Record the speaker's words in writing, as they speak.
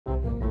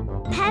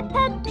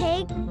Peppa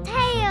Pig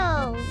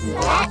Tales.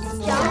 Let's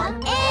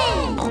jump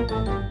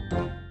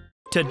in.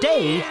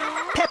 Today,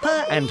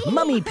 Peppa and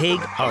Mummy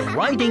Pig are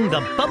riding the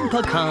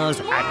bumper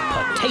cars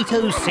at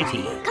Potato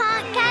City.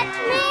 Can't catch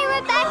me,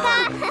 Rebecca.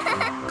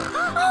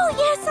 Oh,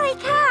 yes, I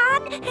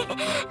can.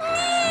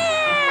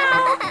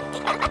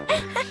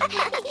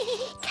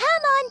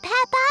 Come on,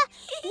 Peppa.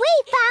 We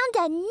found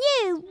a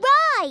new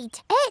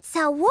ride. It's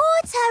a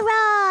water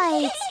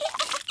ride.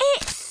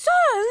 It's so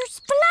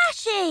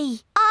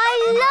splashy.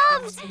 I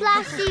love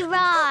splashy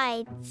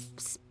rides.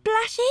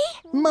 Splashy?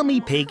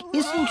 Mummy Pig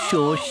isn't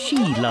sure she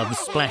loves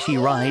splashy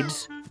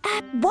rides.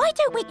 Why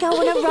don't we go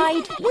on a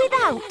ride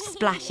without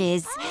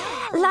splashes?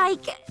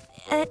 Like,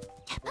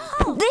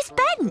 this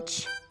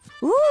bench.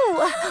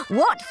 Ooh,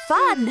 what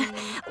fun!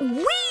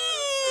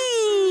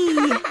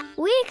 Whee!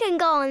 We can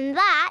go on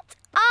that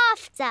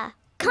after.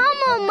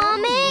 Come on,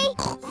 Mummy.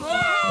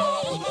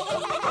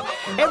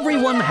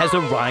 Everyone has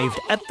arrived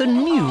at the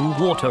new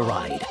water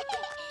ride,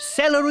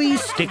 Celery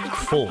Stick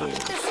Falls.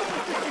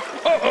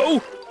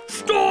 Uh-oh!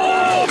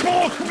 Stop!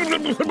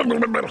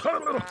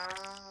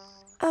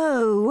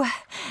 Oh,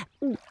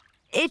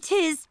 it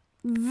is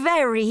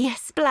very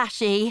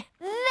splashy.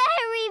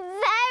 Very,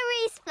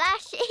 very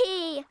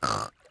splashy.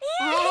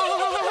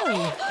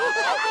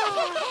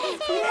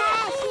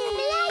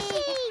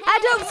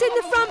 Adults in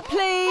the front,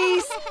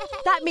 please.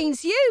 That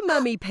means you,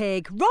 Mummy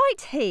Pig,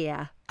 right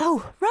here.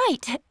 Oh,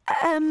 right.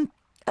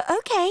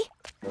 Okay.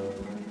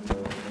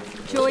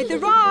 Enjoy the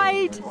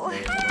ride.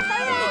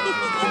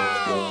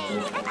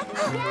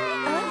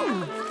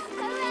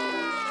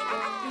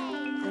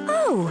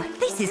 Oh,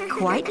 this is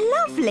quite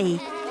lovely.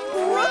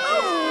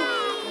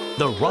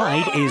 The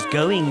ride is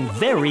going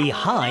very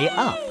high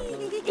up.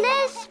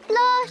 Splish,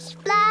 splosh,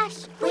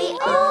 splash. We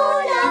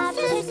all love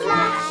to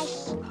splash.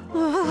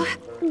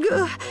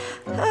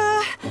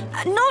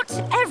 Not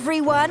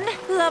everyone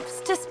loves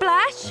to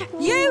splash.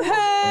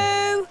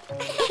 Yoo-hoo!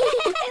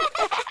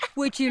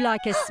 Would you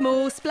like a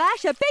small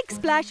splash, a big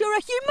splash, or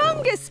a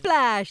humongous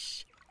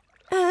splash?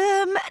 A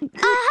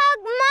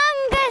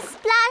humongous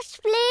splash,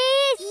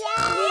 please.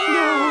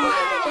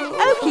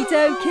 Okie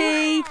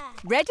dokie.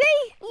 Ready?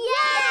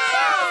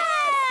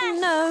 Yes!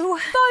 No.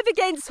 5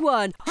 against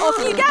 1. Off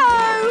you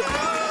go!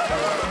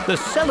 The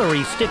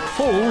Celery Stick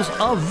Falls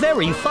are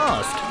very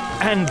fast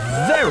and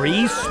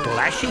very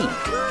splashy.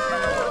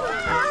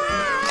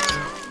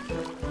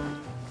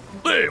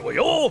 There we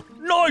are,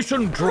 nice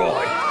and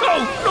dry.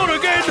 Oh, not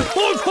again!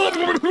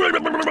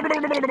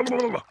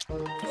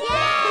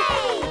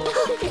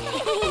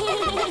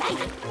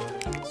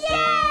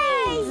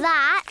 Yay!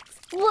 That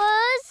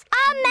was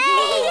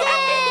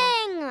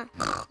amazing!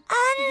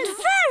 And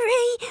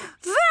very,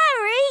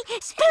 very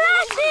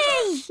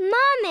splashy!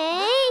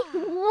 Mummy,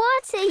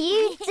 what are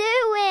you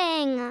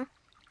doing?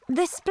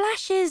 The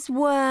splashes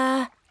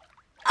were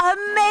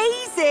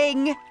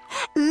amazing!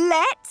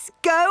 Let's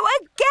go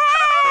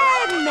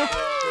again!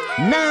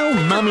 Now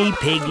Mummy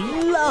Pig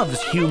loves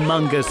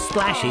humongous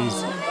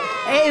splashes.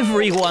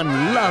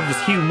 Everyone loves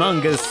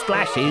humongous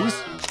splashes.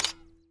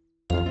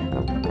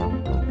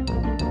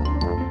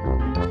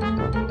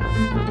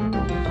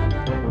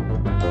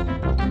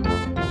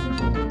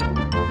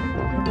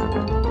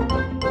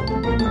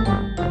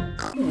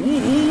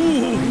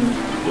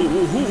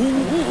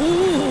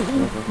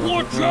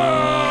 Watch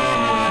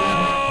out!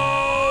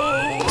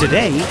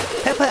 Today,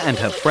 Peppa and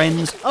her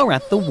friends are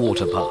at the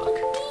water park.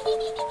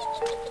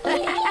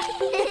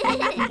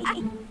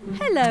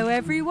 Hello,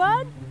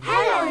 everyone.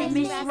 Hello,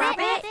 Miss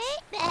Rabbit.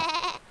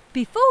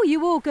 Before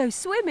you all go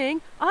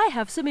swimming, I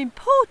have some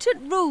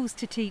important rules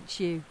to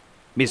teach you.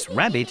 Miss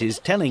Rabbit is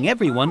telling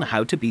everyone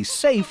how to be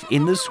safe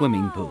in the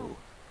swimming pool.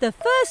 The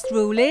first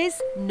rule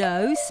is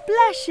no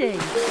splashing.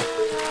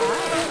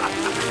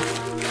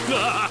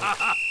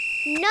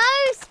 No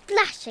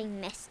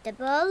splashing, Mr.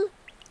 Bull.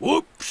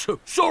 Whoops!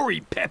 Sorry,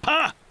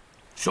 Peppa.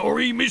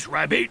 Sorry, Miss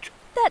Rabbit.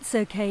 That's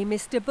okay,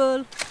 Mr.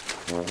 Bull.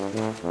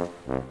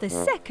 The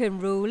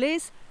second rule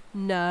is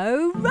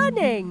no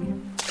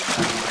running.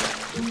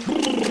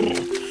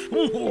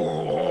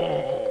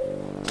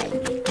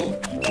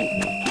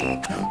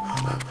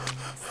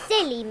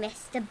 Silly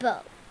Mr.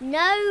 Bull.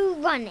 No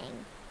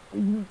running.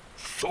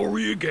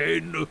 Sorry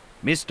again.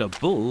 Mr.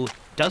 Bull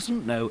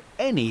doesn't know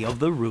any of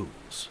the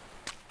rules.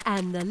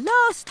 And the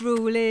last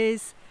rule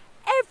is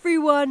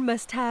everyone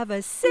must have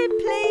a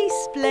simply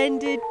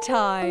splendid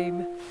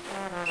time.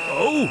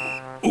 Oh!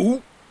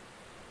 Ooh!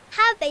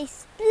 Have a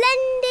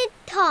splendid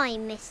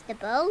time, Mr.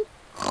 Bull.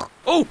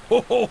 Oh,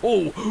 ho, ho,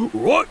 ho!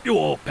 Right you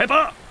are,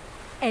 Peppa.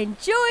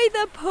 Enjoy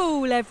the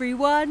pool,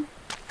 everyone.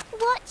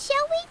 What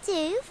shall we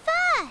do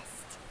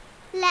first?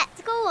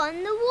 Let's go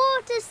on the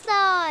water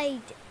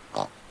slide.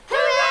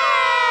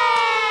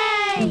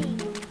 Hooray!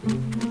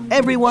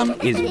 Everyone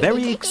is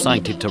very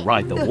excited to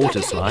ride the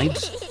water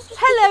slides.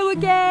 Hello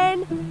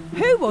again.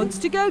 Who wants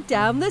to go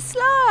down the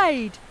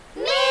slide?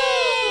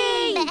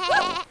 Me!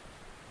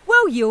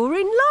 Well, you're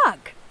in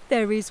luck.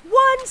 There is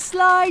one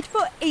slide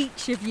for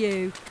each of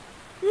you.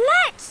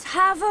 Let's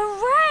have a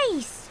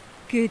race.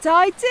 Good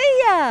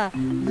idea.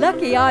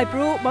 Lucky I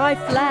brought my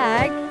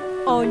flag.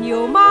 On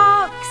your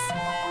marks,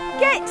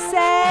 get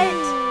set,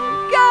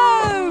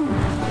 go!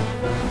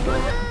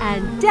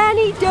 And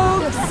Danny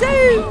Dog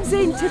zooms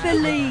into the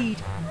lead,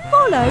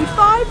 followed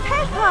by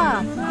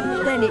Peppa.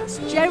 Then it's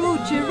Gerald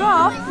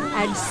Giraffe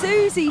and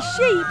Susie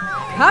Sheep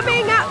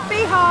coming up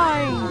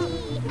behind.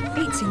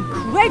 It's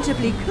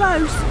incredibly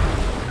close.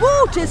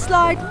 Water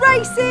slide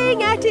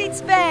racing at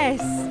its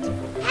best.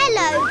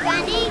 Hello,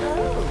 Granny.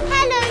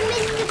 Hello,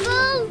 Mr.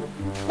 Bull.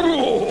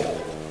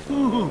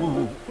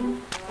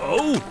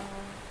 Oh!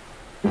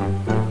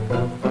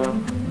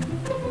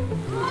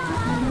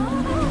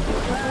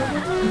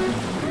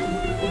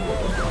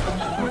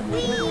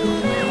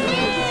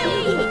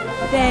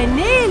 They're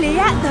nearly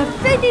at the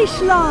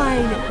finish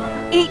line.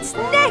 It's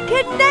neck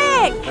and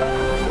neck.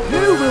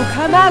 Who will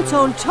come out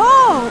on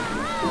top?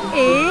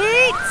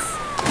 It's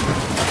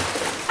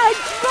a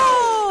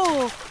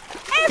draw.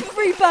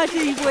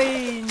 Everybody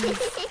wins.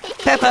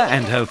 Peppa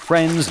and her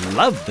friends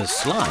love the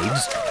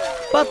slides,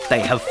 but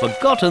they have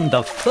forgotten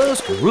the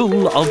first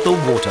rule of the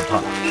water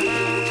park.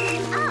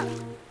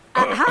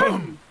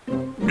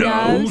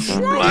 No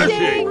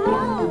splashing!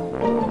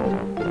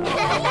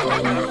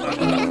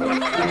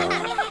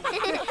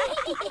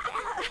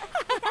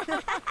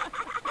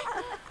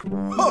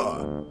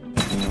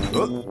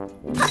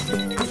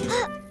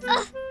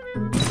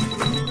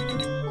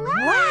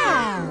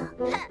 Wow!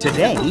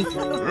 Today,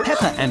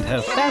 Peppa and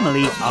her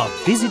family are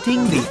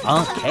visiting the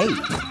arcade.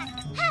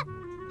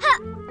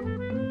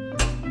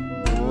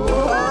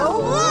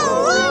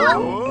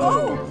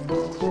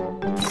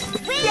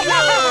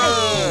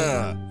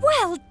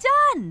 Well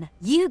done!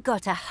 You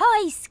got a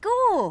high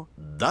score.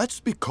 That's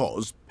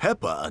because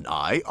Peppa and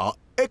I are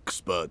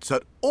experts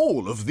at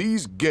all of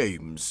these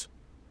games.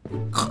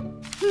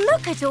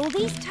 Look at all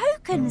these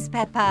tokens,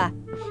 Peppa.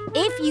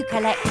 If you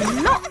collect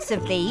lots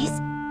of these,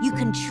 you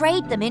can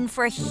trade them in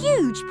for a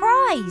huge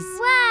prize.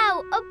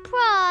 Wow, a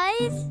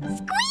prize!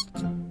 Squeak!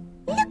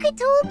 Look at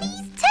all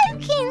these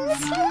tokens!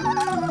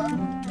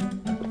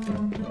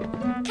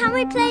 Can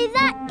we play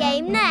that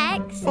game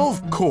next?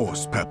 Of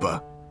course,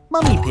 Peppa.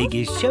 Mummy Pig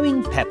is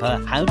showing Peppa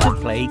how to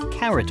play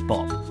Carrot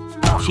Bop.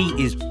 She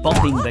is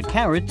bopping the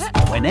carrots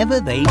whenever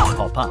they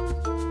pop up.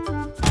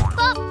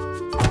 Bop!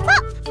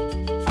 Bop!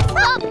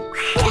 Bop!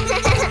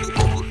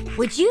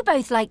 Would you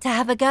both like to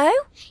have a go?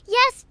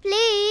 Yes,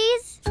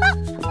 please. Bop!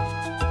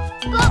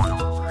 Bop!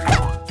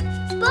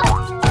 Bop!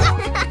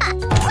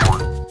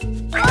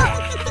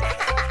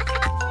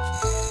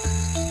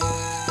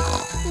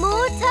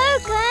 More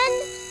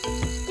tokens.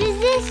 Does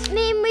this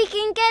mean we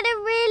can get a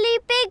really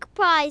big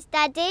prize,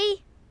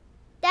 Daddy?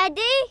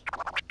 Daddy?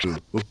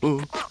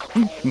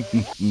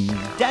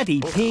 Daddy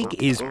Pig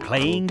is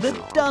playing the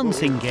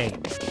dancing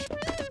game.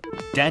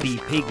 Daddy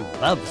Pig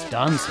loves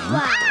dancing.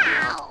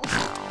 Wow!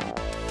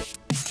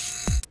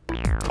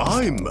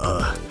 I'm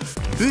a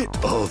bit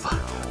of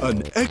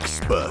an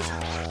expert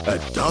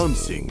at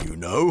dancing, you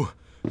know.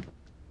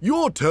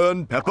 Your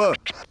turn, Peppa.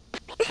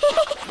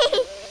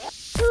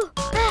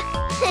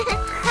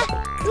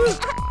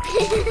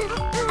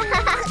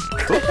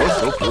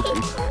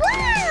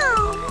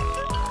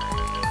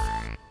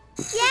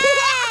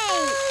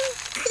 Yay!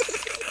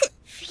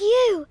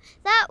 Phew,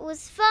 that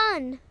was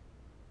fun.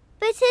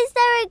 But is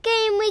there a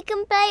game we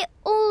can play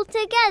all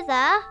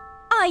together?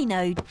 I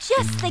know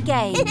just the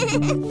game.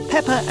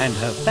 Peppa and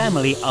her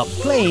family are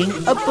playing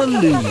a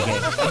balloon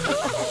game.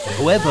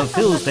 Whoever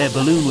fills their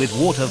balloon with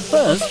water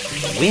first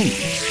wins.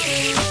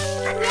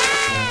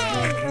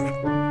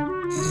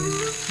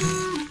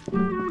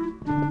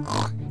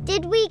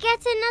 Did we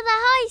get another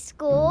high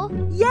score?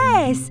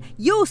 Yes,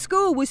 your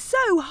score was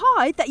so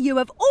high that you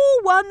have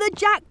all won the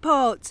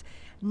jackpot.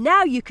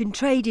 Now you can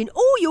trade in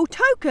all your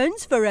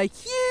tokens for a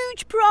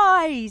huge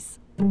prize.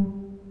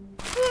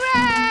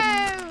 Hooray!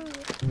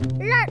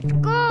 Let's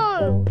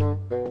go!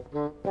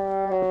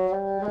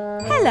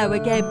 Hello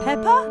again,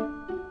 Peppa.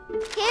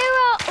 Here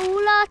are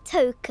all our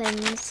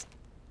tokens.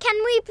 Can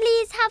we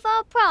please have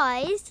our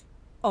prize?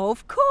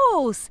 Of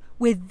course.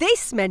 With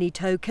this many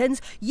tokens,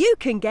 you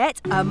can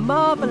get a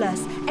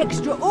marvellous,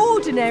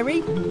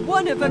 extraordinary,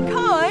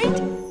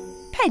 one-of-a-kind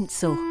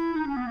pencil.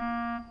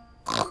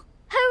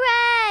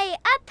 Hooray!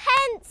 A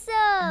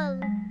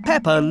pencil!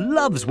 Peppa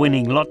loves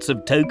winning lots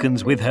of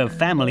tokens with her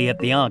family at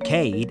the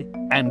arcade,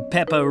 and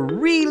Peppa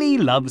really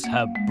loves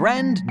her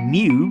brand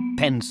new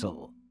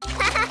pencil.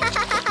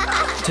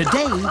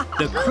 Today,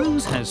 the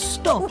cruise has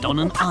stopped on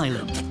an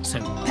island, so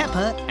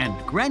Peppa and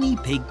Granny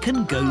Pig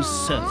can go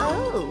surfing.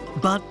 Oh.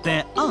 But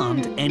there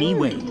aren't any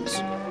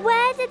waves.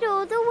 Where did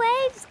all the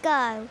waves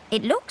go?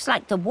 It looks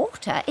like the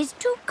water is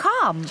too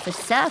calm for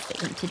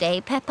surfing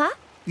today, Peppa.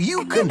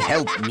 You can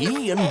help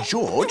me and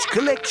George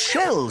collect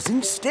shells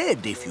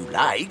instead, if you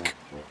like.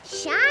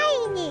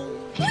 Shiny!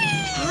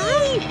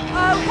 Hi!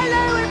 Oh,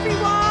 hello,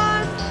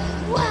 everyone!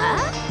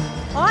 What?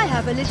 I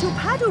have a little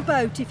paddle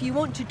boat if you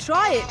want to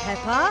try it,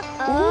 Peppa.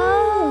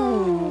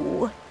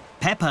 Oh!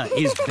 Peppa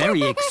is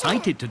very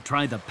excited to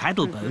try the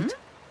paddle boat.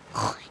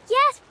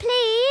 Yes,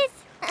 please!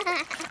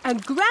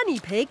 And Granny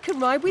Pig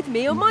can ride with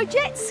me on my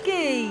jet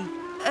ski.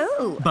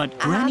 Oh. But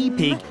Granny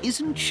Pig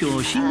isn't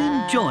sure she'll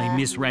enjoy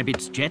Miss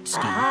Rabbit's jet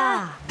ski.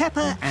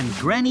 Peppa and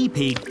Granny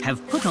Pig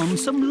have put on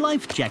some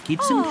life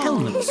jackets and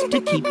helmets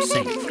to keep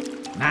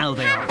safe. Now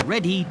they are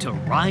ready to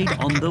ride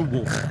on the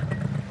water.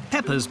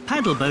 Peppa's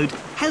paddle boat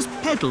has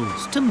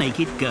pedals to make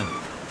it go.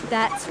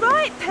 That's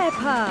right,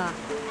 Peppa.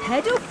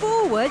 Pedal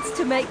forwards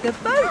to make the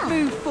boat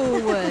move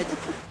forward.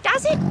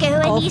 Does it go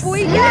when Off you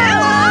we slow?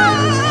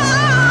 go!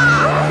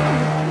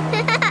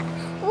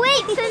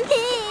 Wait for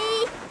me!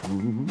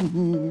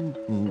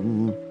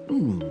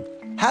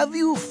 Have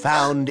you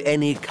found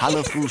any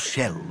colourful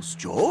shells,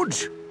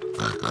 George?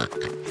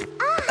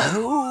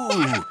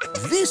 Oh,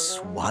 this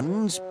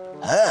one's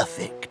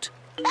perfect.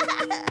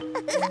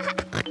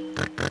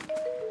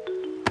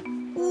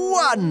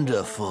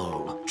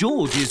 Wonderful.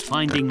 George is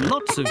finding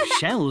lots of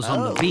shells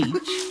on the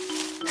beach.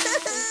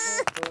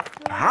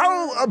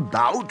 How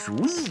about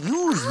we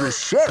use the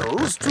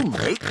shells to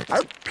make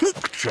a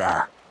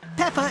picture?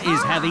 Peppa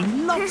is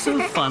having lots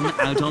of fun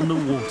out on the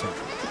water.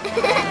 Look,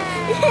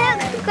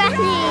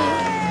 Granny!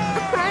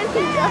 I'm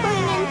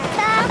going in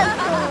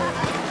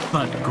circles.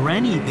 But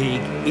Granny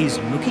Pig is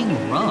looking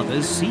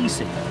rather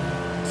seasick.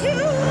 Too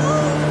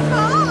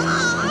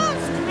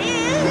fast,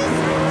 Miss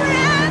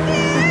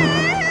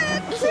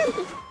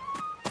Rabbit!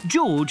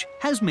 George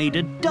has made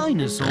a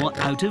dinosaur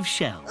out of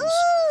shells.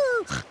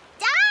 Ooh,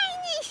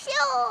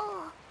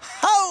 dinosaur!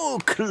 How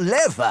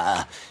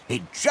clever!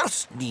 It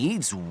just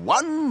needs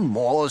one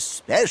more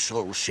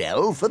special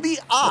shell for the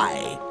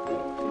eye.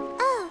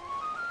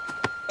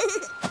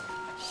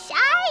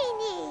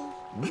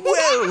 Shiny!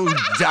 Well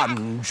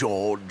done,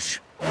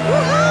 George.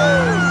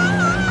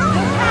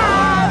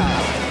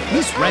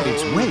 Miss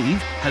Rabbit's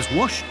wave has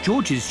washed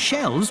George's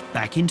shells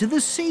back into the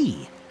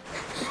sea.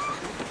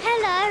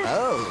 Hello,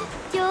 Oh.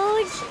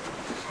 George.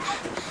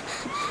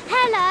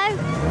 Hello,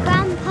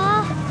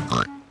 Grandpa.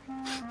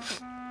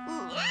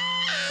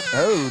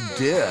 Oh,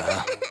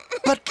 dear.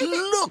 But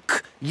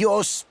look,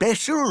 your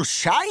special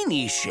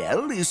shiny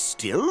shell is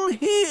still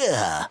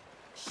here.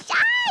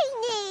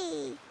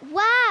 Shiny!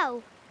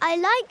 Wow, I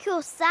like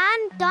your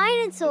sand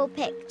dinosaur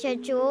picture,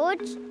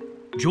 George.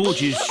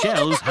 George's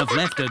shells have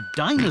left a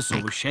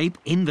dinosaur shape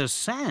in the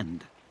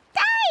sand.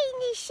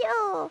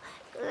 Dinosaur!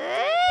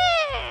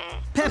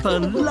 Peppa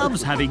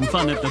loves having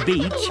fun at the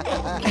beach.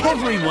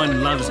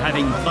 Everyone loves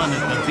having fun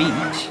at the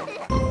beach.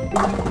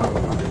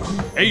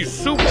 A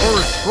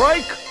super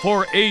strike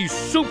for a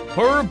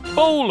super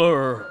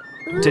bowler.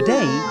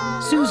 Today,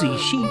 Susie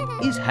Sheep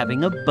is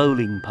having a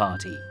bowling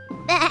party.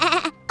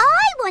 I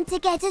want to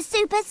get a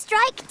super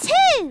strike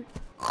too.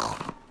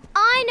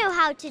 I know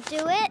how to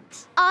do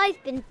it.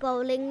 I've been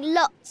bowling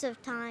lots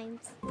of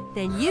times.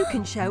 Then you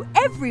can show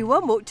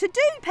everyone what to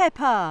do,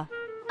 Peppa.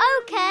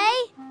 OK.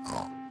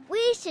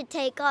 We should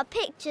take our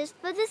pictures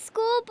for the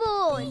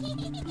scoreboard.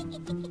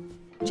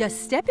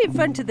 Just step in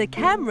front of the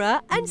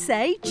camera and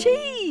say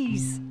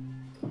cheese.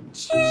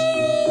 Cheese!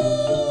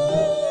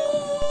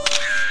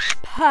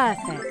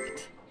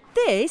 Perfect.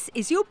 This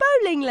is your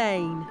bowling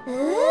lane.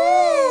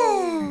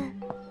 Ooh.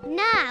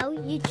 Now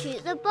you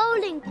choose a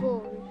bowling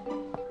ball.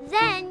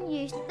 Then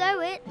you throw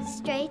it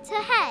straight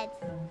ahead,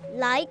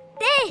 like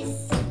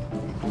this.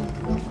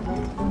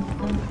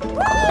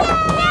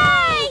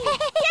 Yay!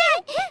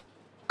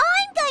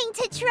 I'm going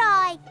to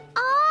try.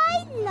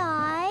 I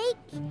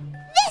like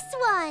this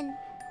one.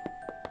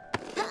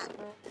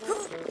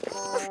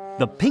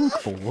 The pink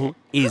ball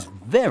is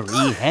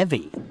very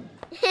heavy.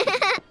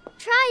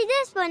 Try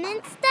this one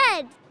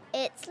instead.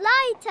 It's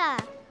lighter.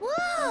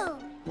 Whoa!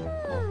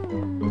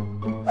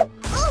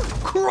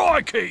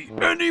 Crikey!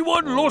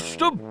 Anyone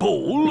lost a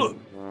ball?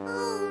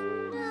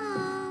 Oh,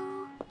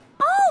 no.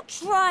 I'll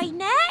try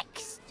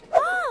next.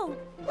 Oh.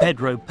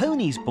 Pedro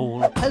Pony's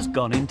ball has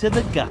gone into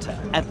the gutter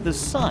at the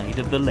side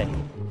of the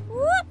lane.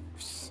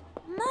 Whoops.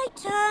 My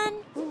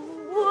turn.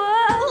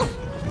 Whoa.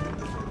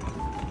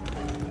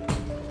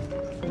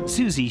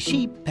 Susie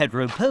Sheep,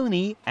 Pedro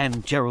Pony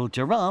and Gerald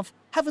Giraffe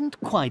haven't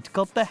quite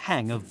got the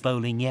hang of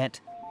bowling yet.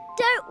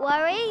 Don't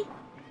worry.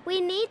 We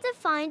need to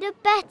find a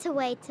better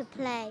way to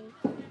play.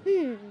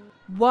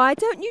 Why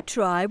don't you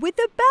try with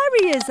the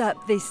barriers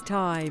up this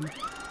time?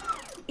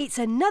 It's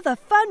another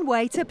fun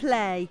way to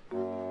play.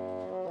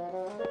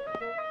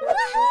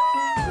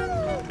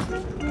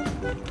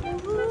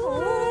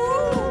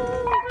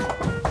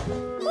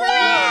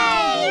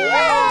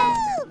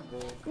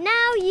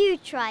 Now you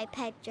try,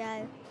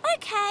 Pedro.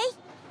 OK,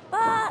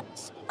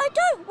 but I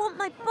don't want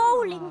my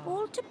bowling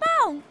ball to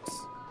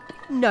bounce.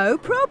 No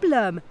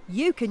problem.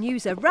 You can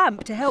use a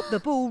ramp to help the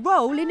ball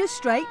roll in a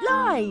straight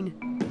line.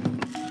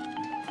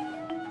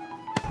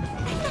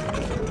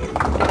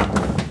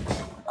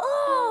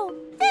 Oh,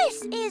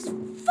 this is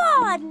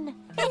fun!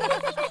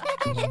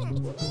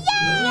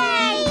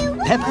 Yay!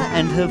 Peppa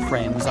and her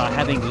friends are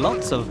having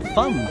lots of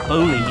fun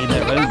bowling in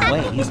their own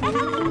ways.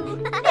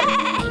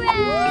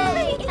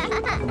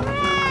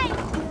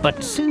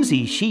 But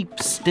Susie Sheep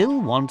still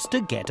wants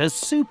to get a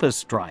super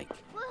strike.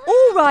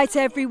 All right,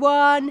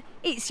 everyone.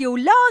 It's your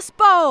last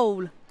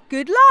bowl.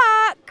 Good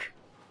luck!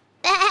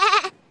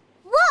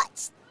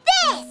 What's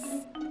this?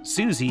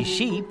 Susie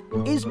Sheep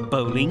is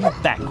bowling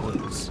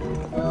backwards.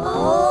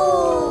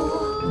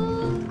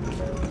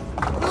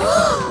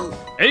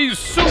 A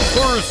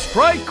super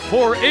strike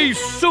for a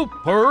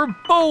super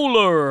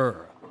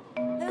bowler.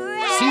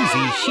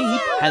 Susie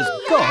Sheep has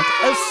got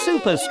a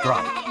super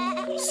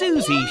strike.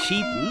 Susie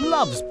Sheep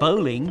loves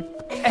bowling.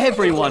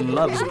 Everyone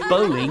loves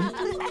bowling.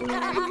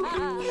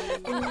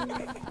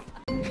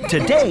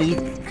 Today,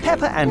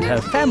 Peppa and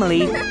her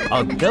family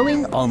are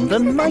going on the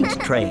night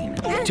train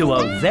to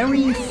a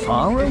very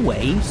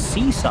far-away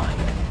seaside.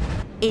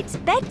 It's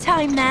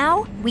bedtime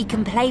now. We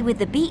can play with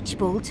the beach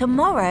ball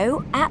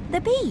tomorrow at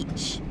the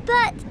beach.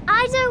 But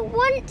I don't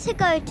want to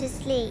go to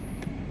sleep.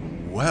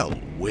 Well,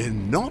 we're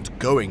not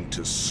going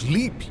to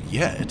sleep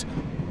yet.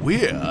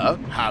 We're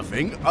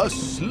having a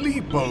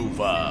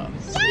sleepover.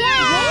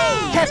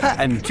 Yay! Peppa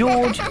and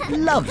George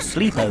love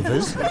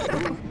sleepovers.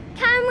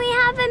 Can we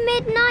have a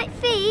midnight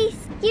feast?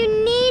 You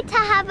need to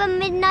have a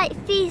midnight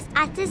feast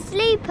at a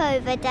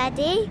sleepover,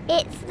 Daddy.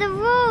 It's the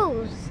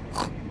rules.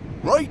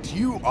 Right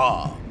you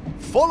are.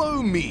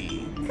 Follow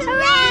me.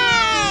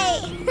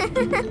 Hooray!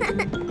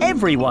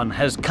 Everyone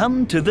has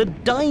come to the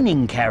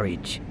dining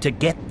carriage to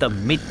get the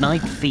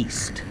midnight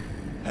feast.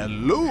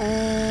 Hello.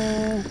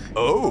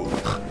 Oh,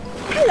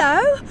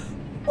 Hello.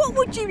 What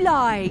would you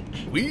like?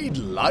 we'd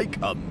like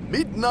a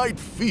midnight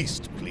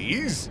feast,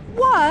 please.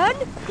 One.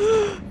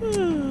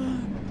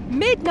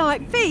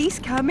 Midnight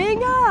feast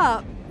coming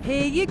up.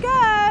 Here you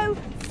go.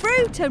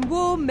 Fruit and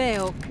warm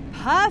milk.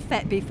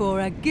 Perfect before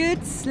a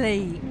good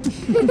sleep.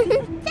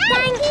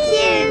 Thank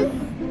you.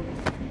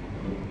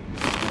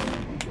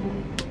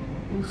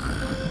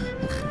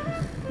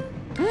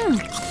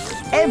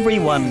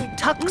 Everyone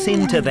tucks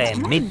into their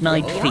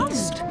midnight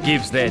feast,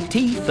 gives their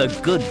teeth a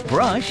good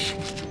brush,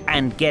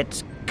 and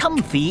gets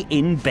comfy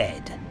in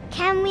bed.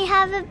 Can we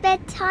have a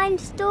bedtime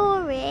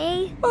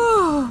story?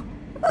 Oh,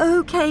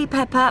 okay,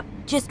 Peppa.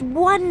 Just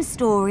one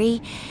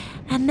story,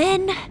 and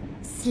then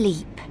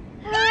sleep.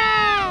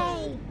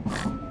 Hooray!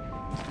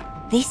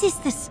 This is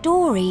the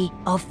story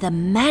of the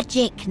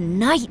magic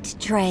night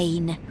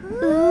train.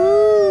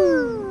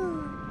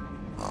 Ooh.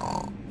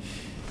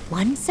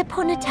 Once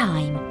upon a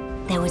time,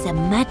 there was a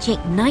magic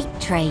night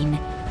train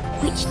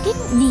which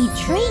didn't need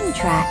train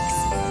tracks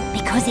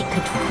because it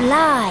could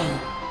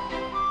fly.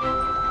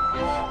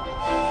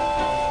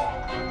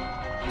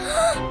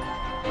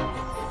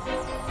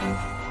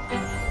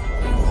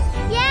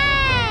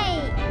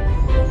 Yay!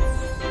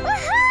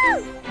 Woohoo!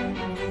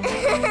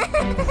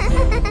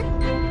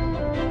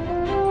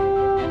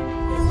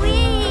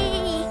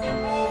 Whee!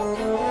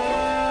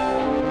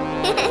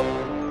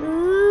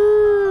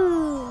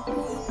 Ooh!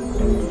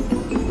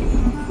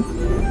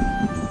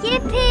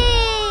 Yippee!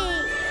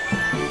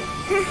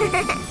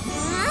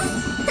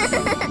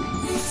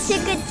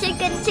 Chicka,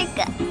 chicka,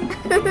 chicka.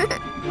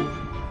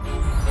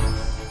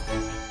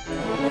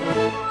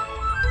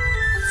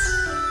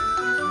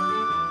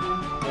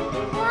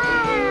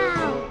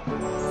 Wow!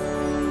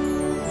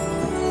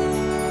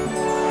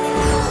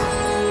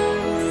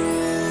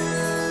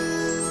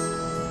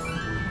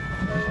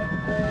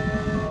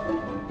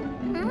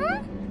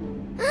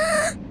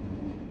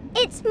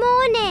 It's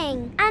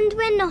morning, and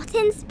we're not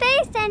in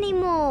space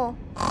anymore.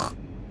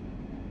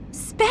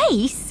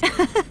 Space?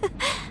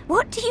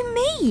 What do you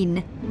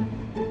mean?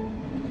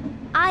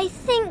 I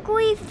think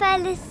we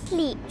fell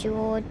asleep,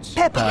 George.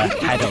 Peppa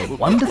had a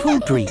wonderful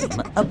dream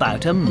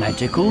about a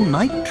magical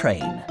night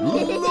train.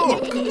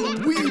 Look,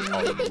 we've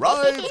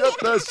arrived at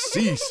the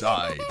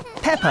seaside.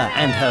 Peppa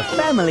and her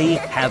family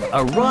have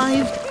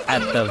arrived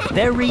at the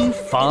very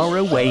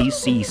far-away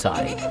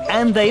seaside,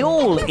 and they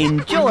all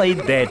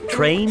enjoyed their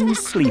train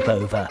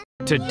sleepover.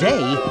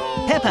 Today,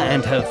 Peppa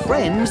and her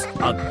friends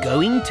are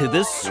going to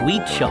the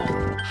sweet shop.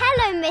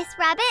 Hello, Miss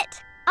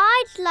Rabbit.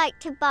 I'd like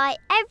to buy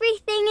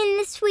everything in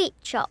the sweet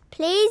shop,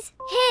 please.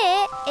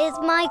 Here is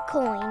my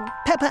coin.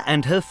 Peppa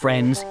and her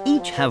friends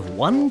each have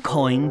one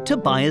coin to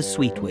buy a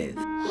sweet with.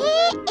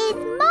 Here is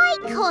my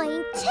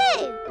coin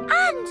too.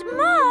 And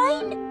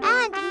mine.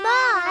 And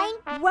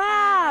mine.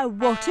 Wow,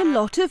 what a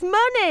lot of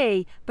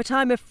money. But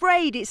I'm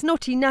afraid it's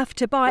not enough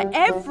to buy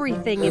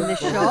everything in the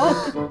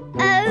shop.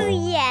 Oh,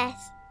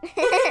 yes.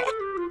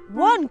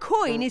 One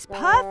coin is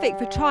perfect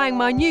for trying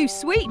my new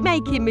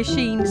sweet-making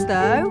machines,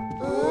 though.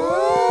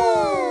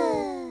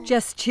 Ooh.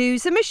 Just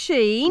choose a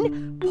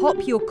machine, pop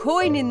your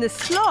coin in the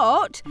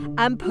slot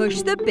and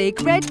push the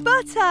big red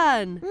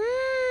button.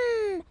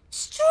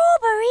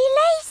 Strawberry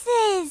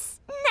laces.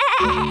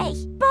 Nay.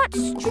 But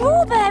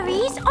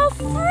strawberries are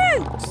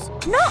fruits,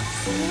 not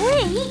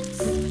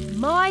sweets.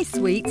 My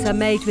sweets are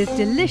made with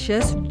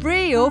delicious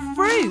real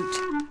fruit.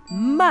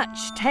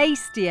 Much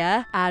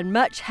tastier and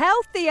much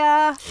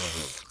healthier.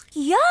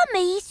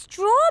 Yummy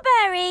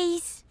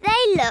strawberries.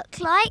 They look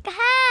like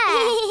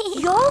hair.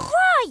 You're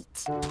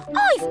right.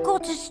 I've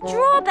got a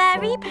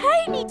strawberry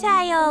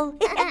ponytail.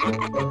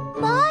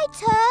 My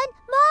turn,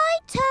 my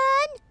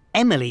turn.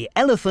 Emily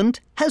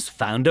Elephant has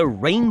found a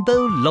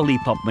rainbow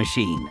lollipop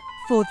machine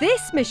For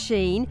this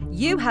machine,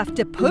 you have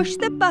to push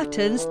the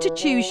buttons to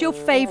choose your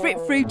favourite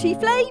fruity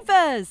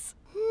flavours.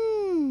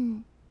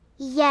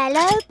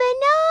 Yellow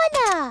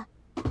banana.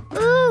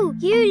 Ooh,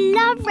 you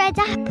love red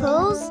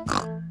apples.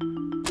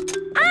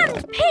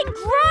 And pink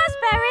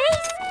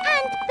raspberries.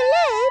 And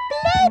blue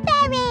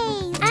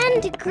blueberries.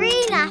 And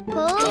green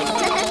apples.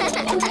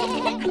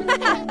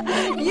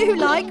 You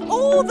like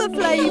all the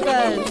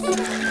flavours.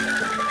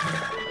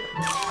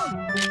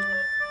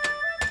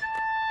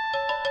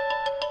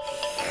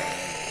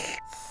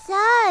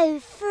 So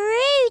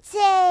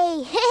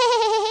fruity.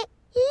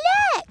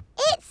 Look,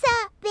 it's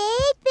a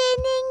big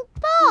spinning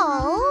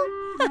ball.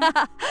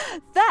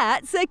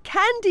 That's a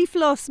candy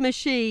floss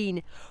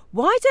machine.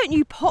 Why don't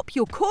you pop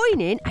your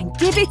coin in and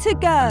give it a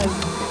go?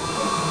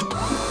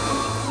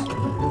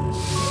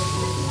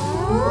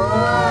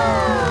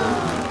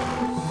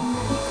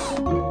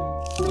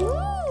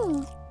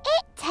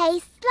 It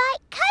tastes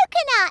like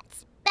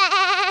coconuts.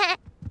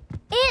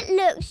 It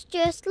looks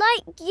just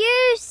like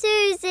you,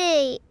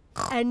 Susie.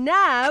 And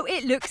now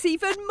it looks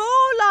even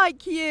more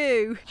like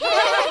you.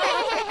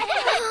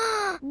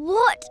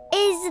 What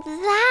is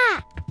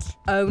that?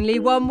 Only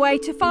one way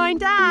to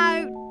find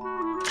out.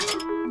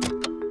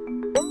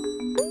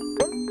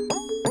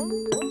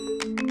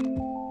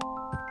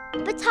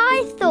 But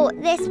I thought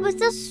this was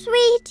a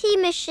sweetie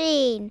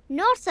machine,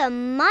 not a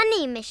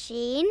money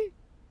machine.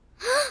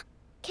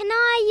 Can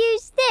I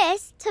use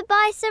this to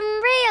buy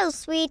some real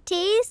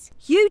sweeties?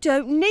 You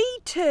don't need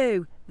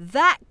to.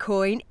 That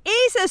coin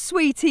is a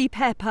sweetie,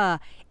 Peppa.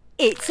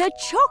 It's a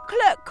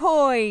chocolate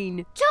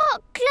coin.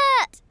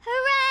 Chocolate!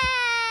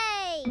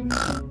 Hooray!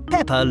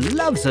 Peppa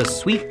loves a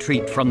sweet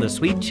treat from the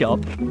sweet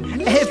shop.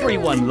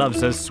 Everyone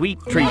loves a sweet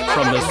treat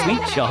from the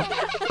sweet shop.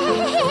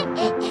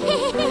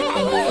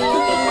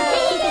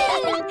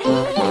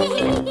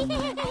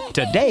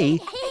 Today,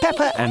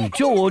 Peppa and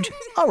George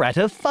are at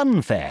a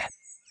fun fair.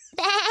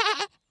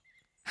 Hi,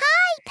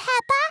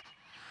 Peppa.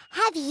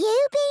 Have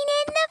you been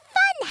in the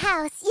fun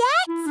house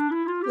yet?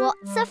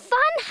 What's a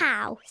fun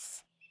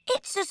house?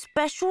 It's a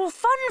special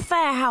fun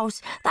fair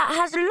house that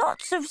has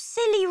lots of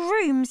silly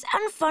rooms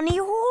and funny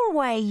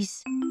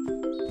hallways.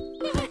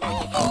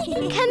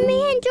 Can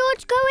me and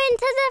George go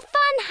into the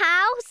fun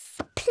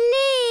house?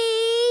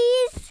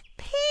 Please?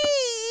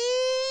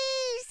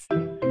 Please?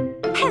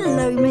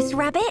 Hello, Miss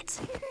Rabbit.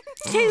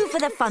 2 for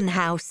the fun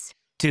house.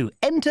 To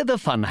enter the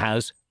fun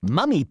house,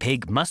 Mummy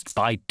Pig must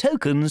buy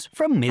tokens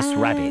from Miss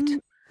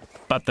Rabbit.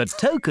 But the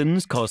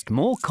tokens cost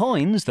more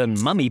coins than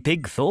Mummy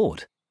Pig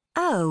thought.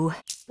 Oh.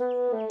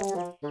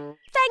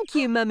 Thank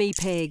you, Mummy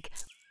Pig.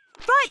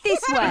 Right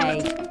this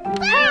way.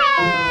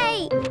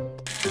 Hooray!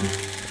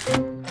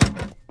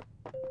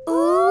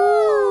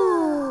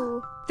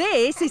 Ooh!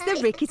 This is the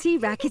Rickety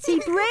Rackety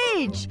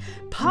Bridge.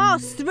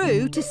 Pass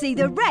through to see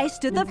the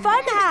rest of the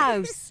fun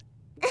house.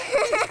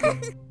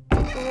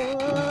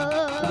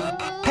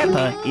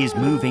 Peppa is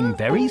moving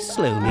very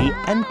slowly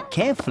and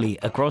carefully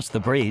across the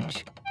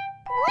bridge.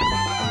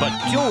 But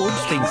George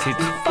thinks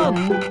it's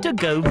fun to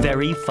go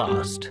very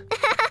fast.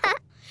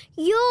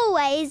 Your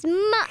way is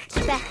much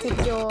better,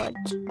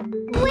 George.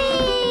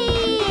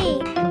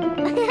 Whee!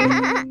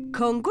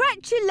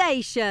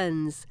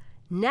 Congratulations!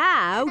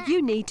 Now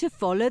you need to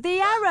follow the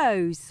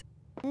arrows.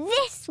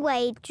 This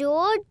way,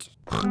 George.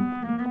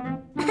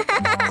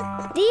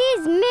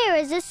 These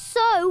mirrors are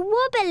so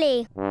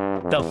wobbly.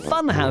 The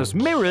funhouse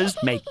mirrors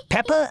make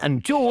Peppa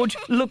and George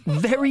look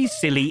very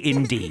silly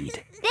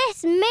indeed.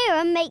 This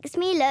mirror makes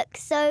me look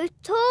so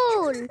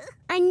tall.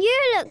 And you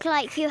look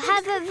like you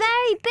have a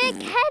very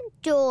big head,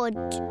 George.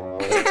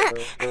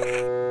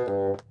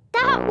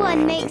 That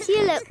one makes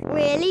you look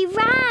really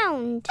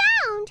round.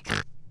 Round?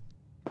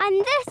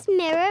 And this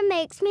mirror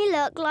makes me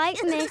look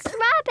like Miss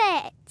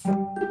Rabbit.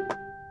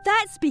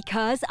 That's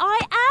because I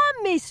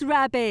am Miss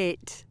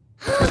Rabbit.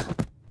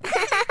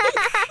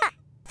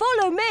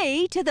 Follow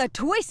me to the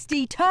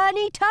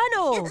twisty-turny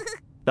tunnel.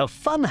 The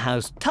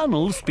funhouse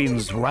tunnel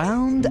spins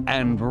round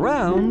and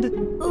round.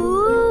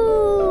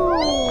 Ooh!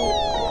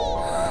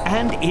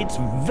 And it's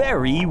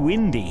very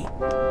windy.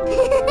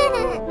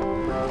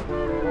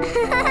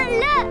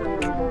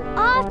 Look!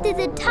 After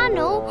the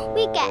tunnel,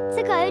 we get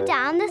to go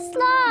down the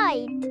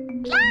slide.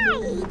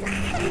 Slide!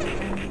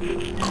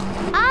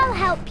 I'll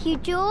help you,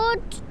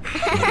 George.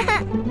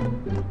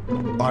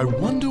 I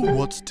wonder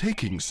what's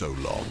taking so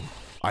long.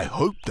 I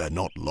hope they're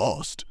not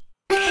lost.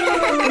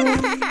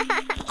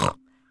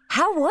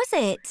 How was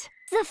it?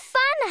 The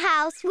fun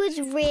house was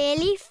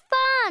really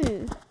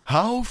fun.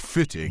 How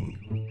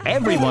fitting.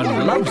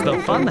 Everyone loves the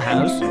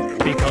funhouse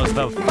because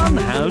the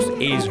funhouse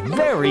is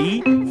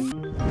very...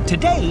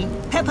 Today,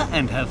 Peppa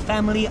and her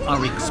family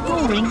are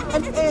exploring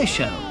an air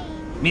show.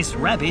 Miss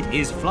Rabbit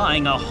is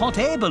flying a hot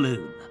air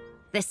balloon.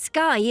 The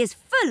sky is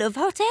full of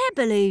hot air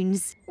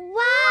balloons.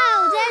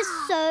 Wow, there's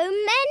so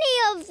many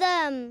of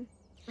them.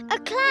 A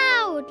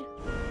cloud,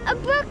 a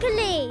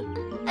broccoli,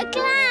 a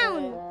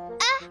clown,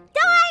 a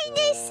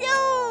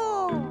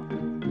dinosaur.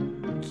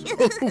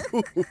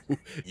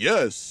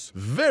 Yes,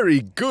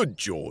 very good,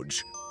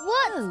 George.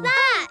 What's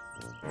that?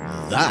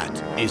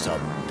 That is a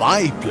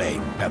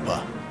biplane, Peppa.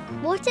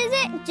 What is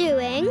it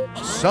doing?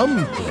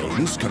 Some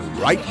planes can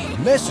write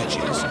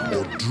messages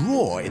or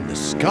draw in the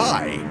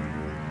sky.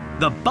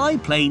 The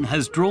biplane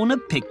has drawn a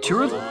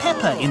picture of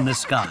Peppa in the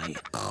sky.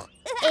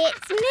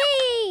 It's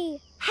me!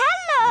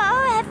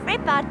 Hello,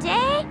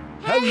 everybody.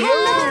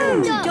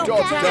 Hello,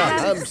 Dr.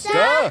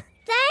 Hamster.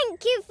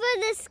 Thank you for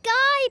the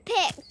sky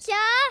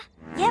picture.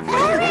 You're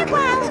very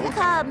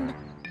welcome.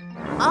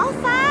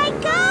 Off I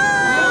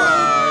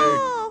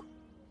go!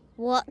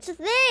 What's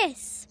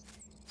this?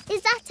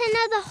 Is that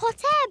another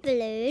hot air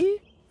balloon?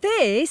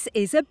 This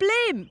is a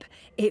blimp.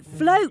 It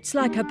floats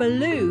like a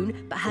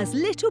balloon but has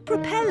little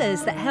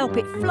propellers that help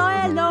it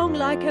fly along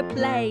like a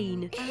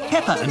plane.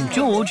 Peppa and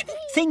George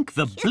think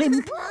the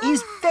blimp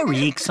is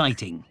very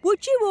exciting.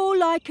 Would you all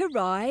like a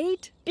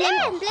ride?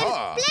 Blimp,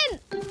 blimp,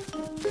 blimp.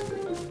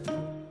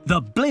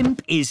 The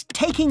blimp is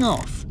taking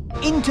off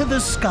into the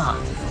sky.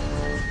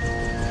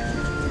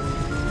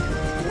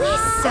 We're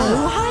so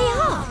high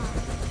up.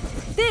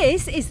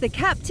 This is the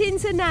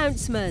captain's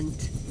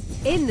announcement.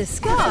 In the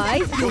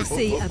sky, you'll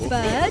see a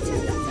bird,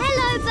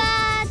 Hello,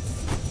 birds.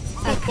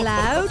 a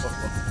cloud,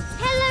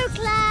 Hello,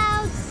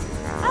 clouds.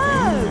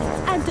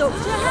 oh, and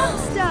Dr.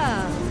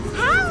 Hamster.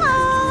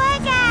 Hello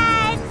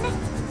again.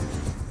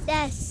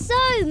 There's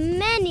so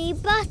many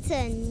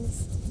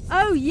buttons.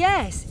 Oh,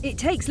 yes, it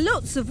takes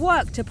lots of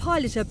work to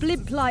pilot a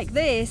blimp like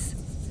this.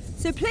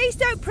 So please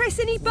don't press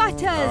any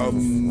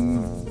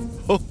buttons.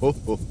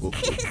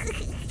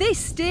 This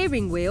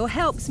steering wheel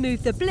helps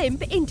move the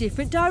blimp in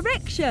different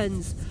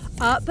directions.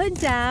 Up and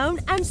down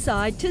and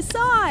side to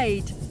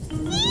side.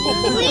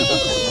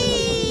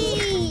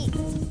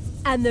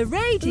 And the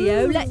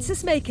radio lets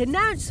us make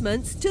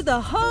announcements to the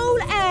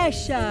whole air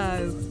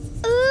show.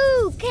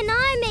 Ooh, can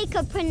I make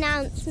a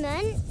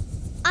pronouncement?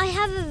 I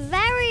have a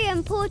very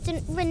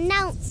important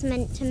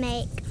renouncement to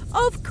make.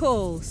 Of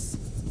course.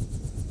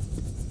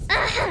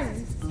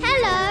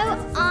 Hello,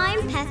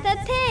 I'm Peppa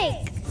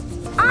Pig.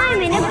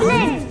 I'm in a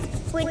blimp,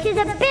 which is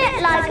a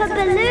bit like a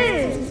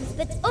balloon,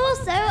 but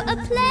also a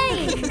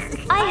plane.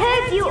 I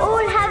hope you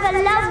all have a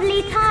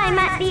lovely time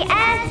at the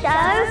air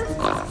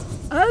show.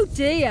 Oh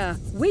dear,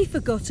 we've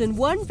forgotten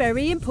one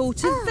very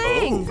important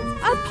thing.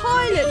 A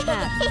pilot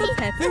hat for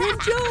Peppa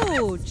and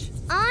George.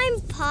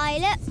 I'm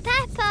Pilot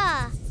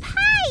Peppa.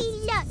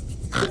 Pilot!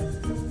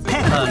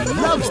 Peppa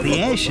loves the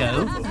air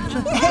show.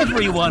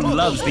 Everyone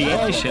loves the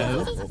air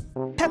show.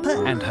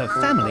 Peppa and her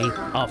family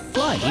are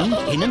flying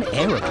in an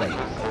aeroplane.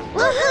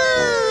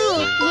 Woohoo!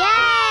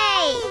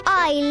 Yay!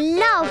 I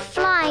love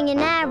flying in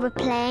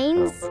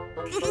aeroplanes.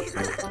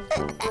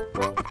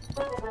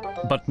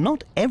 But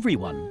not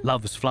everyone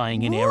loves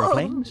flying in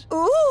aeroplanes.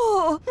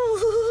 Ooh.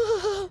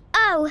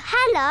 Oh,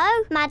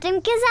 hello,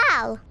 Madam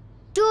Gazelle.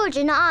 George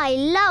and I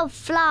love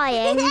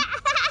flying.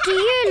 Do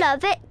you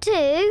love it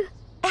too?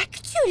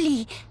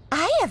 Actually,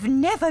 I have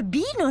never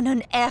been on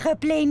an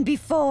airplane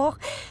before,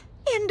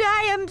 and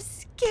I am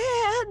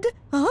scared.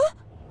 Huh?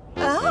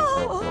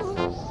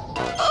 Oh.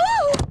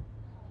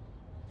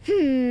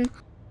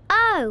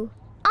 Oh,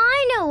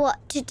 I know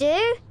what to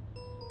do.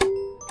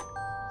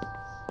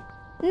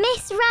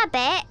 Miss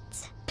Rabbit,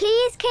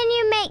 please can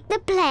you make the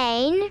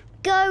plane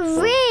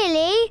go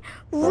really,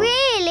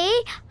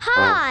 really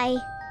high?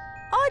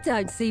 I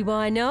don't see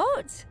why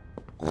not.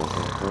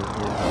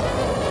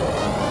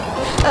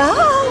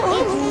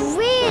 It's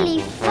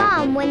really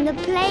fun when the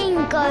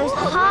plane goes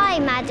high,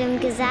 Madam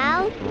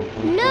Gazelle.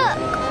 Look,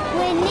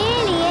 we're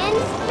nearly in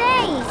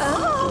space.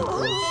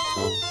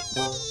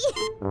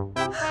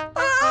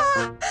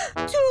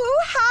 Too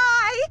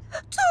high!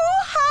 Too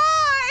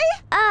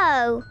high!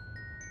 Oh.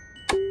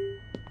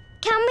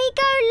 Can we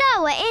go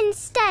lower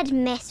instead,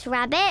 Miss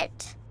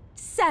Rabbit?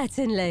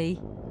 Certainly.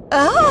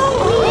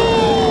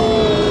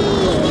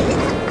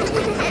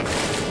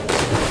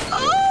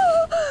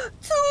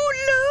 Too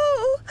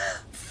low!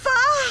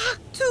 Far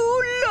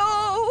too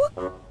low!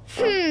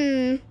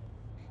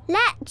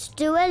 Let's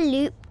do a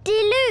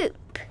loop-de-loop.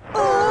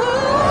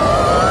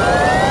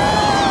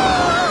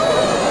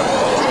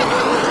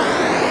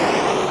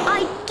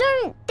 I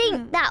don't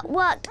think that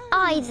worked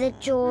either,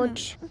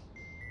 George.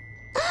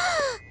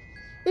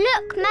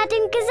 Look,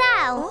 Madam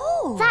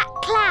Gazelle. That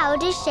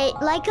cloud is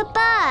shaped like a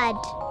bird.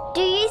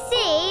 Do you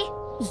see?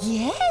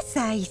 Yes,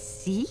 I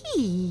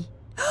see.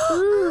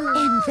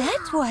 And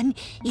that one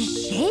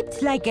is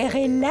shaped like a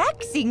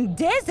relaxing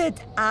desert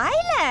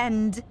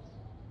island.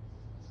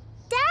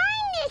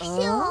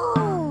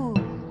 Dinosaur!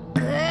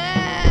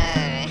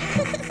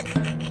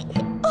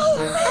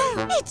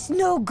 It's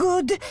no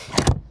good.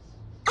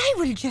 I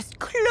will just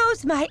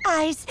close my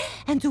eyes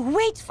and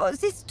wait for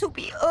this to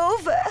be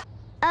over.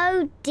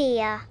 Oh,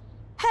 dear.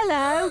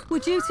 Hello,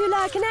 would you two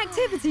like an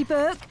activity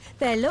book?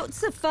 They're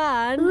lots of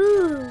fun.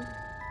 Ooh.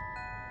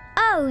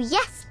 Oh,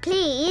 yes,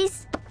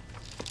 please.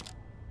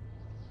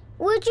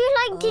 Would you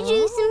like to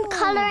do some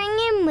colouring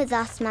in with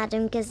us,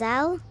 Madam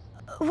Gazelle?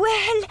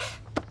 Well,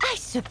 I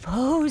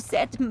suppose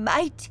that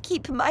might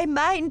keep my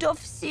mind off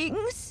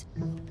things.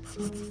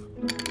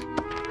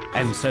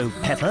 And so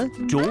Peppa,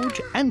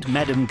 George and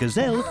Madame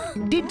Gazelle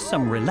did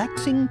some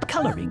relaxing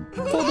colouring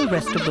for the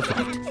rest of the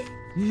flight.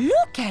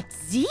 Look at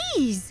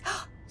these!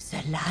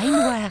 The line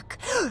work,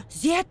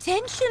 the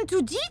attention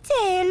to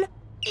detail.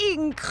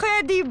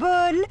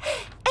 Incredible!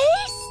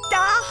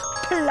 A-star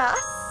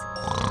plus!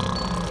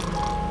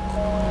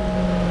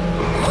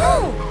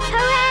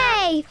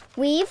 Hooray!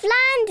 We've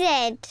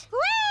landed!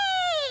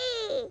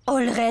 Whee!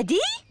 Already?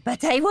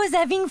 But I was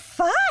having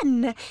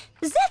fun.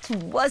 That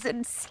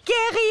wasn't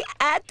scary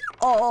at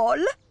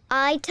all.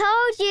 I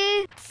told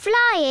you,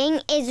 flying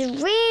is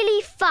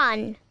really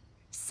fun.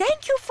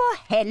 Thank you for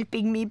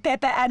helping me,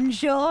 Peppa and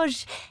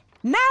George.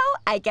 Now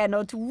I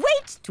cannot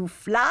wait to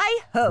fly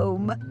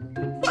home.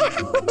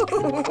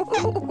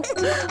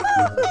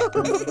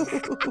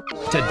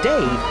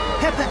 Today,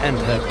 Peppa and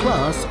her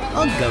class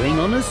are going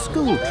on a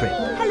school trip.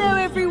 Hello,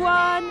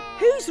 everyone.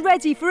 Who's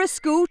ready for a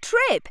school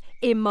trip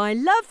in my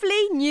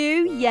lovely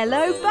new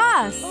yellow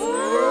bus?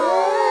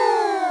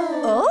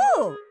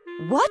 Oh,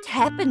 what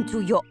happened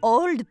to your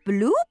old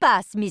blue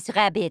bus, Miss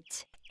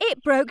Rabbit?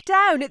 It broke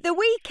down at the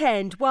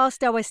weekend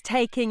whilst I was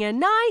taking a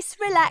nice,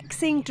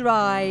 relaxing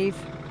drive.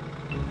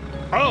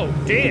 Oh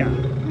dear,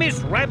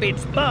 Miss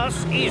Rabbit's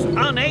bus is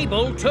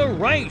unable to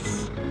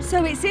race.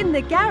 So it's in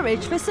the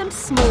garage for some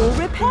small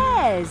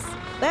repairs.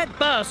 That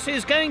bus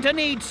is going to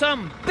need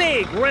some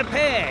big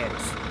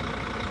repairs.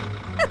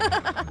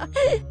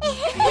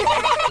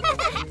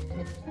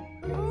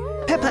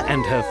 Peppa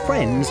and her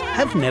friends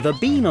have never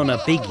been on a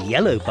big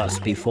yellow bus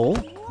before.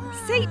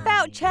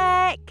 Seatbelt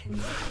check.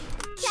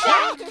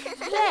 Check.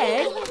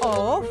 Then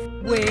off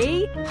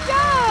we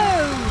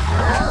go.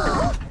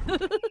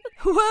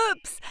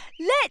 Whoops!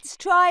 Let's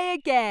try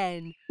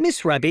again.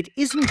 Miss Rabbit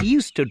isn't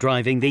used to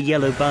driving the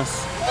yellow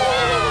bus.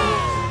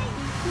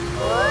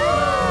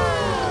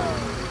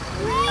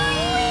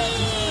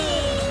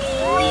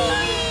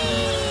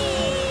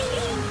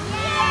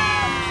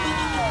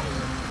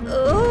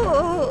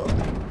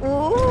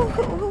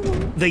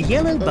 The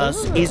yellow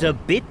bus is a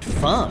bit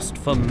fast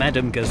for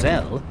Madame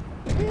Gazelle.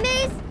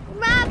 Miss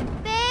Rabbit,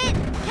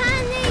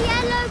 can the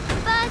yellow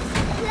bus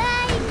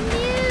play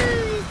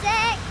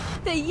music?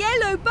 The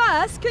yellow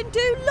bus can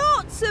do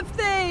lots of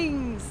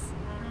things.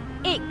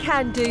 It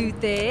can do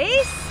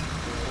this,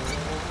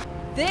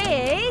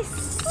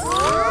 this,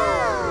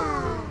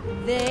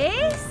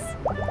 this,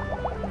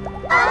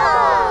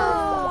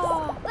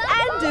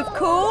 and of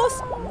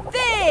course,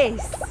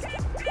 this.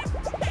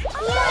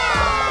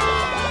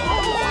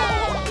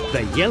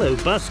 The yellow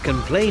bus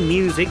can play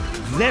music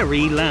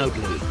very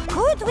loudly.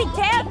 Could we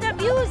turn the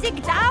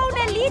music down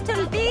a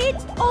little bit?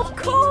 Of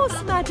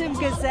course, Madame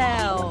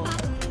Gazelle.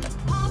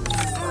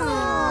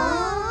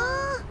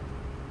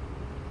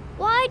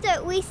 Why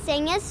don't we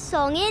sing a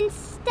song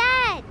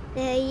instead?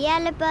 The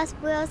yellow bus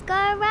wheels go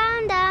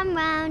round and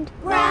round.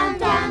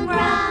 Round and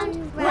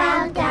round,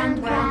 round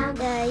and round.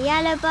 The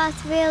yellow bus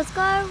wheels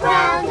go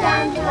round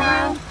and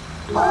round.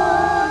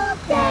 All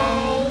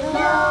day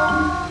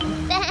long.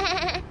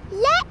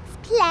 Let's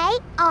play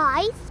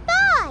I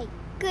Spy.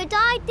 Good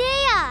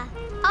idea.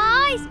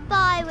 I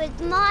spy with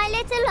my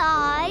little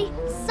eye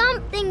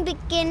something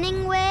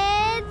beginning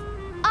with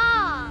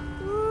R.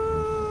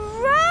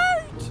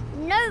 Road?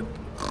 Nope.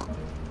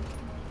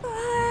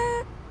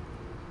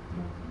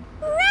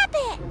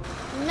 Rabbit?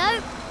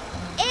 Nope.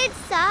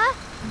 It's a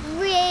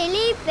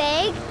really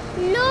big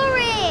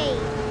lorry.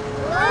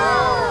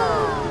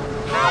 Oh!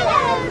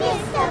 Hello,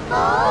 Mr.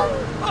 Ball.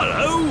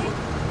 Hello.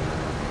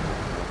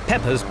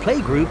 Peppa's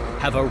playgroup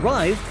have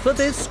arrived for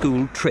their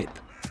school trip.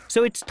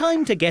 So it's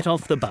time to get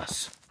off the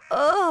bus.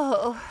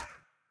 Oh.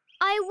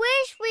 I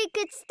wish we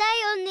could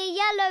stay on the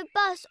yellow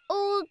bus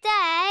all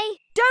day.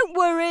 Don't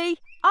worry.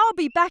 I'll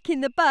be back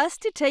in the bus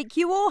to take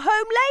you all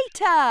home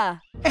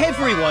later.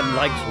 Everyone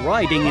likes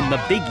riding in the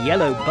big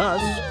yellow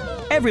bus.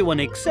 Everyone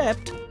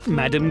except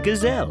Madame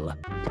Gazelle.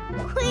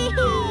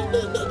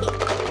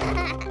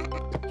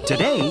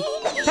 Today,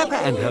 Peppa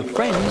and her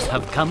friends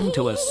have come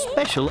to a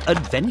special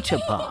adventure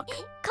park.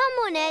 Come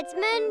on,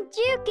 Edmund.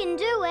 You can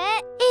do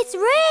it. It's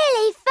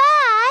really fun.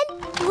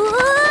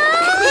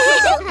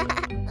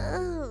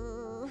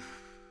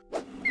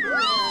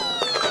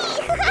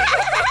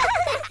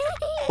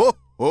 Ho,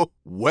 ho,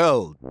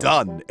 well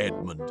done,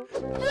 Edmund.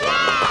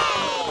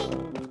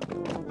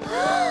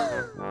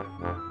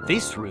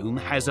 This room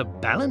has a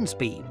balance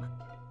beam.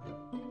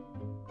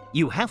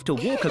 You have to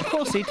walk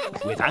across it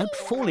without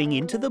falling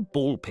into the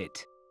ball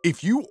pit.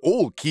 If you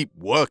all keep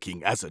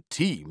working as a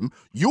team,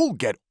 you'll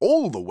get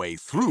all the way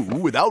through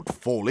without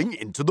falling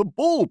into the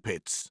ball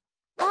pits.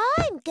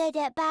 I'm good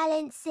at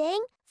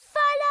balancing.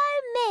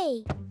 Follow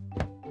me.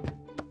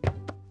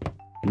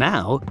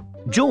 Now,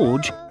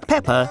 George,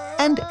 Peppa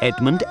and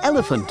Edmund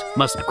Elephant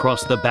must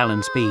cross the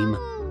balance beam.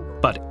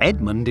 But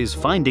Edmund is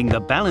finding the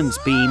balance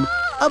beam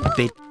a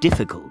bit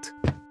difficult.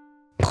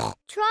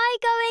 Try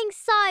going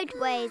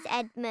sideways,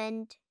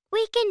 Edmund.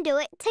 We can do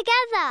it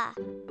together.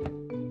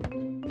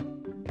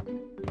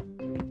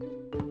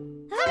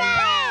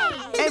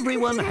 Hooray!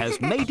 Everyone has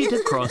made it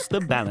across the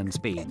balance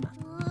beam.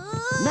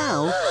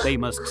 Now they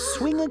must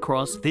swing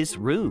across this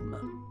room.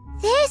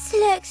 This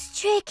looks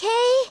tricky.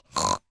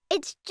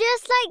 It's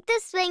just like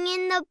the swing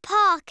in the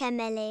park,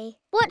 Emily.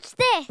 Watch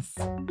this.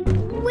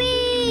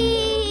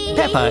 Whee!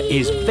 Peppa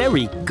is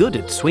very good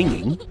at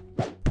swinging.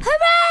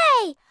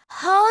 Hooray!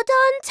 Hold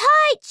on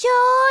tight,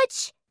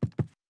 George.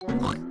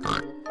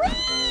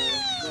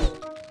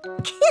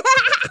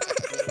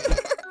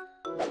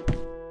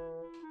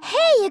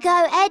 Here you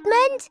go,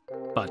 Edmund.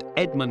 But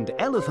Edmund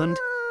Elephant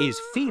is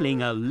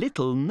feeling a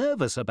little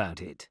nervous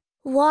about it.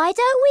 Why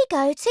don't we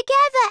go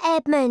together,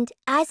 Edmund,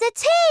 as a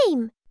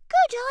team?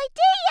 Good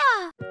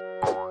idea!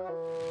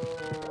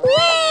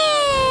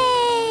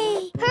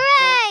 Whee!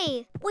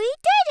 Hooray! We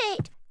did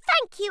it!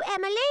 Thank you,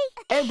 Emily.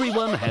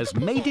 Everyone has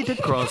made it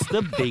across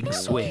the big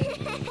swing.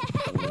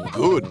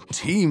 Good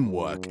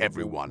teamwork,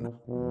 everyone.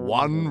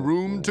 One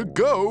room to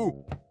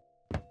go.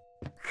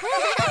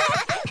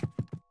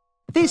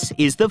 This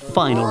is the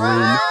final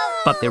room,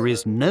 but there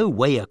is no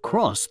way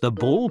across the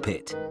ball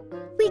pit.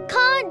 We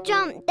can't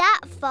jump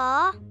that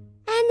far.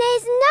 And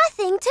there's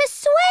nothing to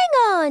swing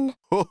on.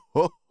 Ho,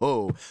 ho,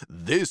 ho.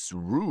 This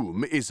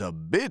room is a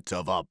bit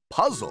of a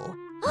puzzle.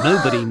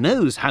 Nobody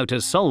knows how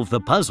to solve the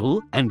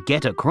puzzle and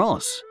get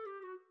across.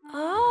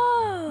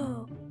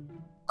 Oh.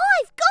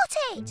 I've got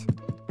it.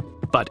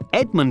 But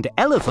Edmund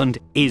Elephant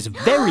is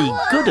very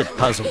good at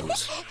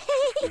puzzles.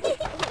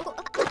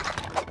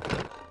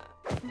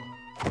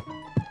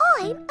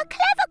 I'm a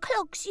clever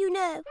clogs, you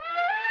know.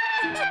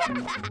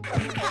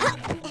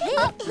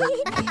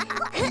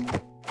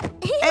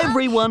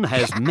 Everyone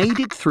has made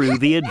it through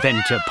the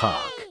adventure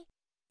park.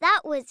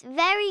 That was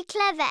very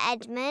clever,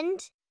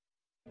 Edmund.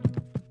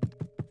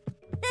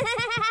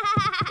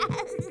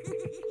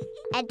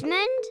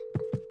 Edmund?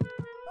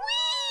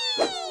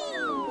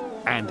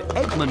 And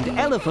Edmund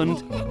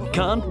Elephant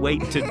can't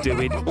wait to do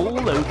it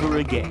all over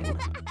again.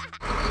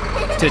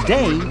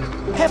 Today,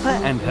 Peppa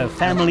and her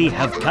family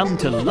have come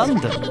to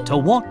London to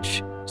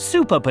watch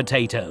Super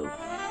Potato,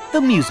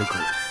 the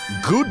musical.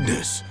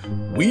 Goodness,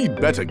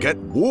 we'd better get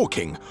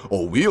walking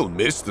or we'll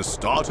miss the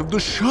start of the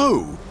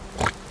show.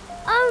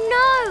 Oh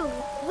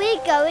no,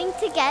 we're going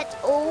to get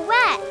all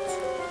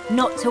wet.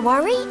 Not to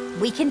worry,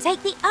 we can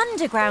take the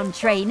underground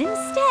train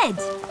instead.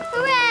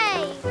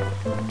 Hooray!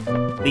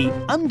 The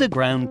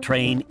underground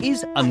train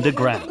is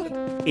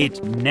underground.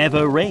 It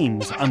never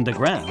rains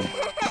underground.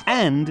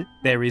 And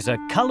there is a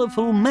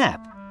colourful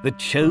map that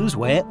shows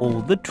where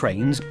all the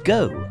trains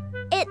go.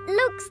 It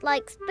looks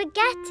like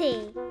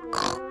spaghetti.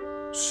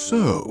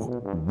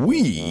 So,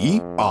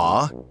 we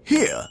are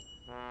here.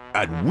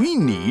 And we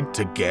need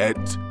to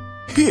get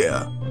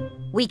here.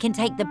 We can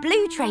take the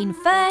blue train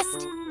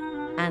first,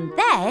 and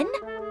then...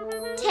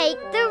 Take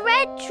the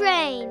red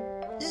train.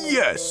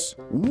 Yes,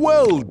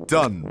 well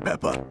done,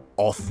 Peppa.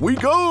 Off we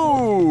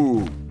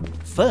go.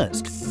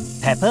 First,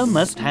 Peppa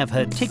must have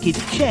her ticket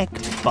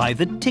checked by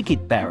the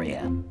ticket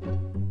barrier.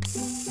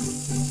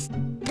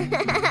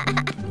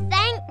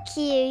 Thank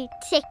you,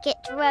 ticket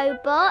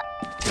robot.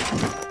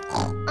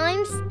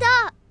 I'm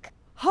stuck.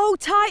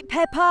 Hold tight,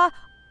 Peppa.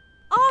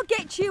 I'll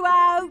get you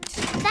out.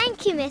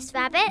 Thank you, Miss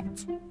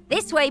Rabbit.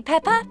 This way,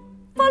 Peppa.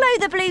 Follow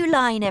the blue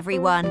line,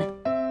 everyone.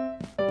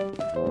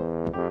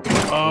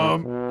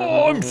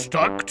 I'm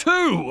stuck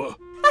too.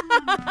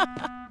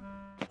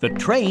 The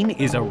train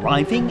is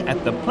arriving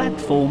at the very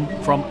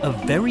from a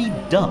very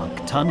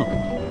dark tunnel.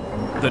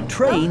 The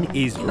train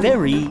is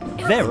very,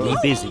 very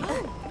busy.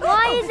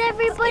 Why is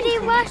everybody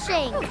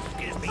rushing?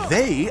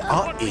 They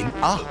are in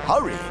a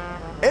hurry.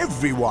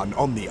 Everyone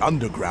on the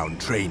underground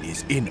train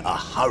is in a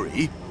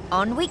hurry.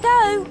 On we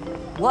go.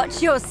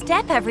 Watch your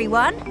step,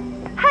 everyone.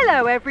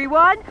 Hello,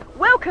 everyone.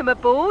 Welcome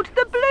aboard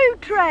the blue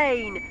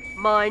train.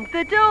 Mind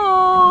the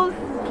doors.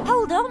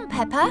 Hold on,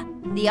 Peppa.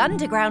 The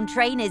underground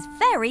train is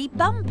very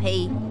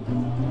bumpy.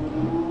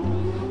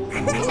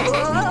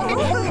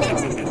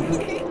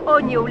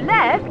 On your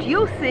left,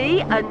 you'll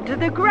see under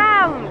the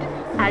ground.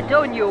 And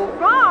on your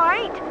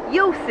right,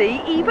 you'll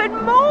see even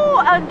more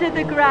under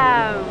the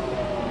ground.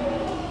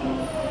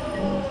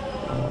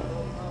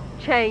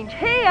 Change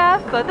here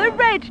for the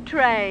red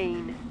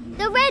train.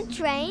 The red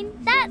train?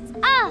 That's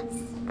us.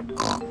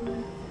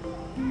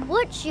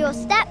 Watch your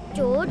step,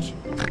 George.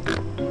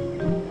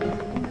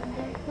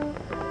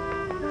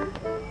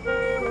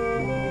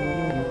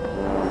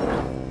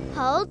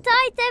 Hold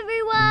tight,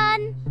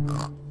 everyone.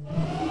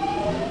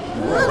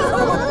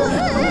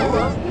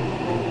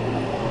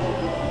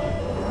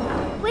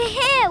 We're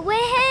here,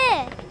 we're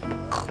here.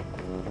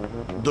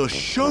 The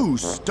show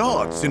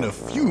starts in a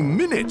few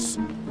minutes.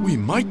 We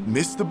might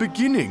miss the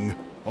beginning.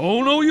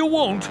 Oh, no, you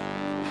won't.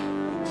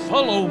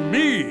 Follow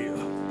me.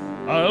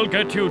 I'll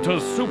get you to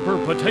Super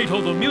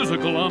Potato the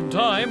Musical on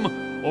time,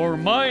 or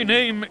my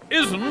name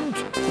isn't...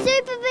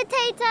 Super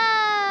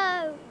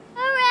Potato!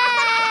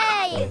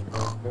 Hooray!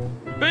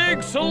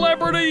 Big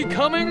celebrity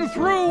coming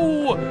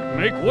through!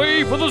 Make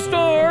way for the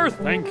star,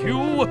 thank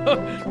you.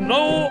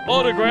 No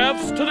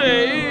autographs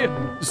today.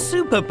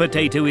 Super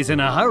Potato is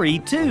in a hurry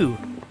too.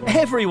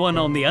 Everyone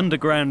on the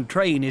underground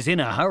train is in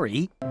a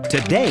hurry.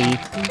 Today,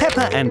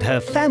 Peppa and her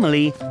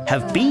family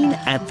have been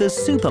at the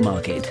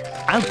supermarket.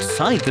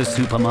 Outside the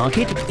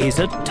supermarket is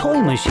a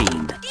toy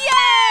machine.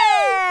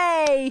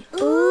 Yay!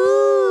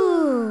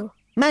 Ooh!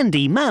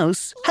 Mandy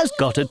Mouse has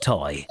got a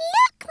toy.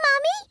 Look,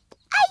 Mummy!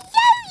 A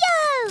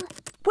yo-yo!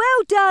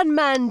 Well done,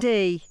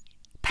 Mandy.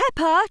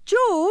 Peppa,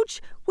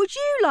 George, would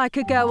you like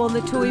a go on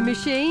the toy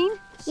machine?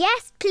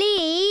 Yes,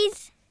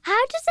 please.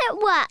 How does it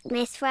work,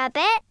 Miss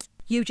Rabbit?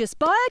 You just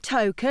buy a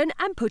token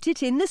and put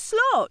it in the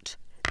slot.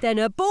 Then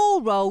a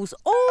ball rolls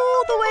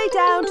all the way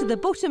down to the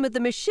bottom of the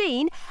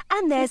machine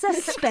and there's a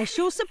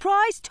special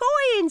surprise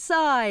toy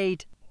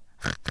inside.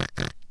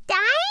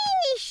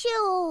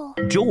 Dinosaur!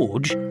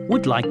 George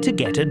would like to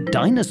get a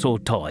dinosaur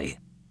toy.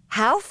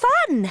 How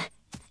fun!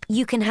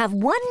 You can have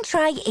one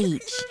try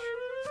each.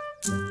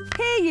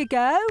 Here you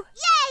go.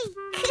 Yay!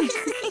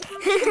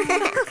 Yay!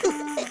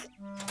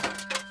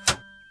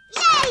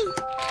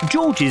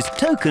 George's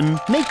token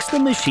makes the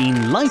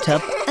machine light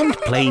up and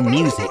play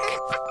music.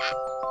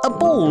 A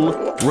ball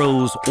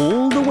rolls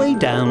all the way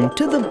down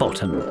to the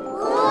bottom.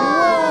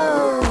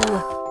 Whoa!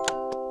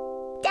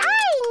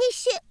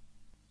 Dinosaur!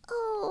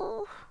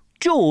 Oh.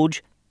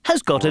 George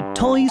has got a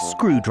toy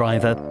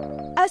screwdriver.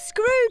 A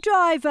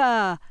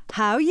screwdriver.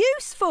 How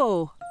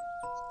useful.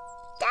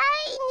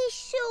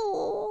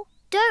 Dinosaur!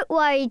 Don't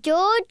worry,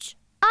 George.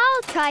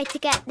 I'll try to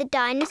get the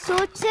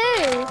dinosaur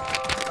too.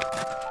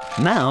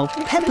 Now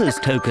Peppa's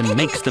token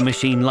makes the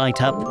machine light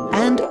up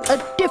and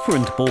a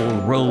different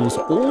ball rolls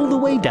all the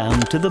way down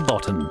to the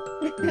bottom.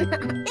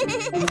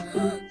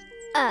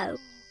 Oh.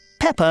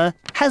 Peppa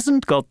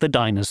hasn't got the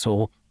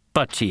dinosaur,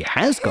 but she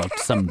has got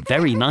some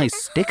very nice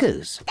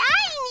stickers.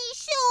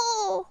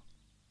 Dinosaur!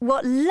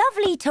 What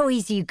lovely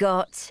toys you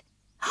got.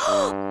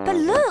 But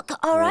look,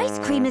 our ice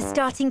cream is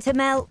starting to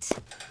melt.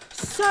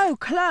 So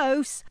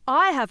close.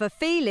 I have a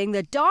feeling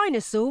the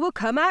dinosaur will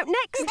come out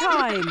next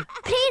time.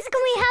 Please,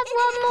 can we have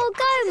one more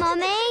go,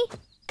 Mummy?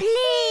 Please?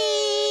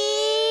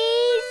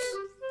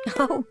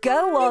 Oh,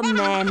 go on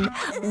then.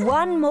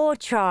 One more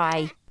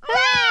try.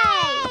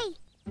 Hooray!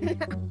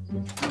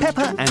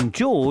 Peppa and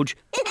George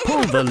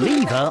pull the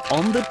lever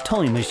on the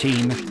toy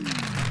machine.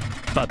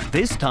 But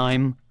this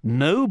time,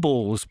 no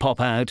balls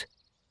pop out.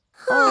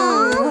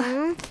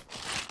 Oh.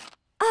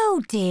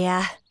 Oh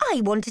dear. I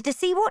wanted to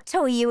see what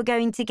toy you were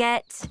going to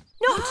get.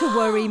 Not to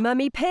worry,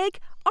 Mummy Pig.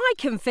 I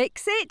can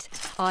fix it.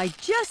 I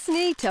just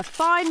need to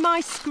find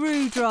my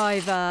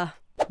screwdriver.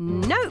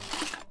 Nope.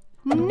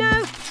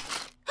 Nope.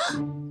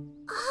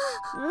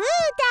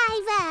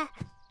 Screwdriver!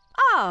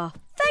 Ah,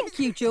 thank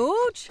you,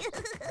 George.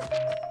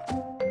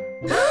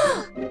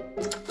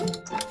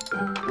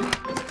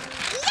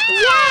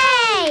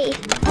 Yay!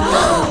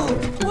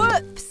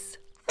 Whoops.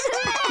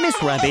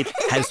 Miss Rabbit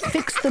has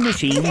fixed the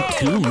machine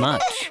too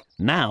much.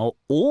 Now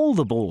all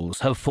the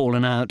balls have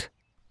fallen out.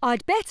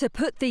 I'd better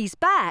put these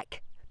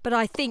back, but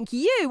I think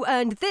you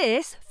earned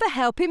this for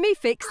helping me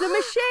fix the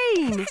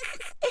machine.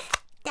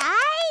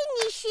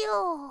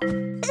 Dinosaur!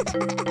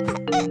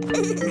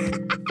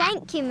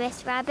 Thank you,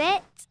 Miss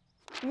Rabbit.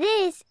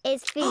 This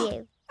is for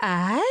you.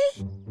 Eh?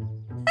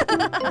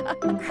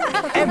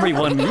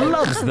 Everyone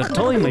loves the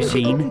toy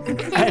machine,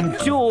 and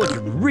George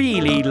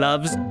really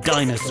loves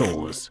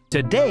dinosaurs.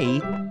 Today,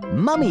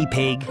 Mummy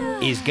Pig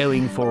is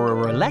going for a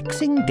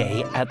relaxing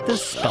day at the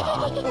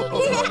spa.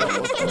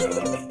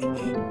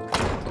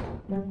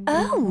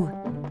 Oh.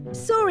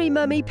 Sorry,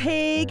 Mummy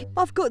Pig.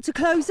 I've got to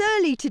close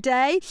early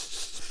today.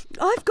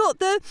 I've got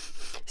the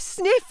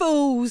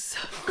sniffles.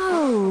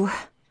 Oh.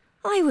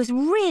 I was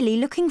really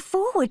looking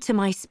forward to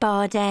my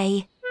spa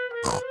day.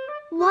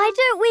 Why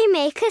don't we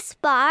make a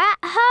spa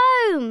at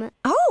home?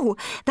 Oh,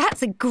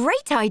 that's a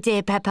great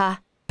idea,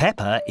 Peppa.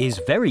 Peppa is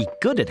very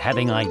good at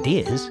having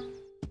ideas.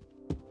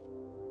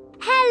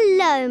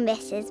 Hello,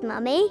 Mrs.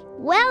 Mummy.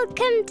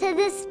 Welcome to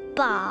the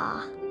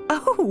spa.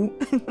 Oh.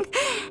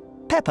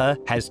 Peppa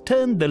has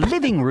turned the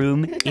living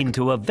room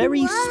into a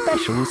very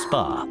special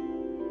spa.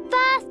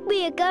 First,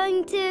 we are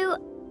going to,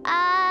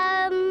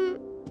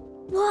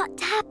 what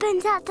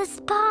happens at the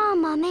spa,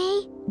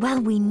 Mummy? Well,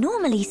 we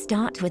normally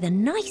start with a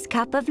nice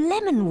cup of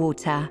lemon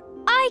water.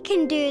 I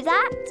can do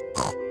that.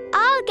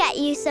 I'll get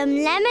you some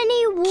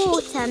lemony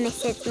water,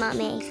 Mrs.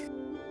 Mummy.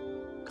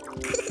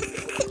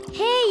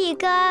 Here you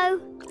go.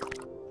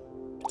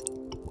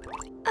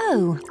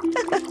 Oh.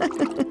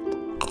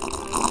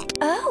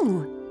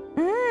 Oh.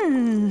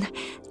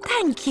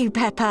 Thank you,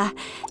 Peppa.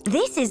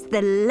 This is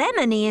the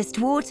lemoniest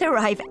water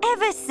I've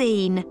ever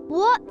seen.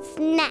 What's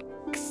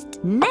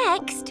next?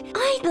 Next,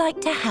 I'd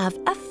like to have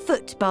a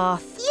foot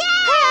bath.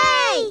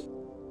 Yay!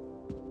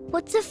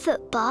 What's a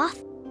foot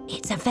bath?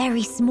 It's a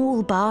very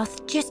small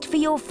bath just for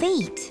your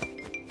feet.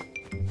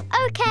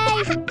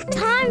 OK,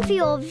 time for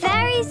your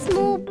very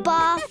small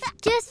bath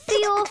just for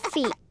your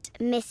feet,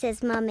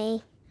 Mrs.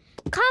 Mummy.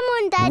 Come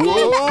on, Daddy.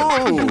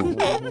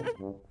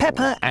 Whoa!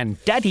 Peppa and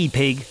Daddy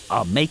Pig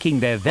are making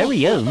their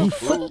very own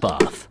foot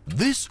bath.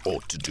 This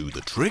ought to do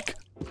the trick.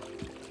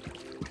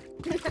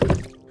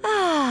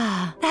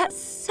 Ah, that's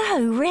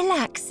so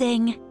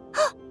relaxing.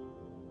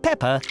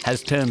 Peppa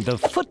has turned the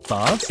foot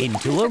bath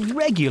into a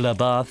regular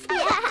bath.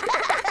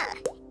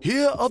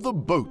 Here are the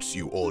boats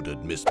you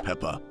ordered, Miss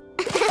Peppa.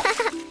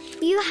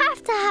 You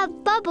have to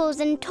have bubbles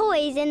and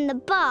toys in the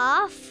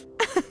bath.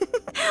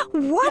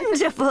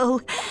 Wonderful!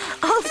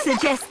 I'll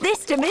suggest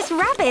this to Miss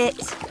Rabbit.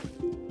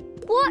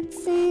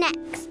 What's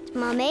next,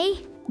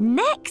 Mummy?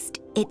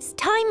 Next, it's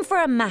time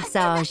for a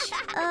massage.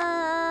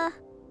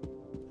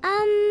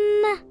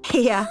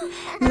 Here,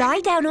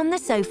 lie down on the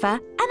sofa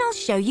and I'll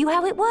show you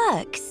how it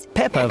works.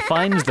 Peppa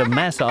finds the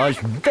massage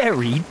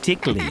very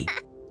tickly.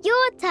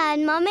 Your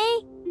turn,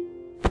 Mummy.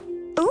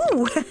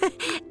 Ooh,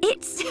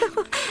 it's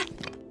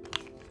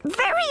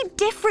very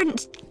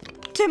different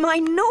to my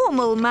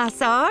normal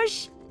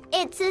massage.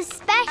 It's a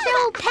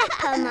special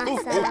Peppa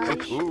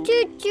massage.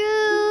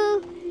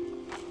 Choo-choo.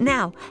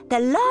 Now, the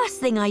last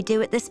thing I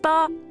do at the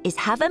spa is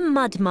have a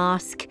mud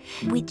mask,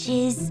 which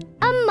is...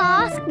 A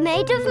mask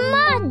made of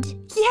mud.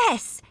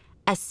 Yes,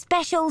 a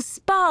special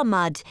spa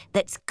mud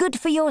that's good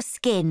for your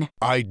skin.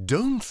 I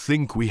don't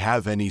think we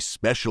have any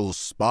special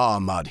spa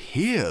mud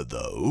here,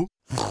 though.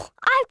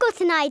 I've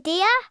got an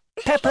idea.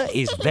 Peppa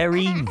is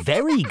very,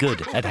 very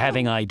good at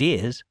having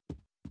ideas.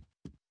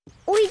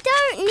 We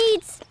don't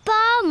need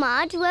spa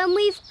mud when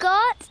we've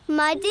got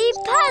muddy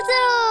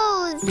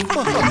puddles.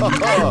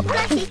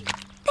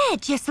 They're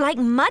just like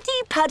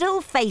muddy puddle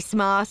face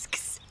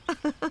masks.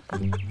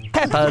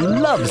 Peppa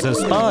loves a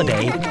spa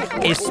day,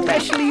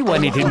 especially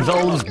when it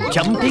involves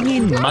jumping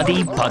in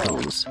muddy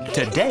puddles.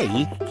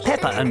 Today,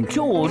 Peppa and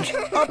George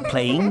are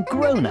playing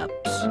grown-ups.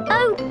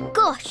 Oh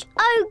gosh.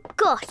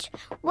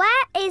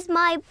 Where is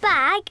my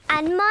bag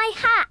and my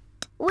hat?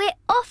 We're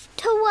off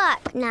to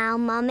work now,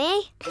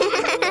 Mummy.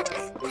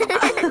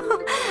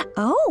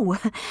 Oh,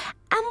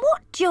 and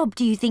what job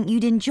do you think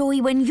you'd enjoy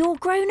when you're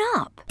grown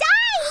up?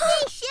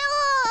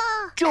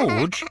 Dinosaur!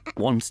 George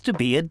wants to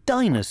be a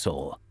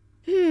dinosaur.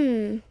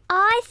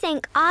 I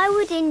think I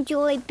would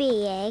enjoy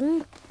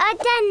being a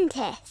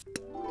dentist.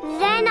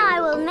 Then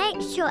I will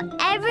make sure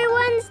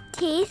everyone's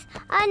teeth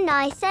are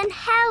nice and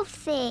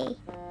healthy.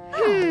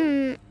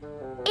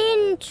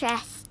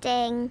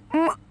 Interesting.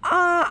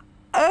 All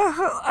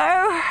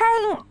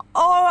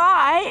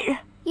right.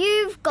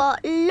 You've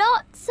got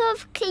lots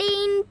of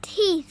clean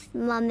teeth,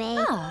 Mummy.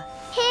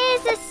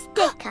 Here's a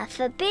sticker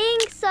for being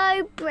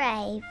so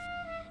brave.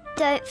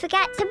 Don't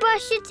forget to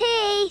brush your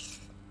teeth.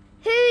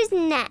 Who's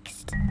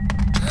next?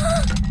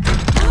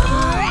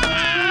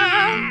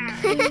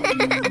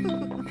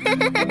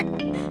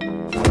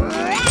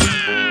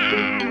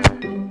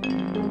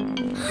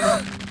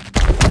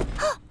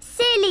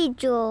 Silly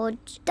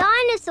George.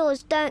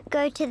 Dinosaurs don't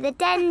go to the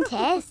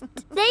dentist.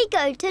 They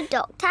go to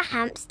Dr.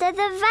 Hamster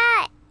the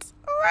vet.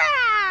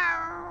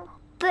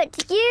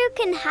 But you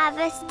can have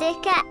a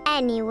sticker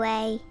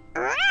anyway.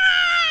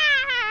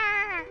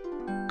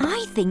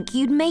 I think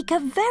you'd make a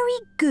very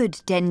good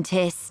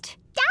dentist.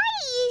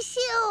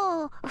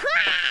 Dinosaur!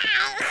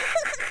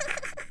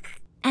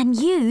 And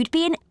you'd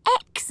be an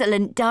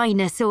excellent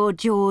dinosaur,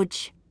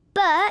 George.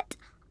 But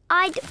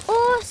I'd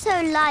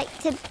also like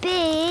to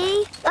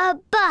be a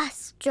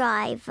bus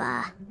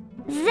driver.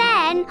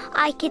 Then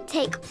I could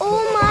take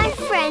all my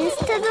friends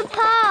to the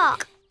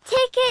park.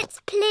 Tickets,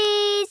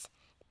 please.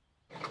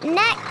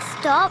 Next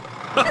stop,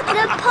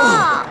 the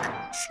park.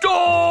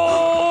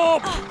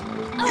 Stop!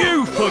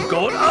 You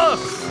forgot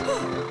us!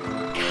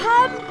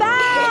 Come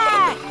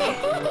back!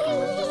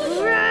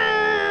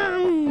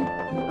 Vroom!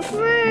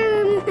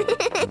 Vroom!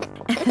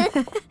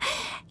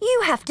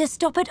 You have to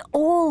stop at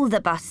all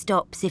the bus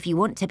stops if you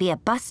want to be a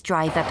bus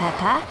driver,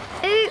 Peppa.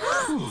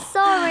 Oops,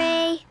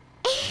 sorry.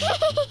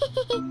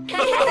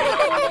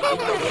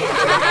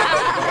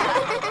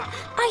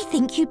 I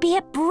think you'd be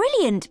a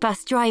brilliant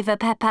bus driver,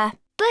 Peppa.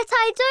 But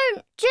I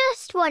don't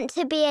just want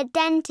to be a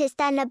dentist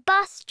and a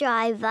bus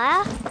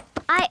driver.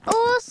 I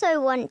also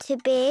want to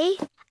be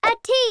a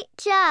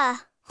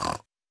teacher.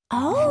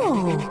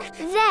 Oh.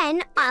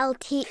 Then I'll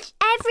teach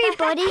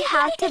everybody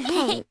how to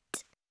paint.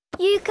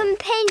 You can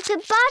paint a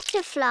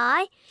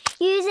butterfly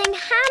using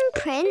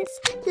handprints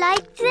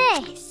like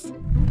this.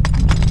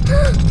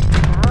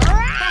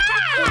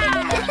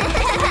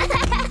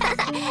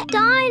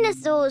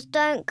 Dinosaurs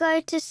don't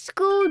go to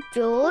school,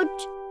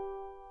 George.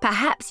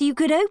 Perhaps you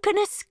could open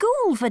a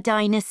school for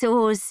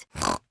dinosaurs.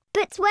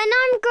 But when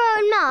I'm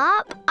grown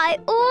up, I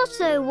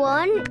also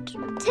want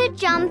to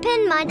jump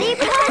in muddy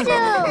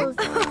puddles.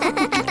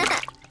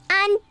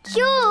 And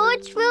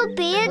George will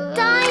be a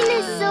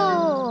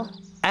dinosaur.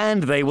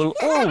 And they will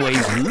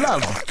always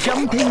love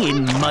jumping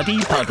in muddy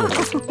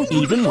puddles,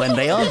 even when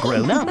they are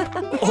grown up,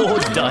 or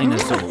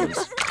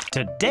dinosaurs.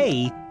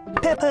 Today,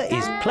 Peppa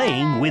is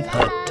playing with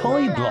her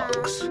toy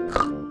blocks.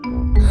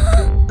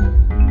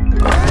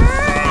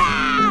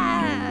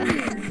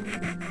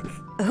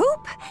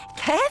 Oop!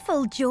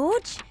 Careful,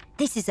 George.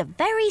 This is a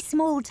very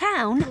small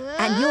town,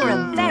 and you're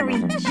a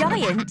very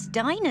giant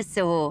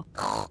dinosaur.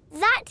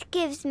 That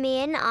gives me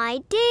an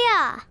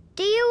idea.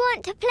 Do you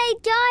want to play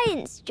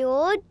giants,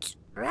 George?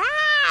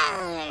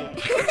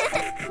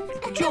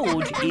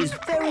 George is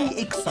very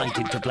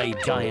excited to play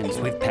giants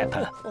with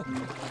Peppa.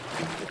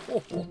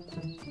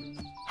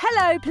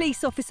 Hello,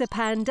 Police Officer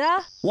Panda.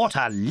 What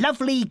a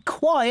lovely,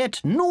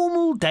 quiet,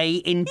 normal day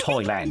in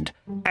Toyland.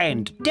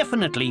 And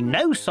definitely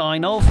no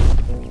sign of...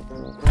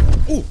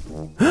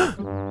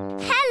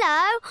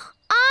 Hello,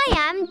 I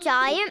am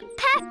Giant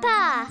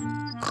Peppa.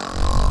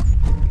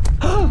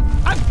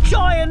 A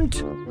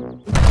giant!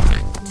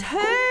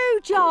 2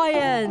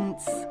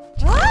 giants.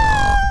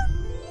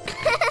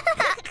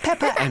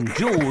 Peppa and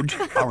George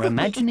are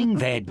imagining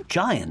they're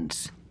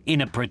giants in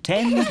a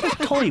pretend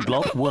toy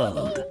block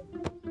world.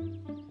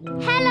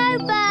 Hello,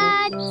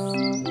 birds.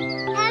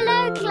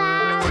 Hello,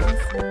 clouds.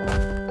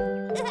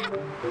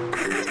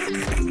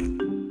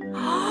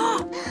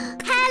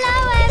 Hello,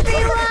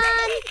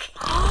 everyone.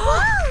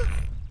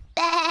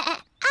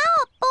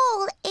 Our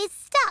ball is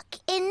stuck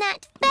in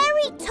that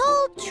very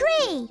tall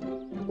tree.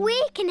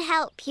 We can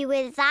help you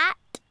with that.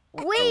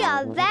 We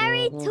are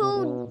very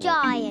tall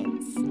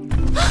giants.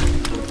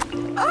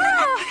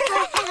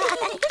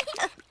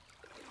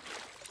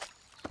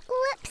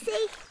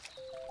 Whoopsie.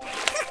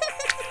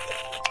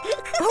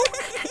 Oh,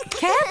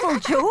 careful,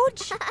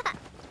 George.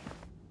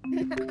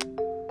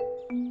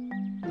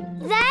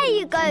 There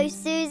you go,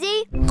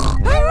 Susie.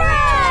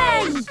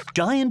 Hooray!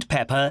 Giant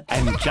Peppa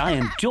and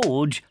Giant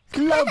George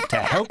love to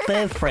help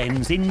their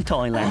friends in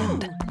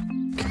Toyland.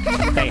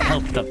 They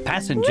help the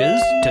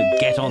passengers to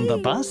get on the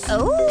bus.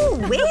 Oh,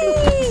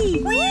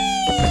 whee!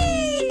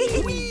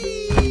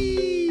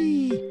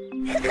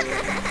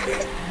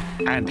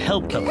 And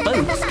help the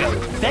boats go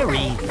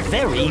very,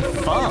 very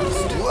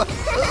fast.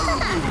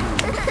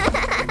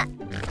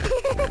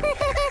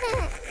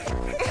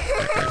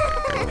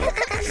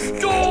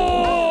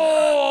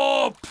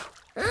 Stop!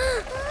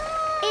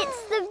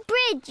 It's the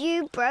bridge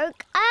you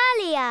broke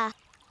earlier.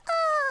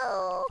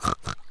 Oh.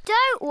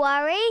 Don't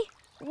worry.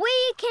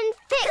 We can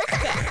fix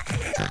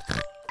it.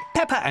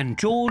 Peppa and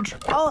George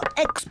are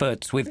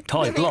experts with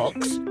toy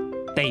blocks.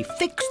 They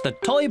fix the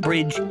toy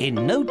bridge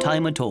in no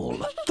time at all.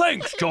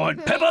 Thanks,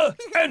 Giant Peppa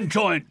and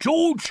Giant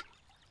George.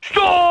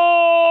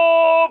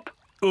 Stop!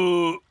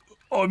 I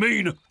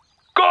mean,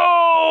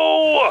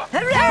 go!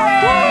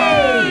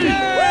 Hooray!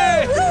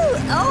 Woo-hoo!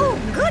 Oh,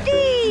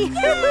 goody!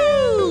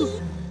 Hoo-hoo!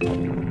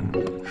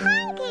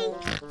 Hungry.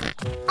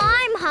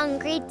 I'm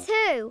hungry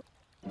too.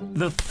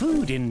 The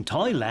food in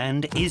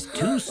Toyland is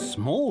too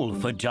small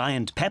for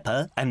Giant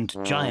Peppa and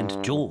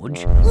Giant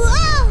George.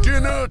 Whoa!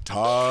 Dinner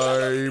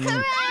time!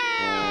 Hooray!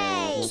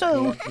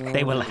 So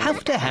they will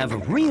have to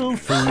have real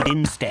food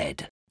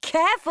instead.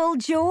 Careful,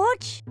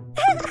 George.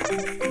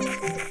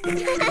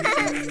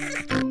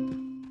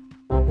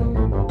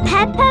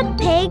 Peppa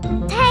Pig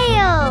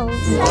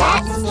Tales.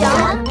 Let's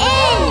jump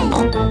in.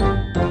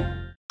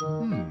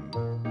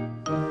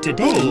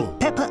 Today,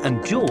 Peppa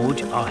and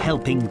George are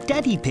helping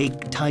Daddy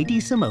Pig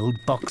tidy some old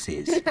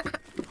boxes.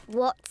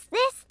 What's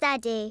this,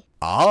 Daddy?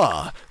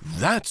 Ah,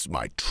 that's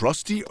my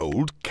trusty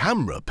old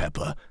camera,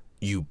 Peppa.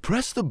 You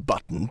press the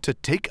button to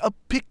take a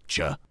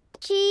picture.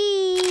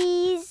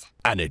 Cheese.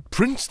 And it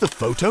prints the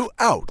photo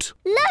out.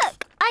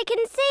 Look, I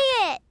can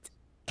see it.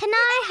 Can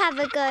I have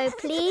a go,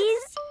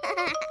 please?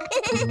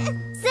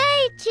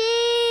 Say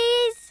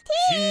cheese.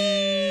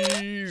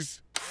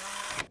 Cheese!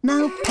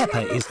 Now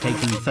Peppa is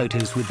taking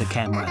photos with the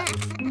camera.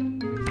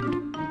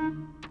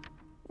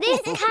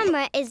 This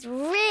camera is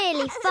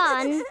really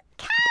fun.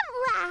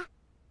 Camera.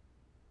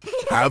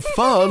 Have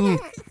fun!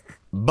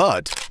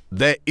 But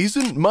there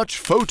isn't much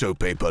photo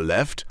paper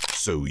left,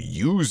 so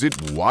use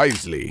it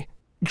wisely.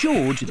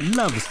 George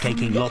loves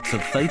taking lots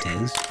of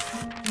photos.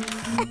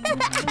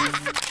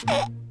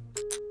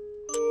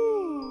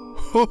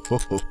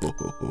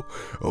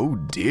 Oh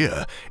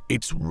dear,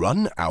 it's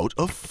run out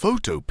of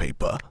photo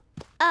paper.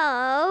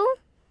 Oh,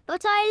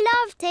 but I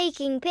love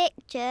taking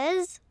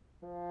pictures.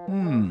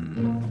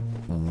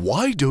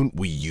 Why don't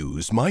we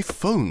use my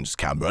phone's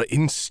camera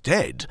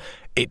instead?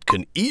 It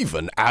can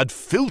even add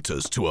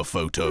filters to a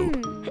photo.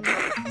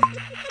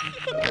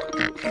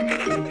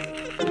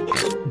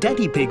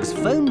 Daddy Pig's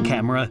phone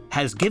camera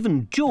has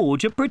given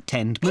George a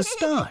pretend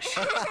moustache.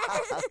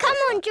 Come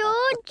on,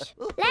 George.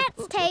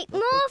 Let's take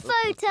more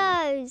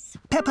photos.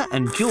 Peppa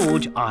and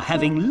George are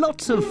having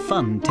lots of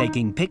fun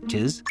taking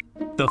pictures.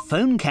 The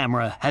phone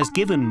camera has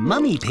given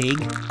Mummy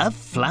Pig a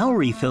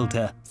flowery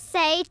filter.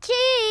 Say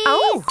cheese.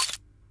 Oh!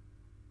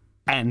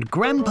 And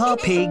Grandpa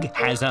Pig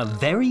has a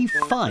very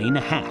fine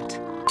hat.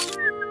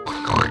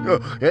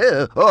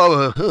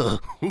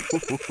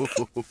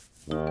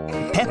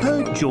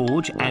 Peppa,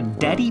 George and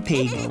Daddy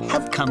Pig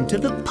have come to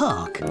the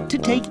park to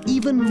take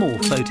even more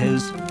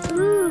photos.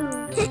 Ooh.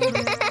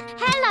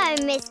 Hello,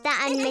 Mr.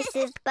 and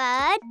Mrs.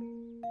 Bird.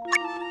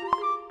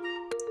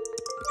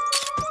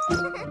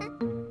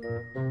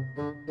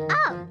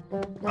 Oh.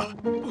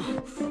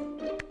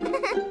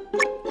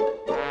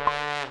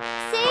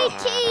 Say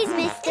cheese,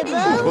 Mr.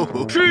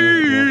 Bull.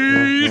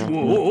 Cheese!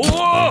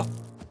 Whoa!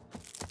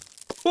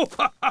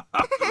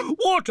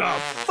 What a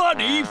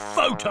funny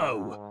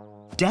photo!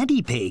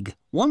 Daddy Pig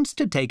wants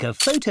to take a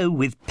photo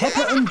with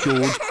Peppa and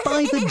George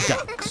by the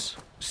ducks.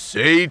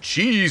 Say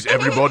cheese,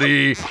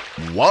 everybody.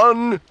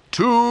 1,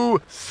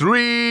 2,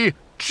 3,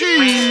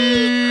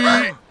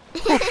 cheese!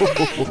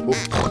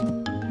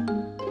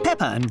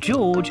 Peppa and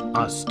George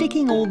are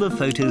sticking all the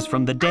photos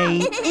from the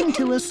day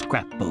into a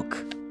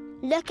scrapbook.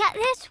 Look at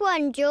this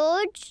one,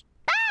 George.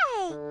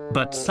 Bye!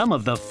 But some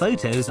of the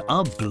photos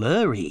are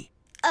blurry.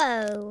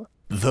 Oh.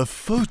 The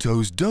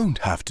photos don't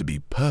have to be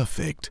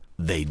perfect.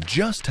 They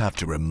just have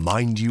to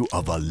remind you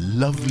of a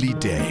lovely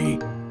day.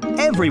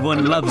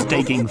 Everyone loves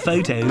taking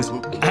photos,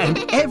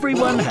 and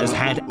everyone has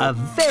had a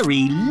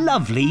very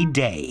lovely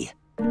day.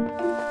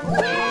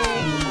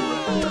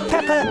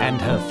 Peppa and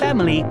her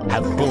family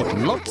have bought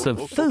lots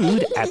of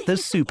food at the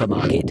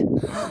supermarket.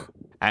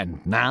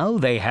 And now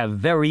they have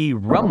very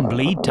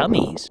rumbly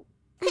tummies.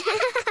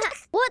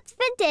 What's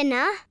for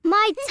dinner?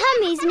 My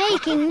tummy's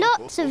making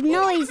lots of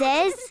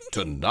noises.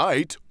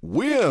 Tonight,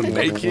 we're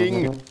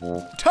making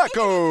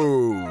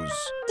tacos!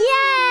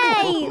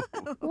 Yay!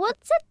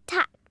 What's a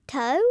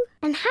tacto?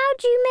 And how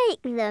do you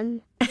make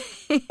them?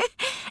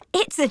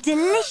 It's a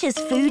delicious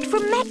food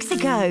from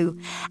Mexico.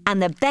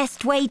 And the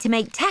best way to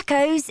make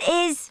tacos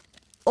is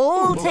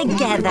all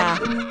together.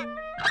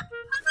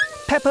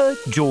 Peppa,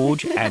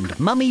 George and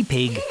Mummy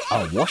Pig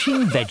are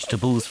washing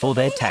vegetables for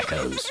their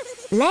tacos.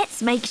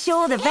 Let's make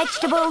sure the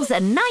vegetables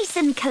are nice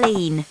and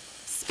clean.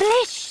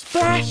 Splish,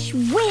 splash,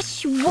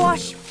 wish,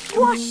 wash,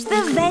 wash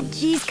the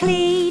veggies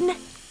clean.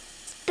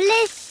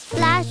 Splish,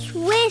 splash,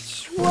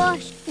 wish,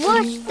 wash,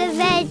 wash the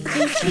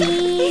veggies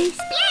clean.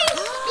 Splish,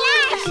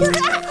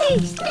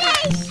 splash!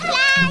 Splish,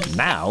 splash!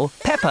 Now,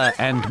 Peppa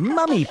and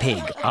Mummy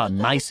Pig are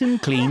nice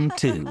and clean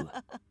too.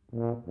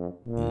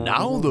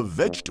 Now the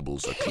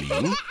vegetables are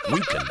clean, we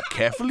can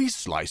carefully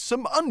slice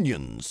some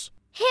onions.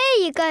 Here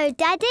you go,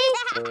 Daddy.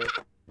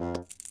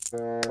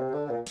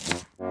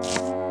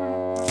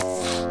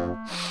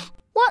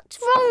 What's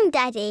wrong,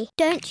 Daddy?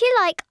 Don't you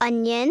like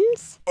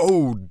onions?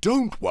 Oh,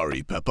 don't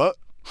worry, Peppa.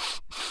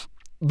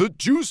 The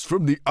juice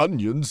from the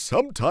onions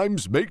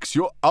sometimes makes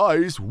your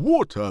eyes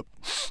water.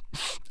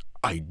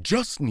 I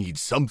just need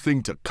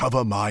something to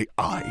cover my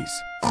eyes.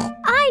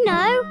 I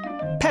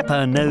know.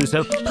 Peppa knows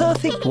a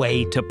perfect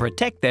way to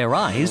protect their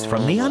eyes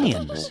from the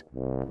onions.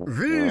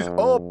 These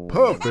are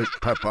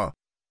perfect, Peppa.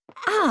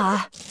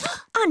 Ah,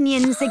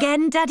 onions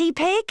again, Daddy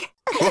Pig.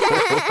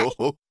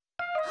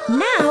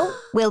 Now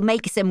we'll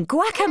make some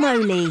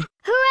guacamole.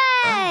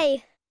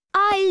 Hooray!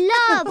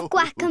 I love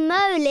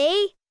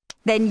guacamole.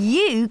 Then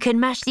you can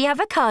mash the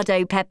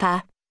avocado,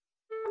 Peppa.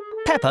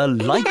 Peppa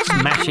likes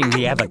mashing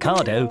the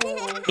avocado.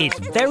 It's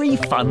very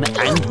fun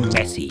and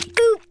messy.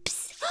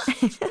 Oops.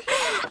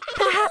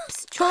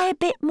 Perhaps try a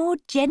bit more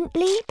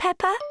gently,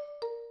 Peppa.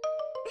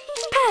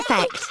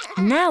 Perfect.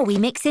 Now we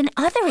mix in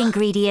other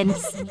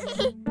ingredients.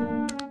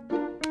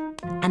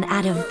 And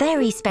add a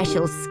very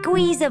special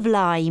squeeze of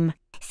lime.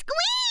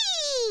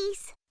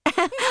 Squeeze!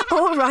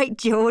 All right,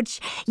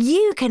 George.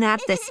 You can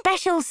add the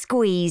special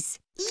squeeze.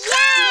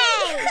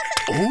 Yay!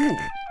 Oh,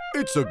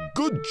 it's a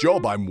good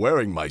job I'm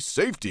wearing my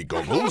safety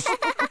goggles.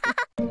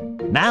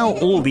 Now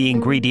all the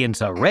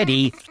ingredients are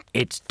ready,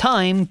 it's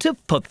time to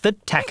put the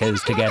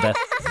tacos together.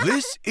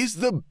 This is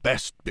the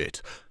best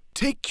bit.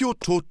 Take your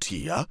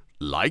tortilla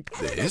like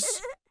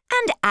this.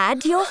 And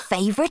add your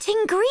favourite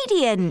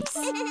ingredients.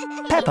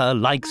 Peppa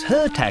likes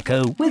her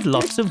taco with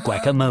lots of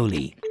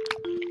guacamole.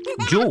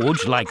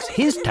 George likes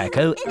his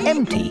taco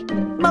empty.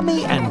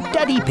 Mummy and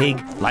Daddy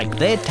Pig like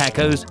their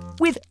tacos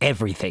with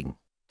everything.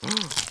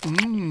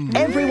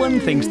 Everyone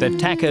thinks the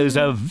tacos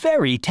are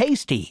very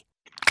tasty.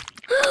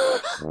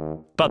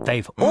 But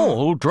they've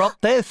all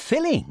dropped their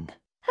filling.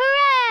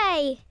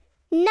 Hooray!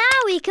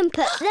 Now we can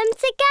put them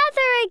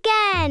together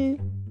again.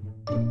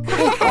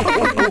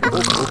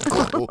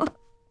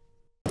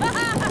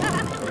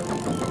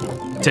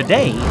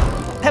 Today,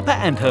 Peppa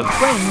and her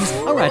friends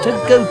are at a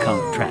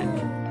go-kart track.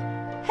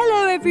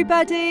 Hello,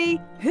 everybody.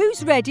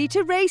 Who's ready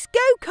to race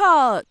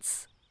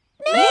go-karts?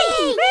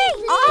 Me!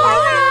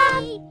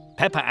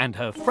 Peppa and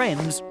her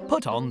friends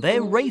put on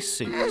their race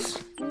suits.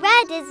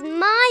 Red is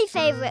my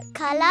favourite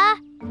colour.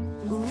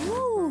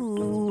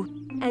 Ooh.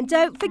 And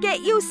don't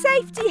forget your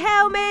safety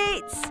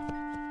helmets.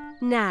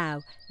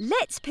 Now,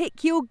 let's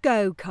pick your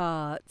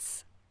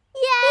go-karts.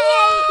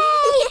 Yay!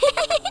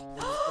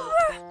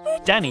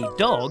 Danny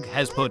Dog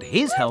has put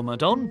his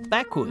helmet on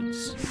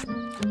backwards.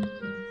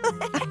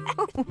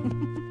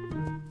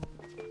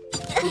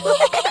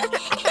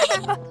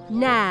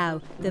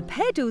 Now, the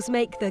pedals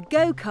make the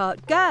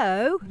go-kart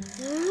go.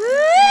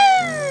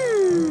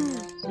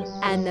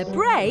 And the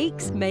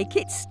brakes make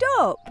it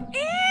stop.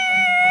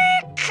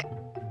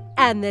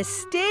 And the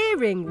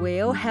steering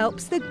wheel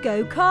helps the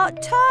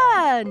go-kart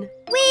turn.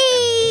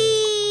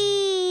 Whee!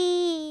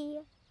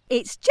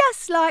 It's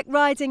just like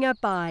riding a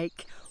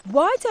bike.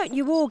 Why don't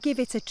you all give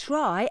it a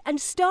try and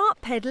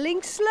start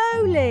pedalling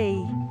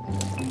slowly?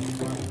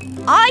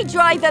 I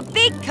drive a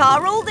big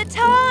car all the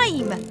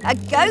time. A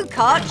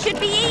go-kart should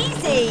be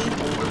easy.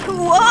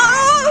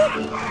 Whoa!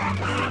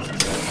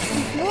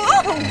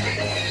 Whoa!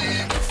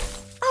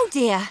 Oh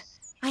dear,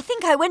 I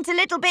think I went a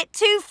little bit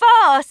too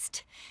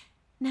fast.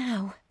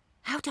 Now,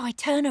 how do I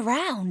turn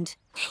around?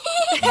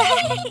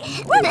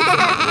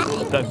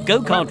 The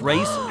go-kart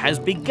race has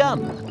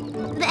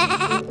begun.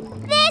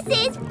 This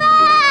is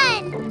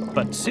fun!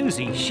 But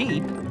Susie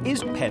Sheep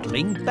is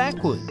pedalling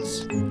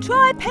backwards.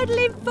 Try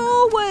pedalling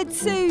forward,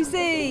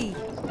 Susie.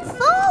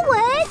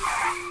 Forward?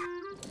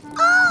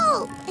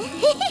 Oh!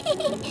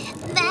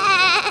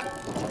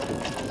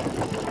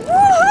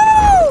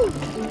 Woohoo!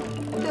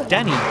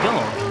 Danny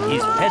Dog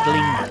is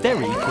pedalling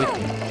very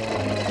quickly.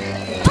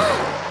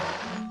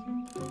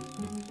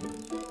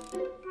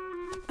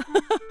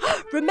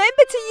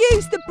 Remember to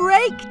use the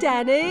brake,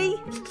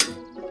 Danny.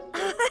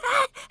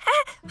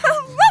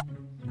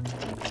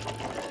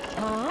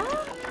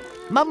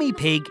 Mummy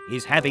Pig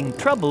is having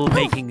trouble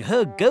making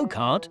her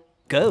go-kart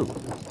go.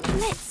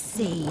 Let's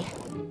see.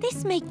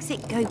 This makes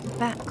it go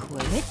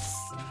backwards.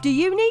 Do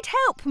you need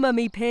help,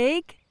 Mummy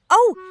Pig?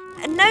 Oh,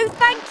 no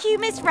thank you,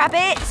 Miss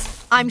Rabbit.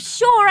 I'm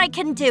sure I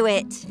can do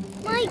it.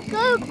 My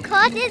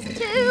go-kart is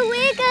too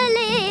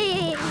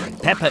wiggly.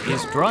 Peppa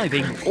is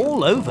driving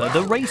all over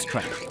the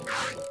racetrack.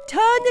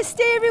 Turn the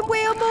steering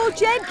wheel more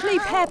gently,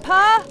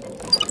 Peppa.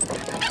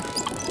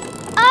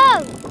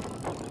 Oh!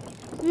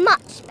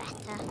 Much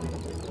better.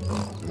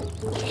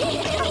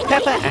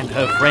 Peppa and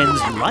her friends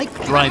like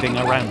driving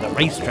around the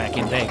racetrack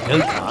in their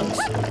go-karts.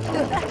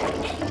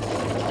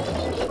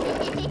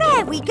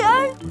 There we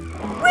go.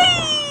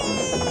 Whee!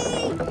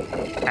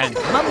 And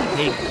Mummy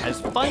Pig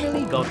has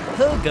finally got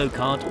her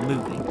go-kart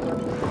moving.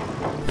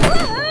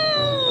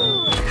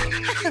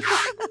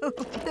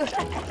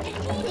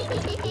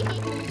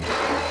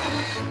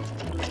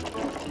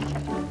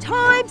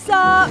 Time's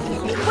up.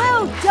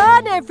 Well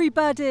done,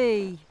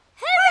 everybody.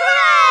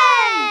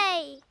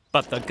 Hooray!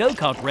 But the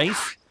go-kart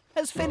race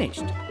has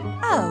finished.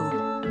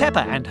 Oh.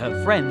 Peppa and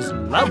her friends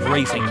love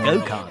racing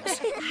go-karts.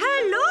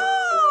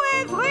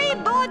 Hello,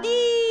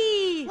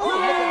 everybody!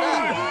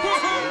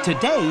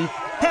 Today,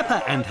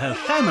 Peppa and her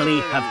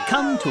family have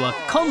come to a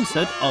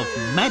concert of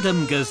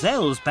Madame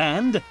Gazelle's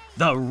band,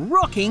 the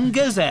Rocking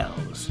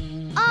Gazelles.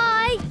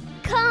 I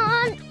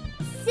can't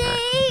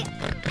see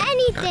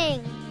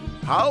anything.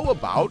 How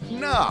about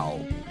now?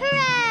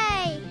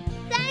 Hooray!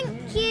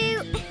 Thank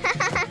you.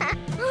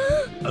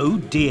 Oh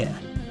dear.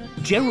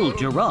 Gerald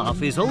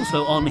Giraffe is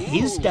also on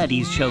his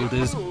daddy's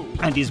shoulders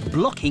and is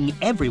blocking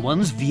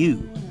everyone's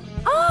view.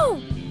 Oh,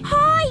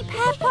 hi,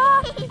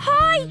 Peppa.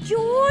 Hi,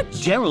 George.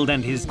 Gerald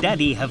and his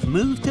daddy have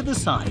moved to the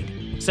side,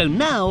 so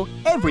now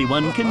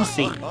everyone can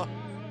see.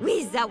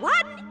 With the 1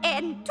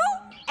 and 2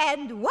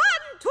 and 1,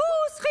 2,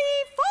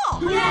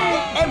 3, 4.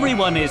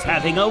 Everyone is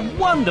having a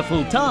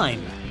wonderful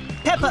time.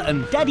 Peppa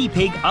and Daddy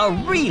Pig are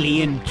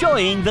really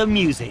enjoying the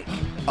music.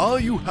 Are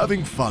you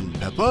having fun,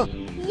 Peppa?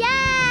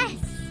 Yes!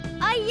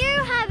 Are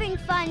you having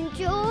fun,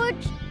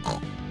 George?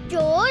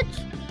 George?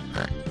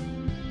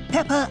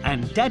 Peppa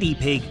and Daddy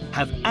Pig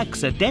have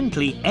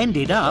accidentally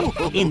ended up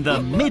in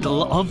the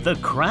middle of the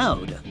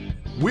crowd.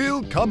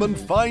 We'll come and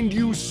find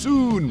you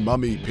soon,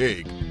 Mummy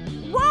Pig.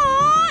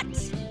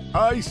 What?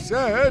 I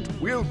said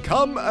we'll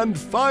come and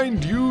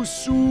find you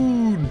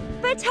soon.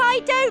 But I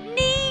don't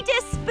need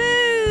a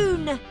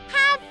spoon.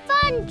 Have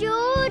fun,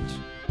 George.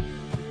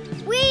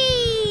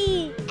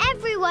 Whee!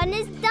 Everyone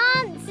is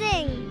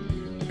dancing.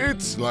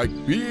 It's like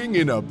being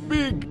in a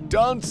big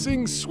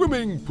dancing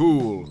swimming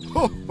pool.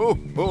 Ho, ho,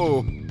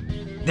 ho.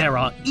 There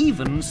are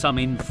even some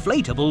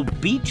inflatable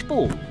beach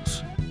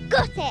balls.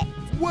 Got it.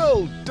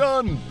 Well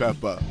done,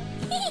 Peppa.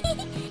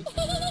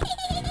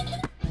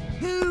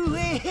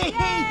 Whee!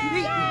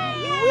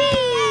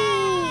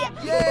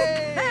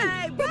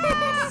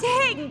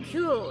 Thank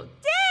you.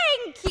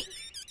 Thank you.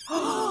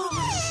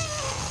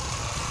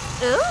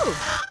 Ooh.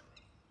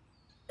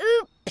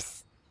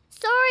 Oops.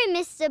 Sorry,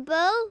 Mr.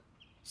 Bull.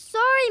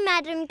 Sorry,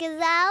 Madame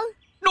Gazelle.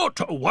 Not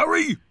to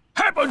worry.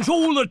 Happens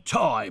all the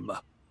time.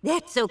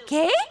 That's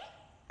okay.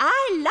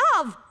 I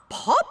love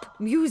pop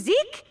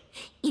music.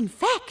 In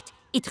fact,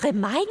 it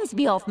reminds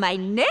me of my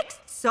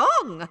next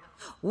song.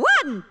 1,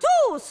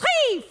 2,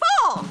 3,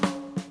 4.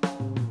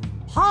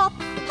 Hop,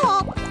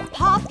 hop,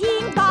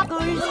 hopping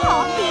bubbles,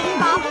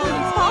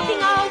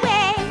 popping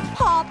away.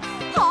 Hop,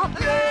 hop,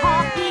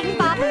 hopping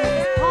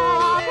bubbles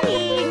all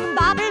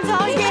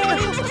day.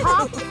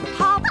 Hop,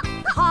 hop,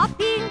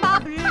 hopping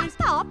bubbles,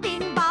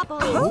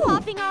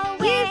 popping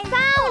away. You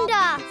found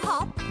us.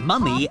 Hop.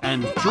 Mummy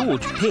and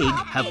George Pig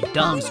have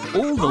danced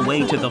all the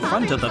way to the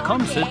front of the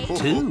concert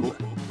too.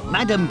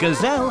 Madame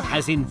Gazelle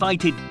has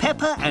invited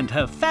Peppa and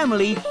her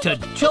family to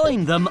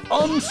join them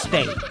on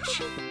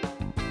stage.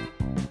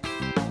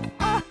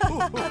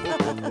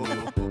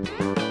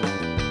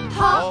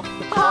 Hop,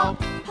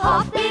 hop,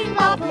 hopping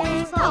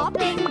bubbles,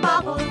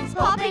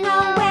 popping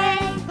away.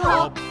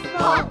 Hop,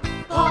 hop,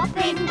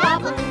 hopping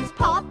bubbles,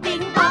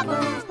 popping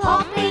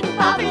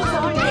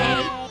all day.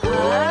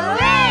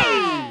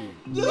 Hooray!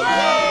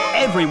 Yay!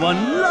 Everyone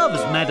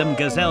loves Madame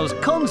Gazelle's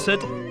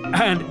concert,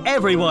 and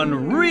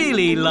everyone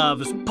really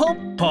loves pop,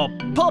 pop,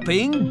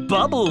 popping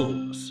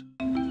bubbles.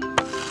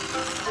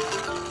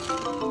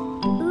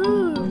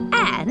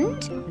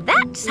 And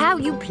that That's how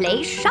you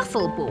play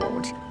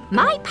shuffleboard.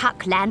 My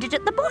puck landed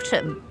at the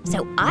bottom,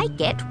 so I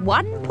get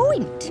 1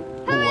 point.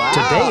 Wow.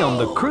 Today on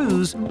the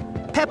cruise,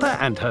 Peppa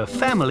and her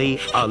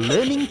family are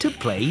learning to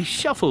play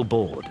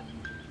shuffleboard.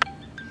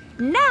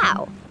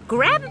 Now,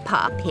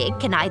 Grandpa Pig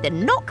can either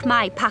knock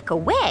my puck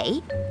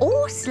away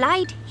or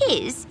slide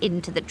his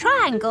into the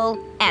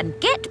triangle and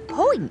get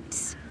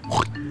points.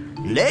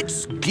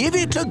 Let's give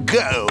it a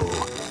go.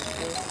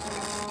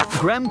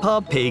 Grandpa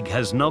Pig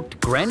has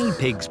knocked Granny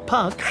Pig's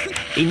puck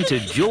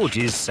into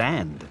George's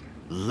sand.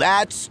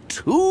 That's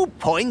 2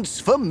 points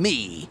for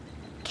me.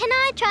 Can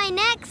I try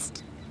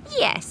next?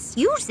 Yes,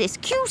 use this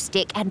cue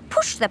stick and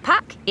push the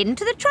puck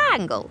into the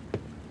triangle.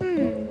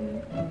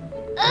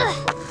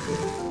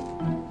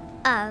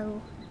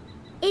 Oh,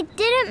 it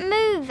didn't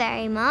move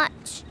very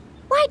much.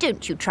 Why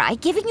don't you try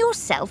giving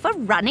yourself a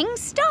running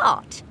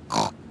start?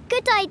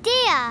 Good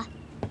idea.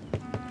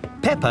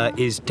 Peppa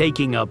is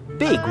taking a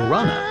big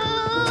runner,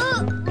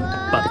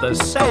 but the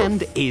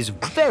sand is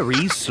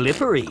very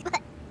slippery.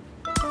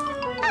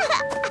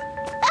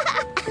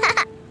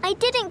 I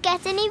didn't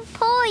get any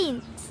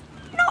points.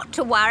 Not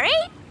to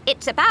worry.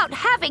 It's about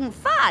having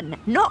fun,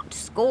 not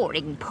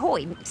scoring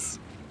points.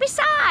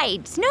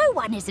 Besides, no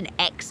one is an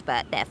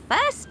expert their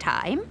first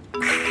time.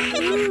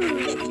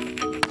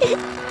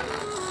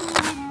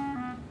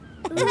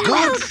 Good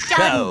Well show.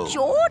 done,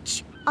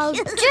 George. I'll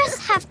just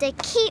have to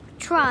keep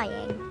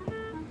trying.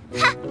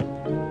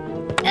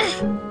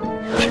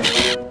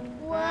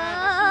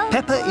 Whoa.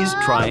 Peppa is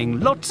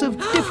trying lots of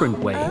different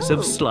ways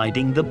of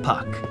sliding the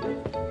puck.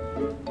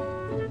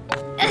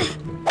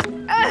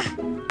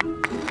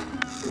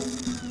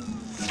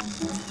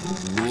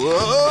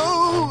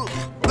 Whoa!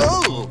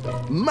 Oh,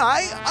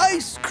 my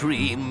ice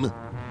cream.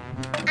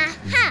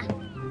 Aha!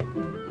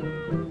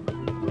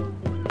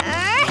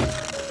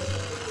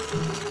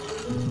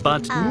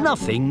 But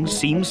nothing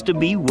seems to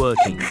be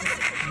working.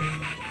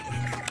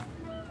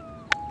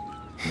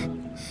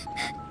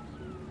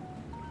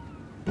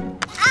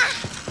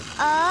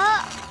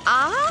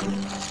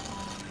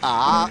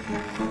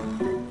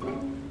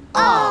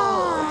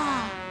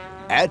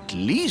 At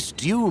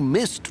least you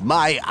missed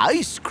my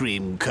ice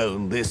cream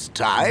cone this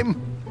time.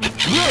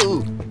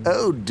 Whoa!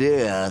 Oh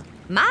dear.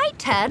 My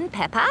turn,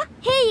 Peppa.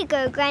 Here you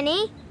go,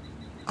 Granny.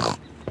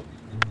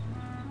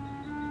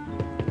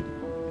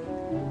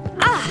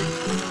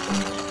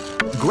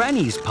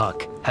 Granny's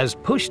puck has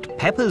pushed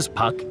Peppa's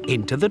puck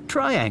into the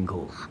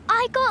triangle.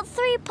 I got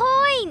 3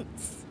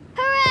 points.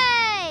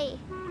 Hooray!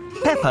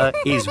 Peppa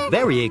is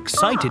very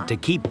excited to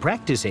keep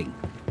practicing,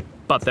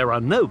 but there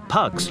are no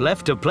pucks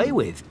left to play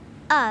with.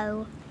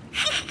 Oh.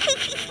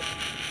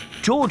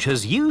 George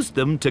has used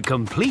them to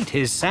complete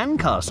his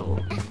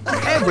sandcastle.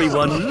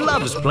 Everyone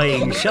loves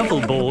playing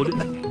shuffleboard,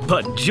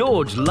 but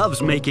George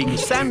loves making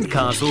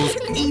sandcastles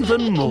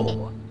even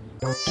more.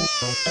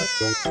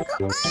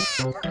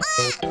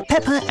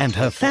 Peppa and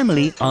her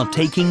family are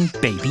taking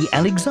baby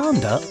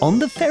Alexander on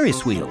the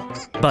Ferris wheel,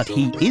 but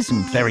he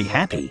isn't very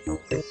happy.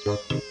 What's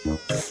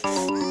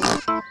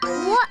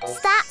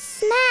that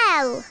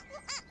smell?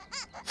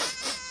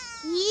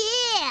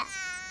 Yeah!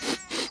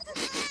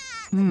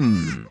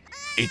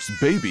 It's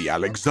baby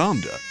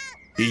Alexander.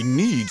 He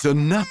needs a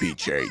nappy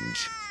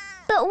change.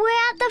 But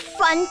we're at the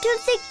front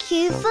of the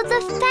queue for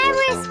the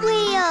Ferris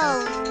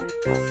wheel.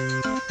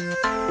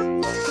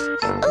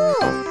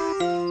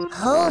 Ooh!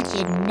 Hold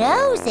your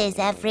noses,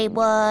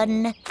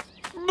 everyone.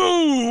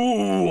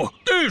 Boo!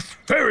 This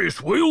Ferris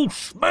wheel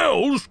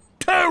smells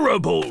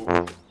terrible.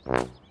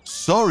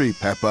 Sorry,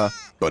 Peppa,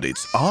 but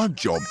it's our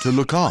job to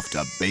look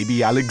after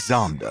baby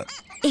Alexander.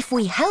 If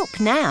we help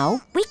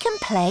now, we can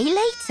play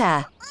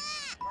later.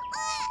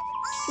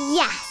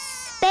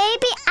 Yes,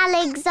 baby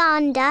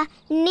Alexander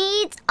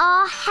needs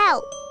our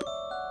help.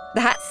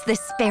 That's the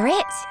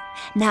spirit.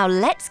 Now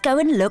let's go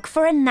and look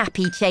for a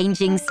nappy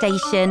changing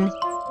station.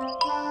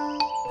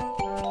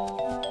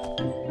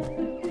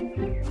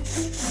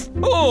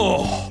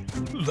 Oh,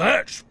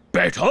 that's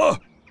better.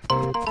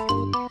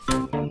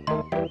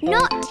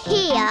 Not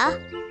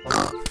here.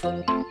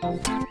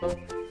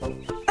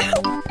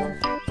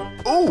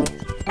 Oh,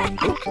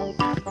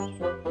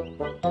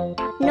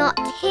 Not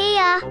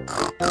here.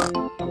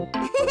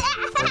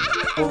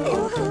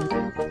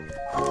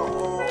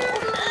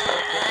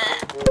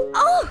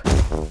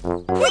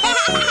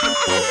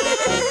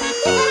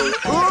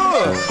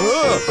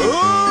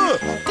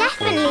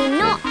 Definitely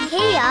not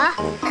here.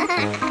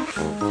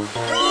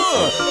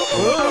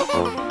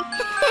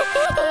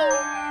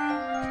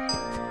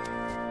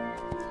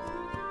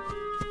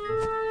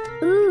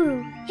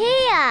 Ooh,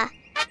 here.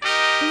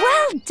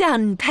 Well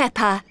done,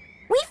 Peppa.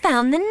 We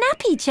found the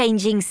nappy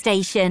changing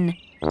station.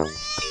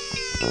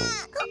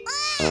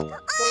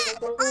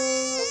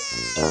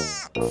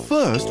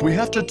 first we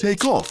have to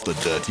take off the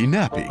dirty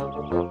nappy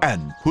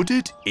and put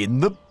it in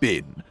the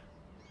bin.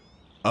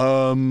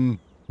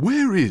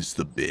 Where is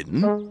the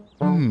bin?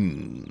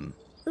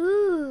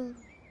 Ooh.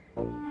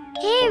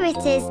 Here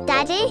it is,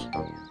 Daddy.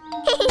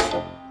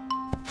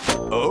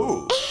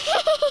 Oh.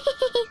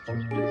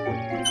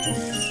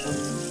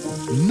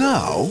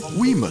 Now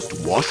we must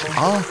wash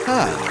our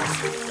hands.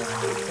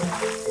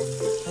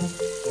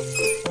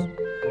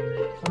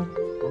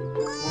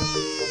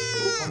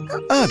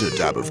 Add a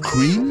dab of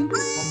cream.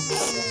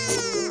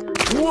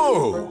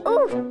 Whoa!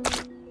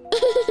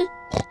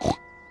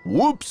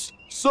 Whoops!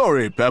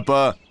 Sorry,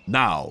 Peppa.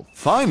 Now,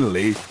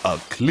 finally, a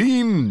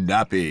clean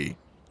nappy.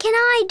 Can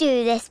I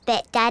do this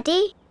bit,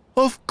 Daddy?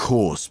 Of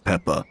course,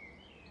 Peppa.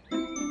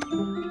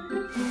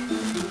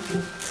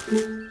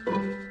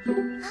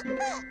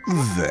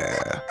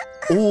 There.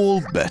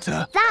 All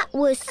better. That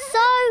was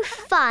so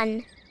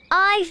fun.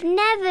 I've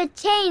never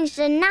changed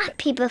a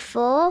nappy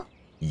before.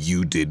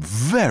 You did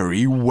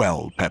very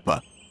well,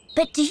 Peppa.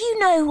 But do you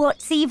know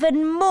what's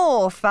even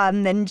more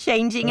fun than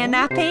changing a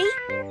nappy?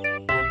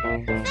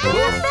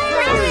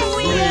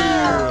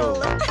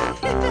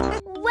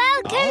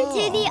 Welcome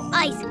to the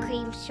ice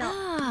cream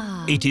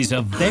shop. It is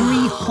a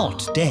very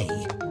hot day,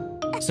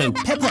 so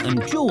Peppa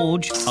and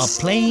George are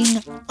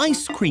playing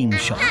ice cream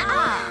shop.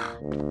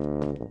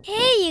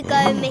 Here you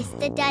go,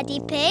 Mr. Daddy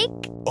Pig.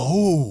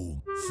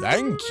 Oh,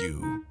 thank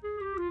you.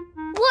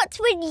 What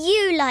would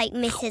you like,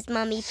 Mrs.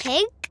 Mummy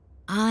Pig?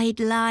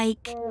 I'd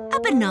like a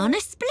banana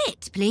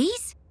split,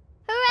 please.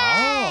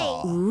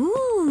 Hooray!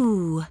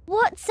 Ooh.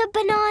 What's a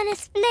banana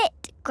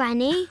split,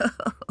 Granny?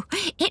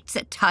 It's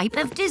a type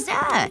of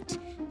dessert.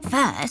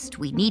 First,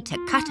 we need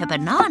to cut a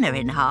banana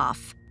in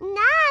half.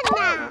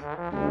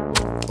 Nana!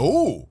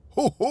 Oh,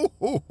 ho, ho,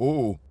 ho,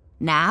 ho.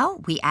 Now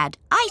we add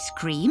ice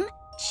cream,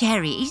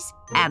 cherries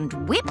and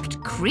whipped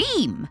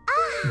cream.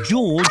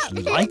 George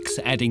likes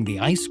adding the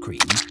ice cream.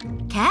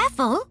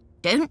 Careful,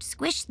 don't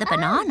squish the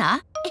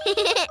banana.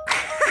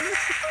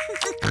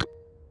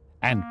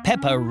 And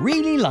Peppa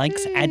really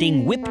likes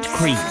adding whipped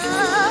cream.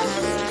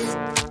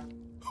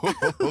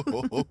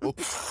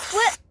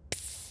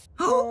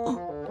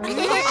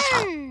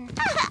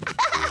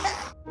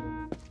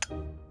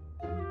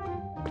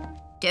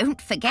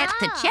 Don't forget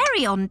the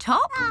cherry on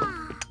top.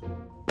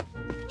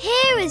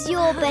 Here is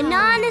your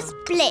banana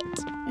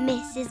split,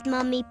 Mrs.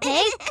 Mummy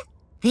Pig.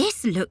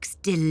 This looks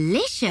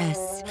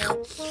delicious.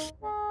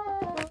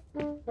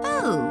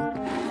 Oh,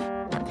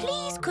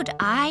 please could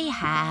I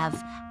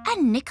have a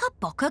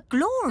Knickerbocker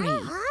Glory?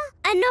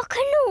 A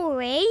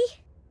knockanori?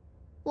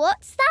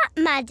 What's that,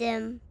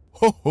 madam?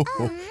 Ho, ho,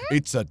 ho.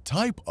 It's a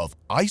type of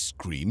ice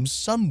cream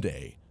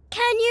sundae.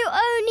 Can you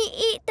only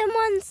eat them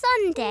on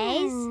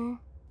Sundays?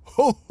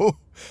 Ho, ho.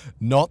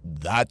 Not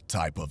that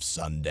type of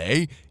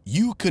sundae.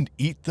 You can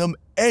eat them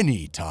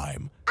any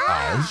time.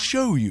 I'll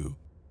show you.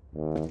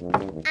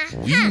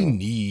 We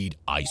need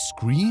ice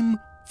cream,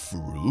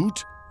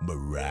 fruit,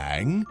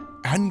 meringue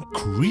and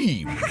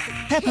cream.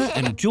 Peppa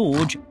and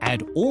George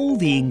add all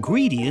the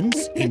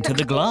ingredients into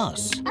the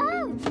glass.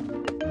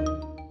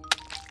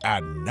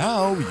 And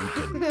now you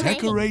can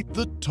decorate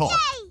the top.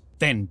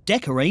 Then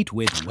decorate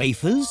with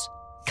wafers,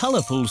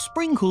 colourful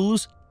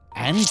sprinkles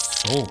and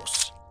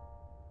sauce.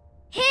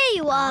 Here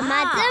you are,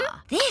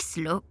 madam. This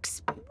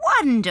looks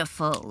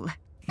wonderful.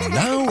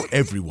 Now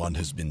everyone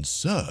has been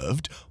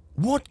served,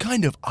 what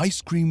kind of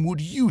ice cream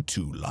would you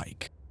two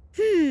like?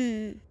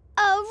 A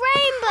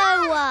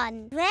rainbow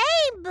one.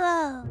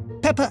 Rainbow.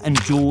 Peppa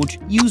and George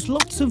use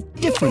lots of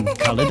different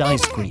coloured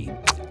ice cream.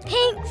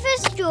 Pink for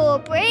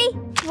strawberry,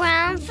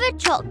 brown for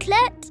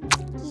chocolate,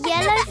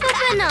 yellow for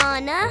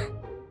banana.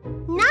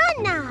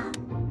 Nana.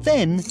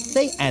 Then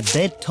they add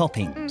their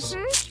toppings.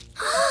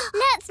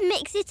 Let's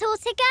mix it all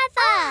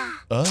together.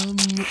 Oh.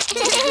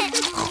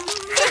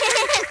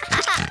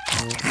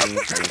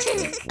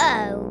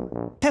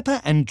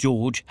 Peppa and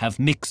George have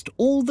mixed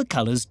all the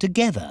colours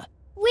together.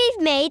 We've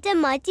made a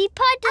muddy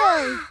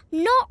puddle,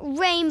 not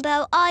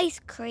rainbow ice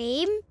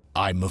cream.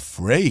 I'm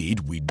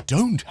afraid we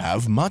don't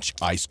have much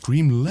ice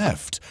cream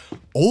left.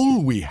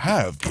 All we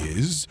have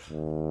is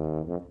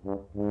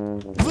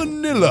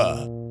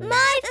vanilla.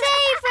 My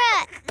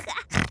favourite!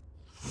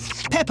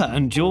 Peppa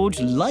and George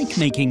like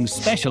making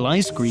special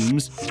ice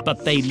creams,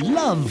 but they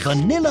love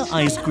vanilla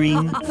ice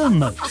cream the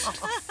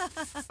most.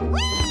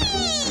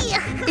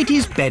 It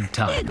is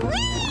bedtime,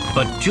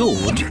 but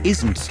George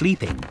isn't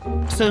sleeping,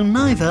 so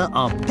neither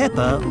are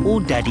Peppa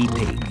or Daddy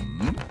Pig.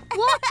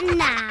 What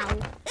now?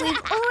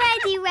 We've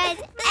already read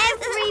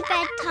every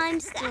bedtime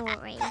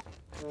story.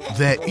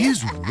 There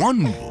is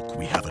one book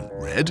we haven't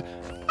read.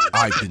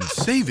 I've been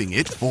saving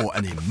it for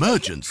an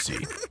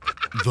emergency.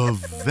 The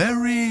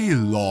very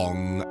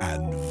long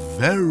and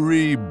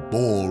very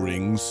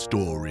boring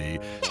story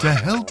to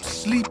help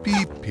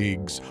sleepy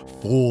pigs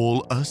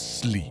fall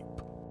asleep.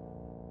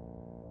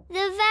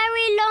 The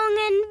very long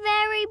and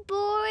very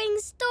boring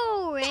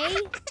story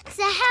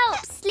to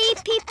help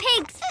sleepy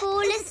pigs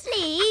fall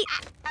asleep.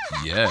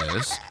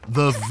 Yes,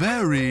 the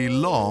very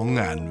long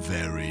and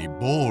very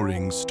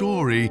boring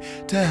story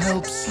to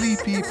help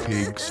sleepy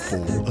pigs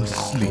fall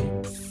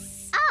asleep.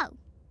 Oh.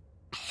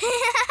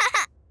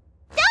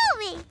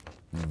 Story.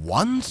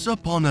 Once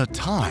upon a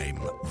time,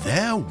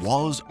 there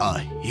was a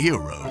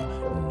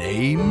hero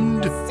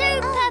named...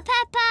 Super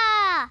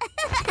Peppa!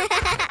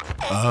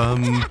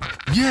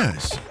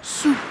 Yes,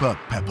 Super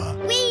Peppa.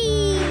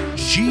 Whee!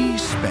 She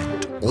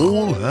spent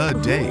all her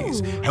days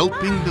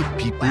helping the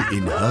people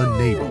in her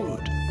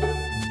neighborhood.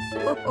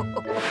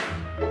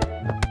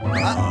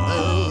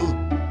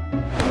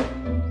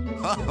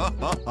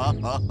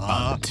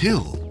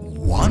 Until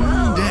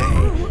one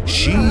day,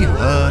 she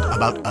heard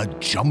about a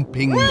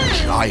jumping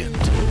giant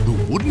who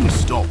wouldn't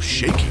stop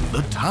shaking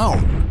the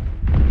town.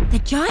 The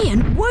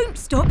giant won't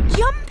stop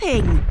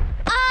jumping.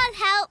 I'll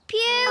help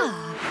you.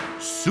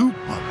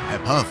 Super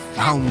Peppa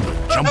found the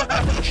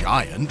jumping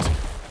giant.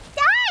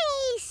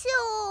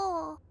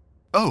 Dinosaur!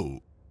 Oh,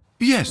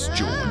 yes,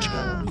 George,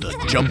 the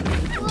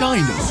jumping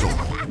dinosaur.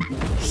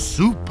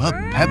 Super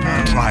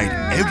Peppa tried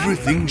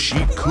everything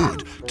she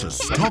could to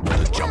stop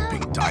the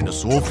jumping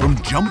dinosaur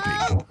from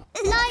jumping.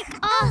 Like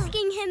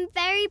asking him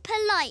very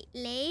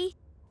politely.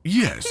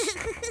 Yes.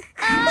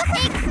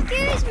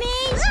 Excuse me.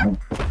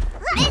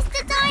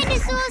 Mr.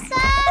 Dinosaur,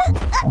 sir.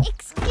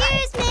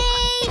 Excuse me.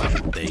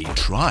 They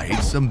tried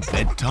some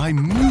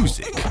bedtime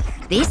music.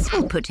 This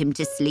will put him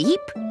to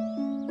sleep.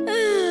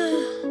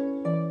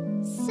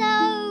 So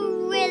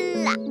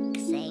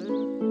relaxing.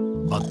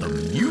 But the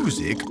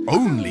music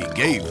only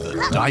gave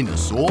the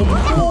dinosaur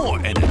more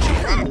energy.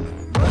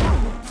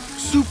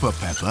 Super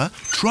Peppa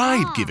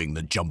tried giving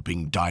the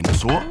jumping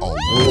dinosaur a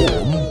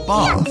warm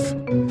bath.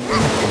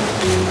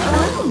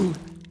 Oh.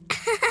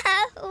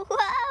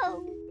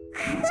 Whoa.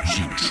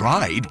 She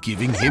tried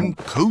giving him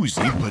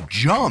cozy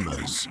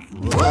pajamas.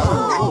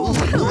 Whoa.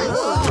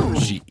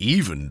 She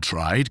even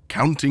tried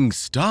counting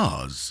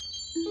stars.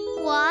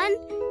 1,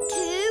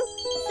 2,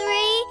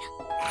 3,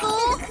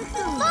 4,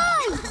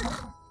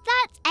 5.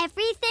 That's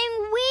everything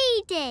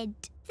we did.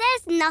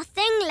 There's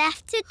nothing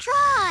left to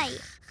try.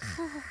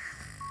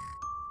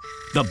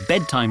 The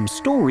bedtime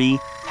story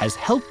has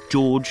helped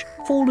George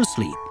fall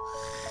asleep.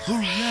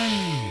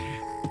 Hooray!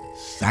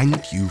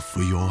 Thank you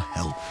for your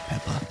help,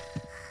 Peppa.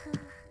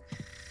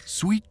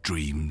 Sweet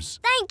dreams.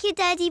 Thank you,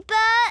 Daddy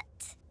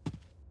Bert.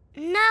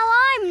 Now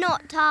I'm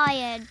not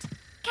tired.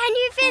 Can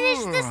you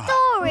finish the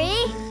story?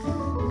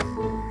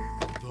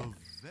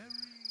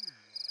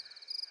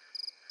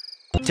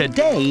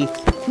 Today,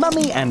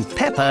 Mummy and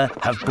Peppa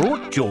have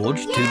brought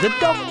George to the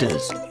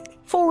doctor's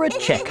for a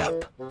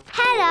checkup.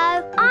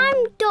 Hello,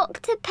 I'm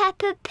Dr.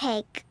 Peppa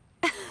Pig.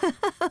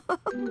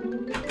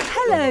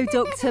 Hello,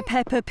 Dr.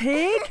 Peppa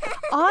Pig.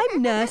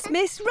 I'm Nurse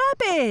Miss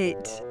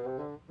Rabbit.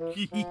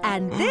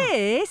 And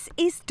this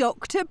is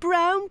Dr.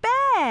 Brown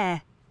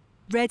Bear.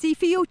 Ready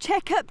for your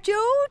checkup,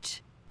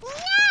 George?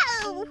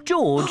 No!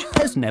 George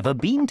has never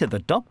been to the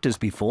doctor's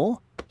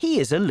before.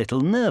 He is a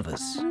little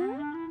nervous.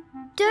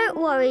 Don't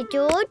worry,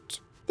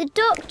 George. The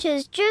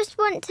doctors just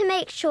want to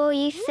make sure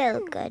you feel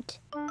good.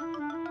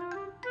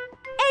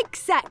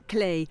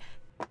 Exactly.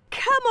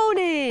 Come on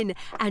in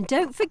and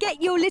don't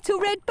forget your little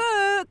red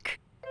book.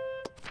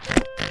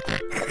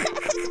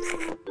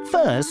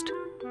 First,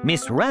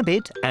 Miss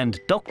Rabbit and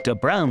Dr.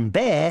 Brown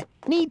Bear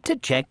need to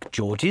check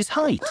George's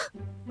height.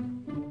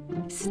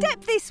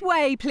 Step this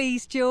way,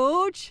 please,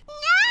 George.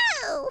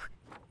 No!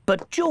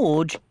 But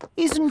George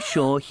isn't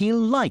sure he'll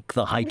like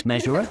the height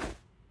measurer.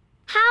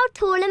 How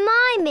tall am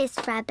I, Miss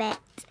Rabbit?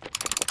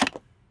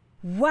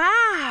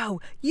 Wow!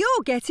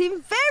 You're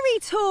getting very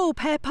tall,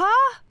 Peppa.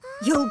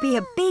 You'll be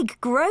a big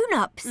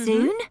grown-up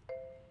soon.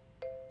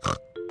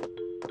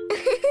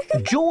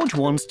 George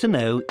wants to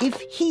know if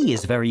he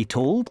is very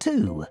tall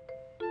too.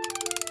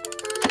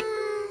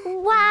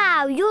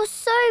 Wow, you're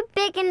so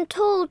big and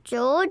tall,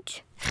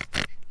 George.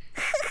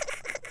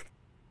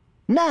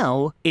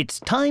 Now it's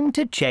time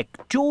to check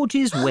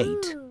George's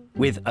weight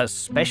with a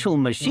special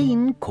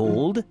machine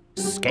called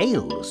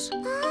scales.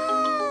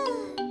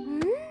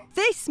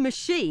 This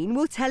machine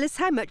will tell us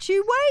how much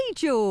you weigh,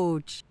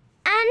 George.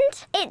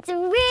 And it's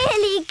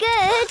really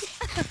good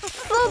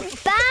for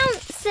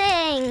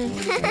bouncing.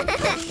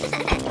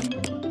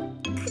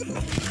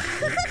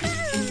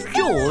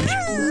 George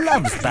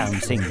loves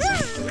bouncing.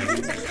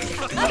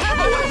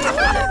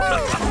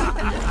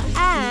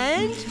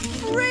 And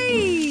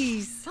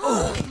freeze.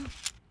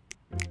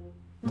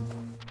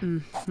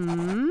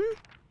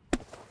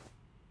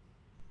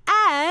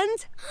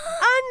 And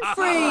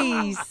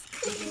unfreeze.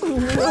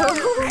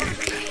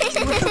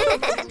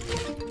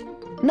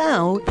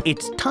 Now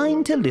it's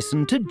time to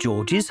listen to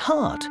George's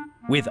heart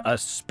with a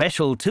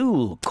special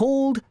tool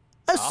called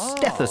a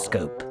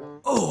stethoscope.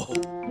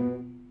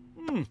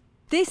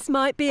 This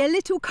might be a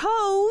little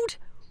cold.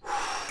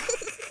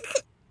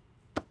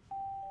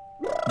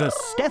 The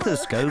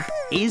stethoscope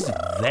is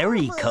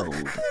very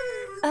cold.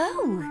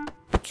 Oh.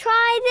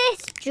 Try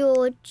this,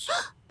 George.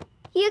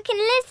 You can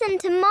listen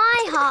to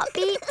my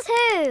heartbeat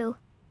too.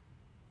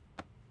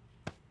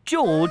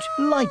 George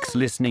likes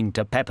listening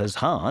to Peppa's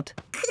heart.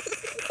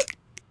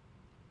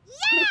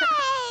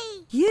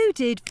 Yay! You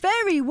did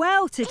very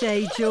well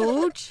today,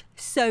 George.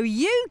 So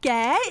you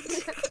get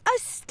a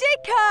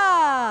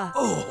sticker.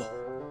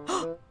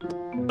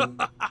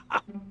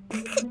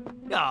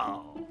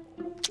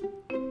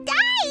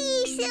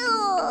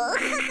 Dinosaur!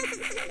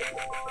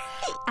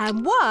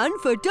 And one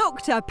for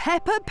Dr.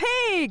 Peppa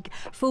Pig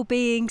for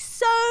being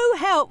so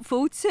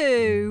helpful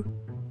too.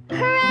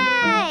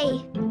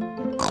 Hooray!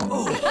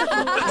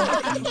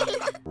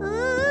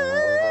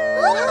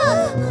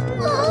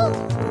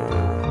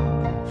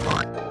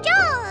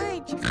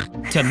 George!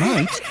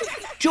 Tonight,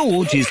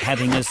 George is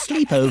having a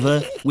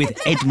sleepover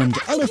with Edmund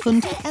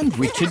Elephant and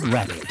Richard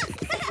Rabbit.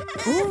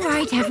 All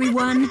right,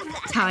 everyone.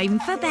 Time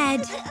for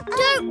bed.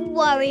 Don't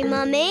worry,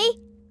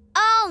 Mummy.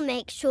 I'll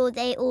make sure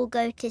they all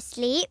go to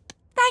sleep.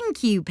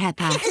 Thank you,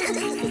 Peppa.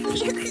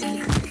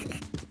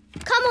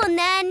 Come on,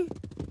 then.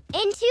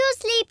 Into your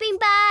sleeping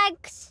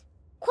bags.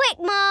 Quick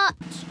march.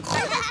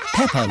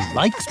 Peppa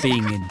likes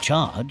being in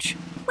charge.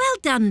 Well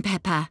done,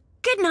 Peppa.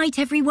 Good night,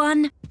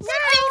 everyone.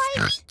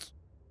 Night.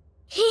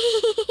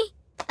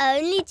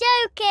 Only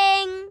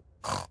joking.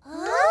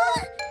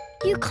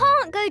 You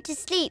can't go to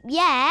sleep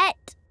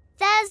yet.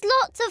 There's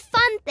lots of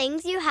fun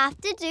things you have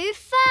to do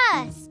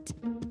first.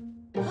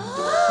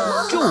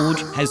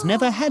 George has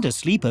never had a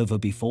sleepover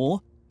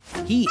before.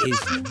 He is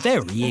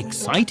very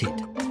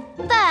excited.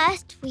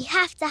 First, we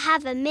have to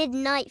have a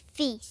midnight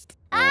feast.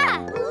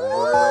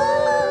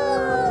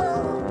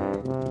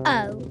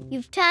 Oh,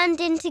 you've turned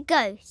into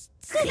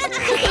ghosts.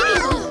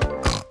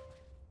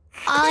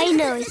 I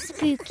know a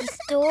spooky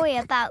story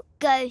about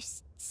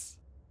ghosts.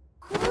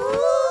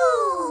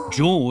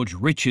 George,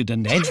 Richard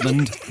and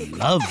Edmund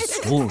love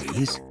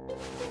stories.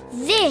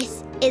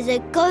 This is a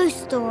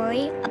ghost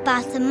story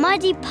about a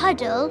muddy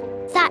puddle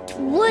that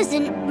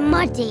wasn't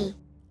muddy.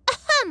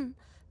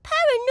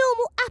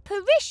 Paranormal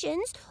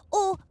apparitions,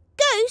 or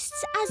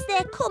ghosts as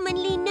they're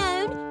commonly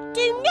known,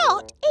 do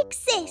not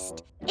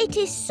exist. It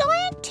is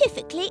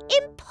scientifically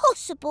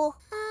impossible.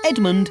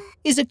 Edmund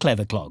is a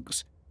clever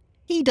clogs.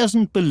 He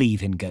doesn't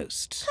believe in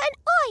ghosts. Can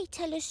I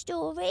tell a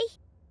story?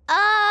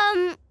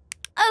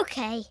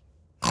 Okay.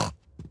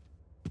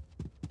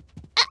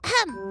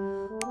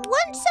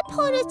 Once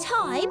upon a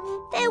time,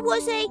 there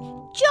was a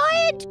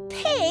giant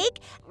pig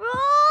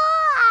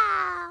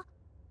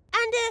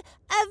and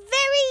a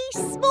very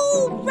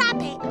small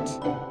rabbit.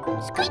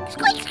 Squeak,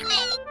 squeak, squeak.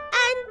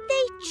 And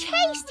they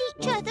chased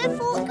each other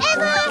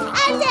forever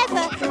and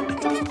ever.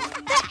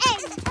 The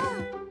end.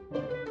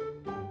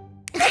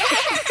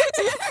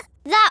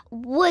 That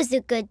was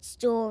a good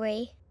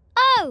story.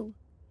 Oh,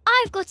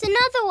 I've got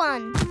another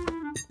one.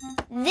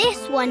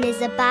 This one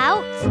is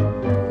about...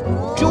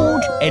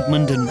 George,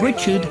 Edmund and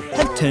Richard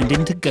have turned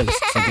into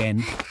ghosts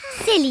again.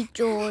 Silly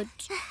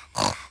George.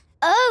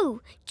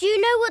 Oh, do you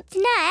know what's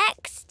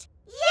next?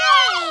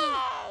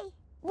 Yay!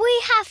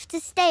 We have to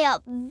stay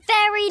up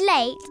very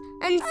late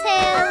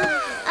until,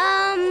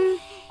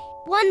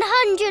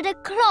 100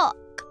 o'clock.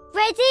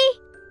 Ready?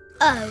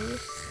 Oh.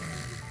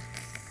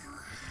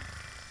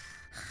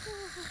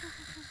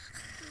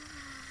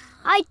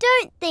 I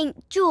don't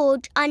think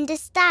George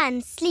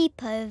understands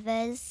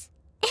sleepovers.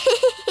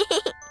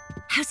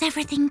 How's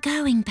everything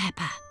going,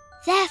 Peppa?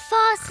 They're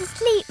fast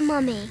asleep,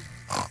 Mummy.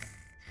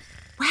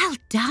 Well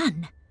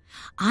done.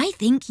 I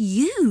think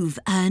you've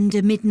earned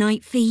a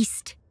midnight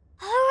feast.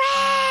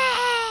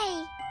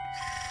 Hooray!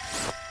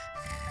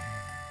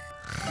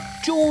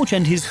 George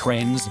and his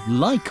friends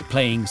like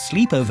playing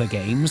sleepover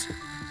games,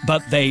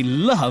 but they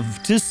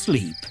love to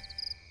sleep.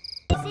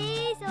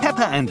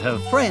 Peppa and her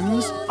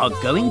friends are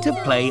going to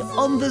play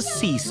on the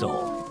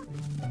seesaw.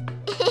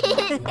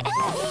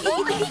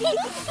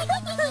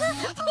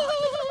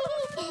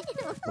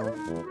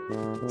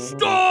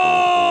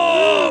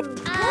 Stop!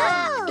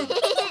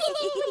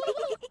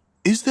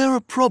 Is there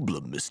a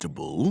problem, Mr.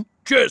 Bull?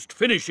 Just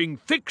finishing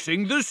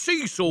fixing the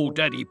seesaw,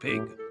 Daddy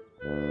Pig.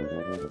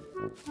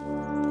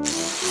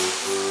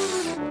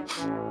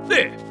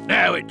 There,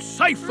 now it's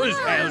safe as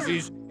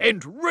houses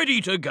and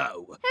ready to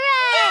go.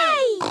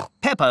 Hooray!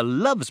 Peppa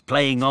loves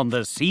playing on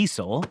the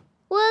seesaw.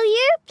 Will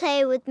you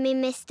play with me,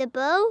 Mr.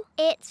 Bull?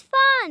 It's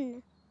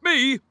fun.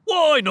 Me?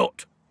 Why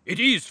not? It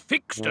is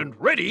fixed and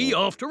ready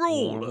after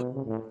all.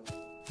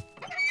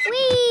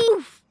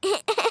 Whee!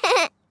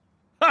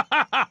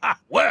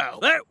 Well,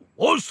 that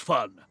was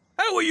fun.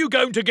 How are you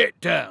going to get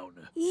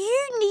down?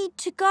 You need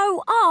to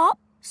go up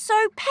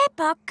so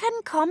Peppa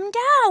can come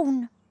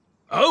down.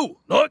 Oh,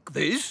 like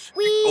this?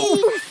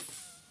 Whee!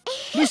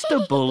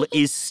 Mr. Bull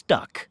is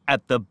stuck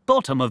at the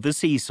bottom of the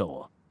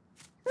seesaw.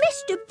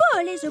 Mr.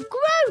 Bull is a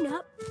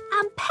grown-up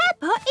and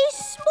Peppa is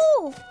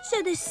small,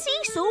 so the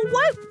seesaw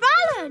won't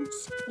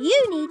balance.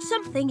 You need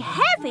something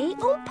heavy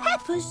on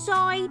Peppa's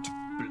side.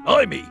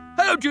 Blimey,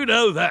 how'd you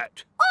know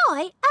that?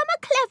 I am a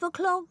clever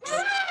clogs.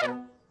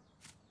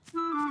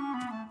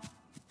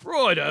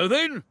 Righto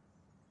then.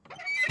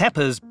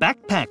 Peppa's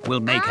backpack will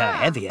make her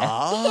heavier.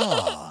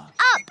 Ah.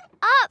 Up,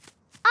 up,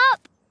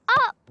 up,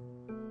 up.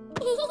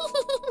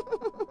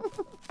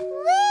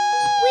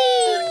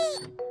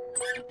 Whee!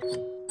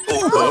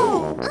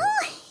 Oh.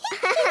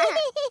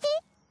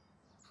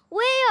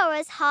 We are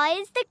as high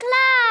as the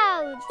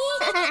clouds.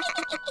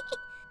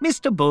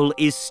 Mr. Bull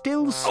is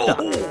still stuck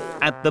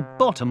at the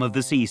bottom of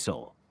the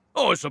seesaw.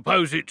 I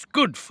suppose it's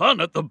good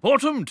fun at the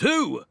bottom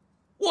too.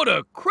 What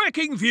a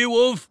cracking view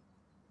of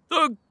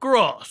the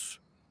grass.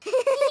 We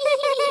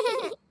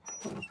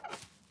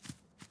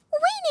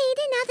need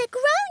another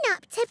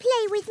grown-up to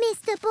play with,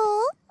 Mr.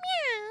 Ball.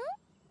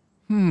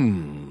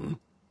 Meow.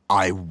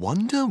 I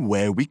wonder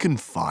where we can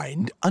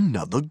find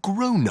another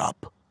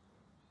grown-up.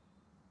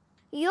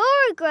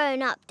 You're a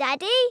grown-up,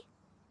 Daddy.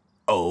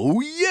 Oh,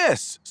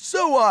 yes,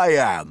 so I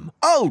am.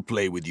 I'll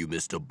play with you,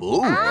 Mr.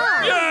 Bull.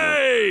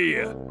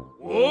 Yay!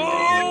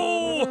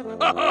 Whoa!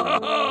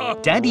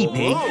 Daddy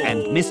Pig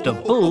and Mr.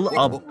 Bull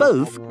are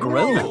both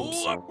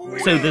grown-ups.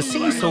 So the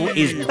seesaw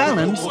is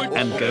balanced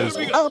and goes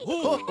up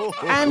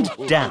and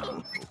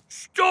down.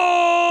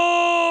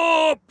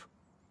 Stop!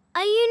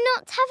 Are you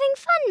not having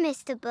fun,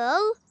 Mr.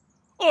 Bull?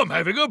 I'm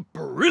having a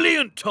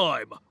brilliant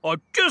time. I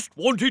just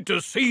wanted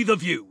to see the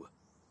view.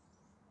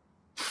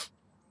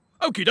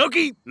 Okie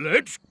dokie,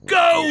 let's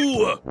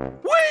go!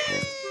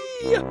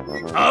 Whee!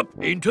 Up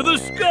into the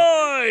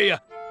sky!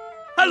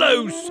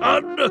 Hello,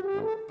 sun!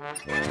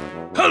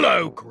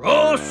 Hello,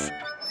 grass!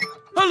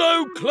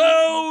 Hello,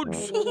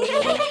 clouds!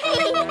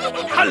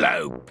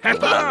 Hello,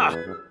 Peppa!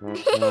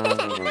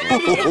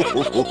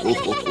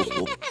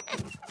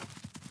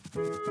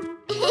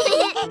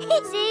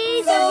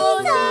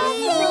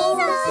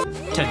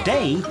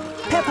 Today,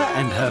 Peppa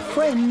and her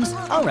friends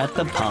are at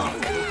the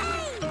park.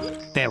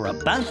 They're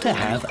about to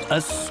have a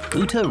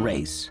scooter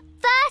race.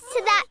 First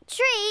to that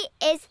tree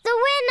is the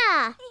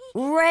winner.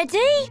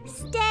 Ready?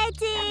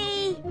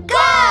 Steady.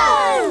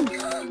 Go!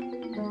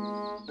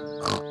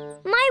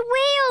 My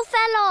wheel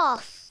fell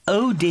off.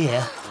 Oh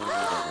dear.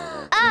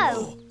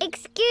 Oh,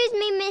 excuse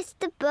me,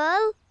 Mr.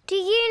 Bull. Do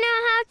you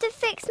know how to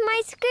fix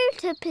my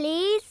scooter,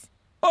 please?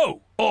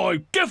 Oh,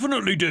 I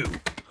definitely do.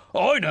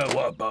 I know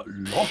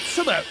lots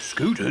about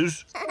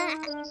scooters.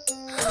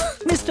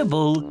 Mr.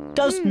 Bull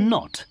does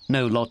not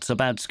know lots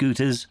about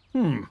scooters.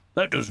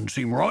 That doesn't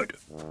seem right.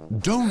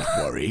 Don't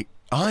worry,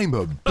 I'm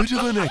a bit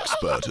of an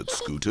expert at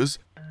scooters.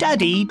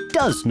 Daddy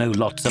does know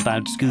lots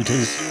about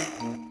scooters.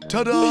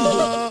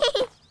 Ta-da!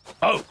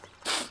 Oh,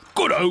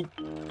 good-o.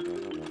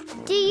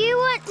 Do you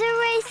want to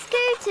race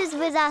scooters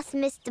with us,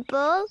 Mr.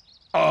 Bull?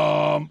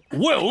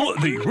 Well,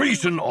 the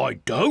reason I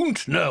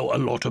don't know a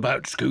lot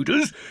about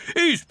scooters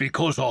is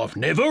because I've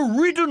never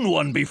ridden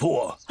one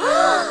before.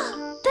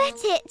 But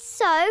it's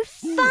so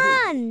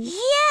fun.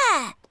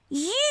 Yeah,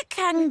 you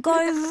can go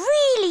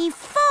really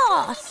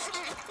fast.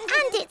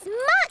 And it's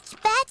much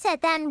better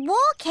than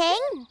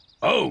walking.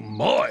 Oh,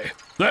 my.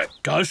 That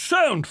does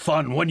sound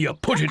fun when you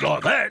put it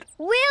like that.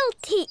 We'll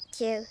teach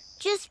you.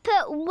 Just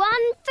put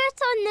one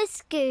foot on the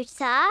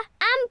scooter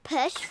and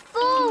push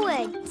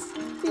forwards,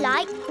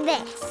 like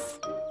this.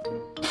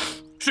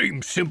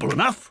 Seems simple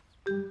enough.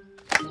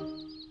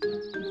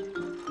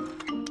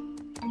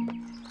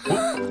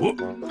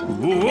 Whoop.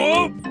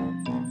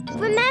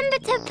 Remember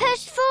to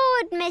push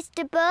forward,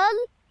 Mr. Bull.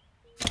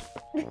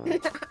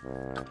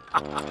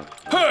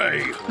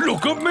 Hey,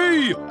 look at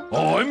me!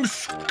 I'm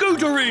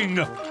scootering!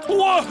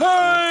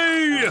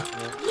 Wahey!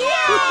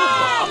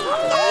 Yeah!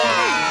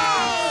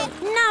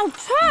 Now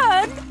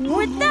turn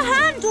with the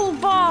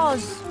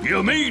handlebars.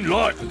 You mean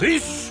like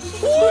this?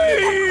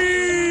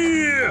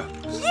 Whee!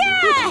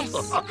 Yes!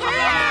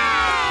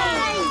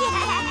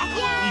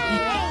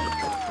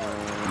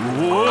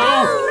 Whoa!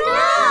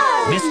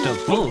 Oh, Mr.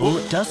 Bull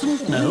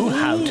doesn't know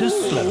how to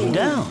slow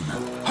down.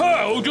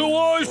 How do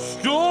I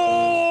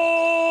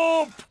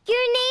stop?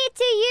 You need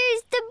to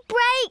use the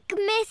brake,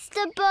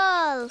 Mr.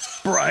 Bull.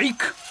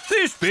 Brake?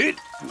 This bit?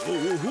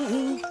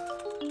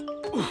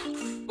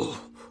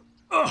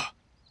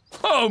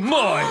 Oh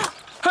my!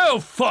 How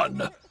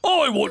fun!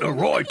 I want to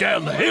ride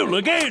down the hill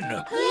again!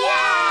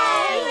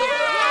 Yay!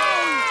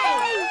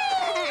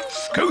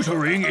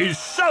 Scootering is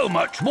so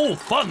much more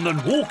fun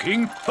than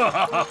walking!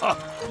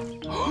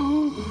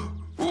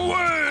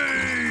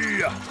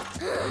 Whee!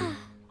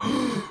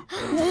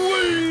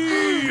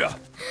 Whee!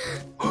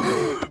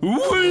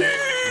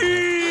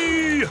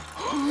 Whee!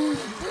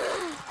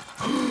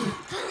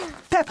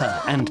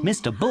 Peppa and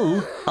Mr.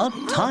 Bull are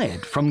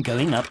tired from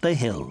going up the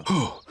hill.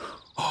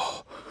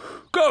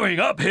 Going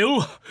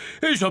uphill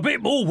is a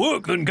bit more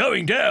work than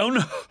going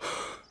down.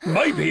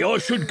 Maybe I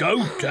should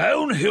go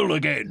downhill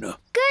again.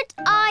 Good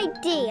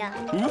idea.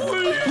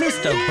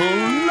 Mr.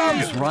 Bull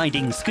loves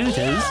riding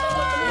scooters.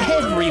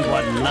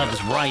 Everyone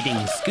loves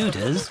riding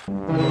scooters.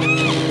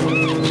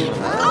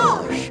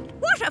 Gosh,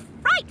 what a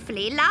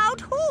frightfully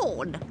loud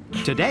horn.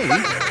 Today,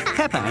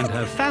 Peppa and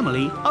her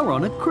family are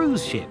on a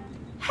cruise ship.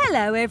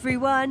 Hello,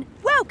 everyone.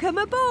 Welcome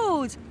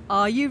aboard.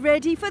 Are you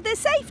ready for the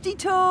safety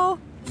tour?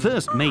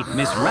 First mate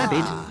Miss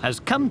Rabbit has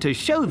come to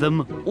show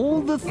them all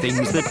the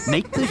things that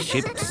make the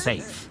ship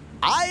safe.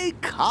 I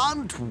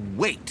can't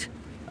wait.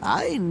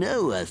 I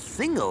know a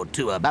thing or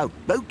two about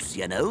boats,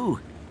 you know.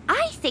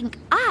 I think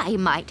I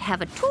might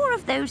have a tour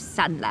of those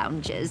sun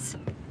loungers.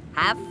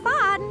 Have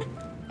fun.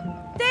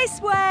 This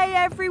way,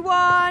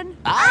 everyone.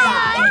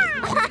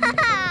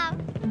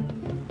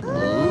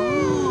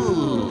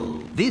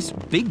 This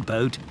big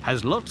boat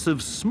has lots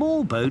of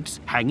small boats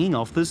hanging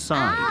off the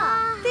side.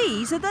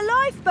 These are the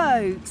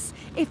lifeboats.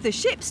 If the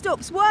ship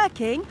stops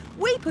working,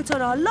 we put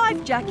on our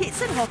life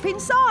jackets and hop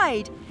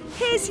inside.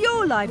 Here's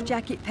your life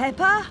jacket,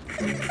 Peppa.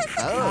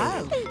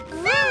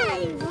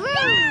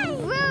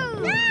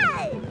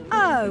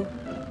 Oh,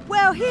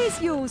 well,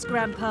 here's yours,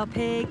 Grandpa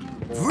Pig.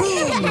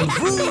 Vroom,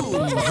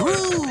 vroom,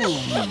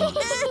 vroom.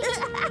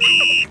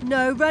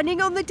 No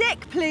running on the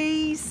deck,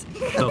 please.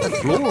 The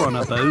floor on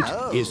a boat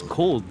is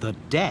called the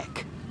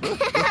deck.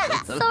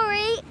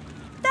 Sorry.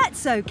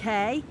 That's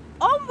okay.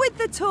 On with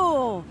the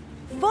tour.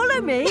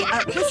 Follow me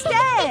up the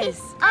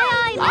stairs.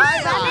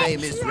 Aye,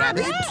 Miss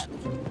Rabbit.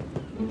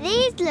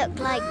 These look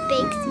like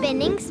big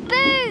spinning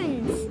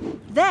spoons.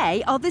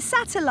 They are the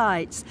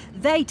satellites.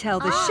 They tell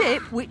the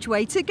ship which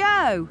way to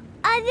go.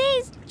 Are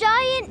these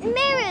giant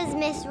mirrors,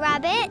 Miss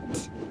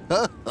Rabbit?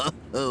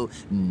 Oh,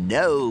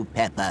 no,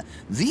 Peppa.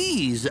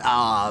 These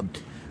are...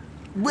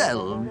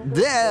 well,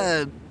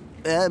 they're...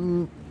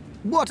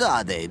 what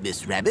are they,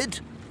 Miss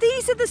Rabbit?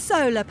 These are the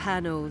solar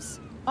panels.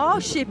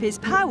 Our ship is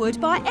powered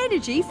by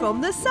energy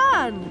from the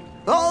sun.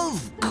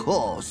 Of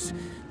course.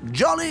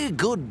 Jolly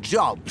good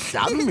job,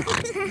 son.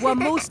 One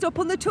more stop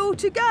on the tour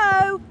to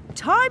go.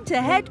 Time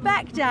to head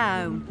back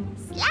down.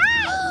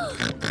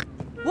 Slide!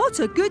 What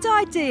a good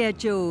idea,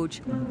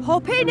 George.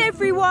 Hop in,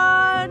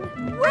 everyone.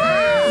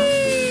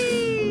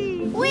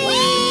 Whee!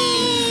 Whee!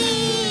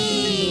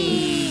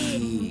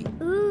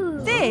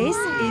 This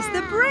is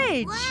the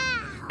bridge.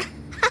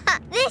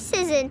 This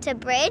isn't a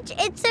bridge,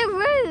 it's a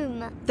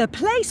room. The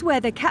place where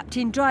the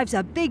captain drives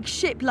a big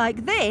ship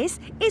like this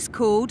is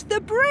called the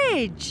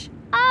bridge.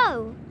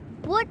 Oh,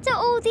 what do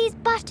all these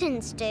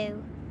buttons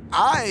do?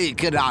 I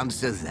can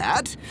answer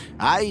that.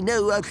 I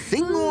know a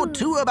thing or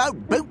two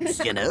about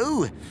boats, you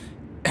know.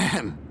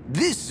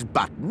 This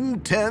button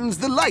turns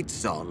the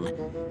lights on.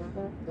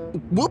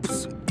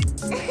 Whoops.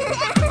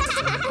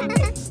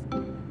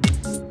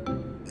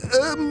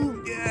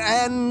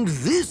 And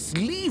this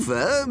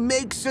lever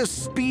makes us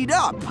speed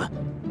up.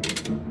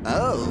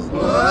 Oh.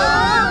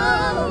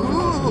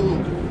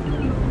 Ooh.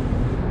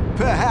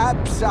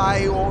 Perhaps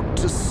I ought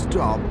to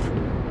stop.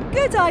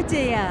 Good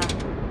idea.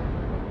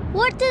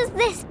 What does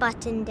this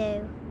button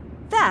do?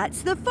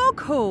 That's the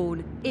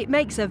foghorn. It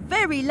makes a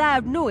very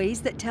loud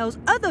noise that tells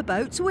other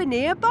boats we're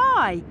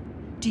nearby.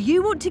 Do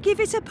you want to give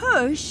it a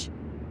push?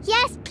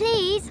 Yes,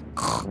 please.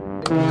 Gosh!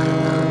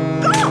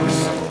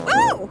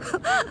 Oh!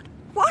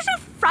 What a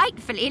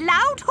frightfully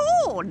loud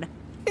horn!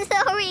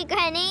 Sorry,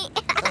 Granny.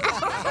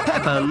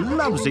 Peppa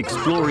loves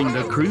exploring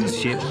the cruise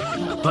ship,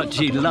 but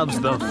she loves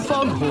the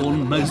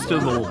foghorn most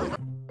of all.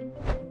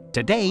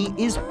 Today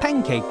is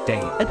Pancake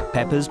Day at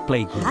Peppa's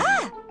Playground.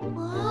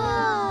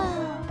 Whoa.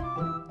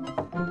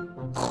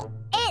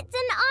 It's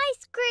an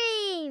ice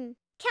cream.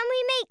 Can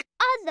we make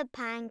other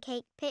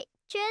pancake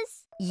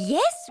pictures?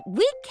 Yes,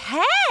 we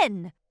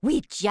can.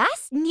 We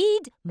just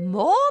need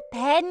more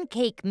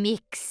pancake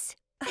mix.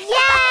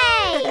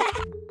 Yay!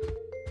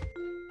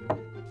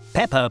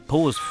 Peppa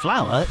pours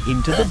flour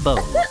into the bowl.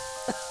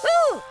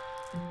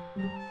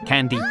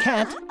 Candy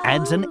Cat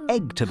adds an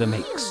egg to the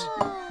mix.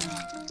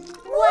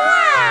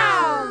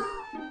 Wow!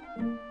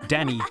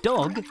 Danny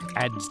Dog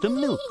adds the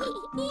milk.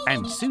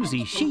 And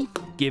Susie Sheep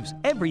gives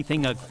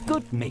everything a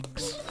good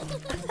mix.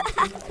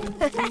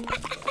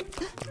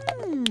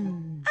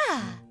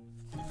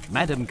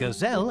 Madame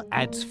Gazelle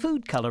adds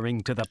food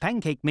colouring to the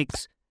pancake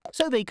mix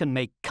so they can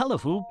make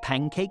colourful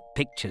pancake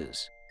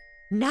pictures.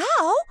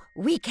 Now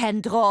we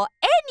can draw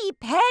any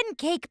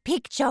pancake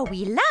picture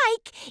we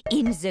like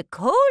in the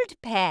cold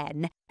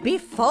pan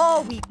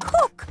before we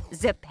cook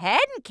the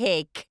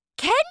pancake.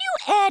 Can you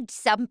add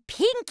some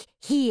pink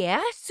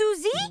here,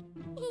 Susie?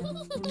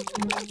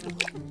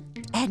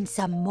 And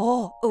some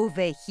more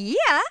over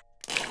here?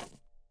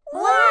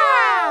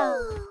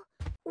 Wow!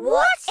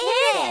 What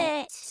is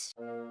it?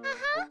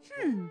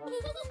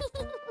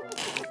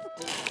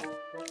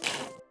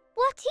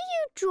 What are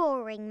you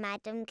drawing,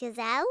 Madame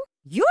Gazelle?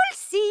 You'll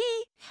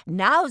see.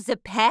 Now the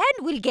pan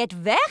will get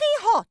very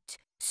hot,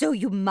 so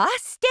you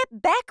must step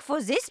back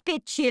for this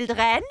bit,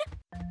 children.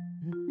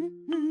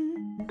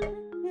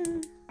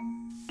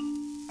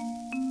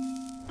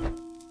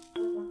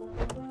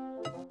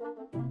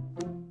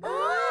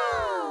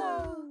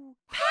 Oh!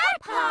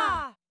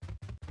 Peppa!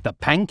 The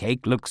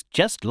pancake looks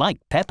just like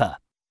Peppa.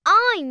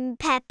 I'm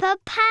Peppa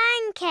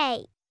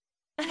Pancake.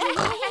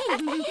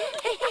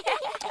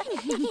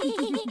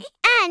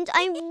 And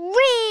I'm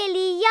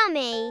really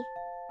yummy.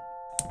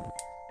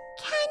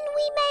 Can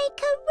we make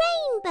a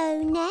rainbow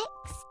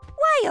next?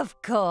 Why,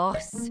 of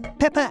course.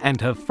 Peppa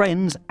and her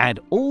friends add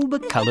all the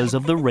colours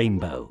of the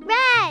rainbow.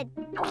 Red,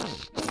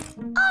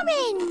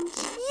 orange,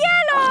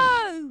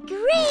 Yellow!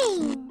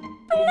 green,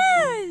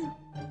 Blue!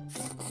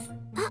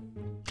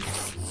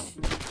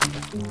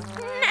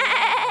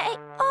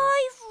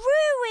 I've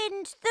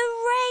ruined the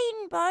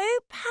rainbow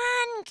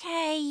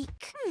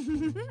pancake.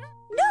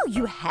 No,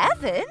 you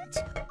haven't.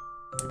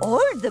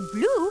 All the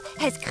blue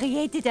has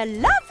created a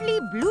lovely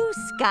blue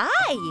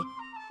sky.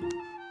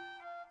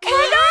 Can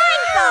I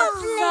have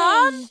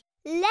some?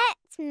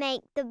 Let's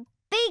make the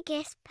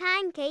biggest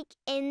pancake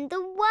in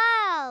the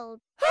world.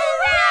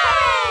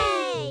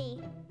 Hooray!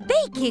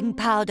 Baking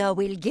powder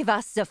will give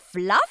us the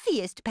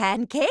fluffiest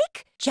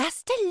pancake.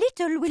 Just a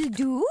little will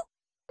do.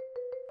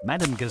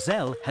 Madame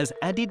Gazelle has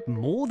added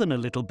more than a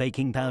little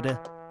baking powder.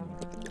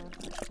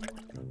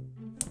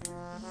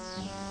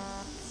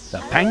 The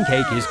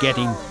pancake is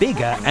getting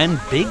bigger and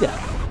bigger.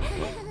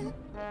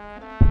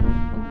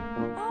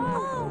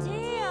 Oh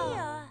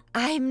dear.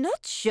 I'm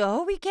not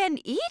sure we can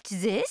eat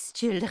this,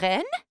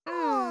 children.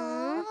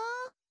 Aww.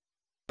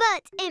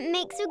 But it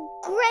makes a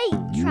great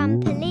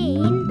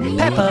trampoline.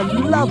 Peppa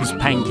loves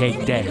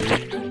Pancake Day.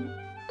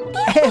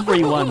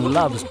 Everyone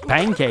loves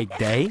Pancake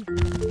Day.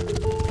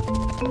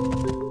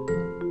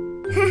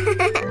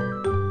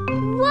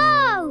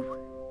 Whoa!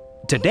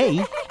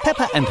 Today,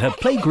 Peppa and her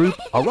playgroup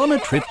are on a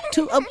trip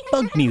to a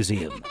bug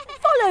museum.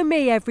 Follow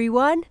me,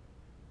 everyone.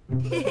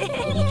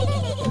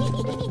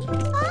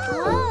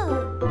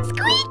 Oh.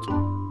 Squeak!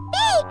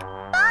 Big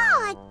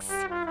bugs!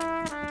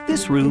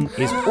 This room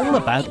is all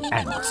about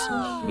ants.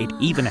 It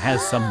even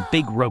has some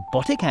big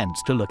robotic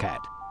ants to look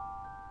at.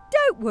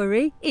 Don't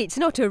worry, it's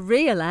not a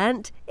real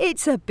ant.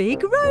 It's a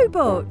big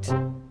robot.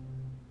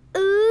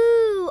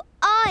 Ooh,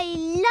 I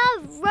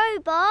love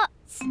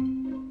robots.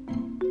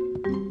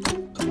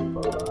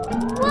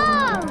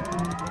 Whoa!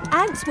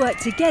 Ants work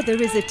together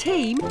as a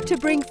team to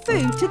bring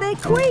food to their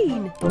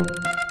queen.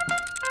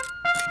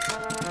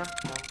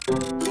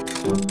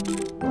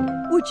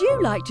 Would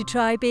you like to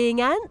try being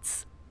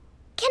ants?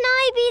 Can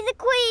I be the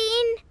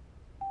queen?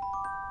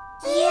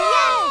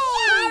 Yes!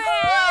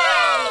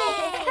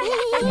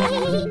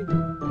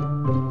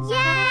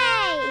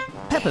 Yay!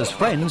 Peppa's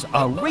friends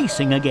are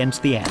racing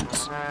against the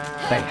ants.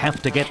 They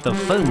have to get the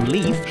foam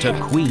leaf to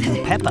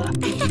Queen Peppa.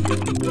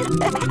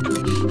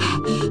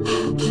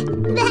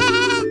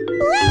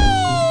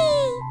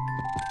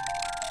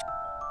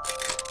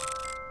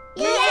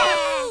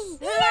 Yes!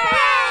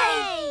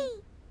 Hooray!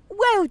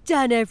 Well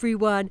done,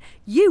 everyone.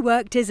 You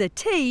worked as a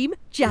team,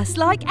 just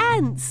like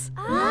ants.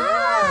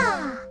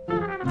 Ah!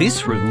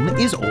 This room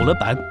is all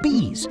about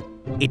bees.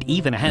 It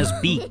even has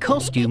bee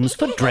costumes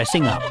for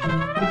dressing up.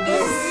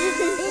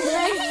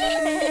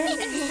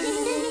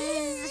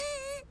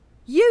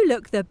 You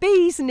look the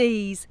bee's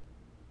knees.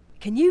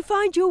 Can you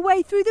find your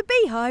way through the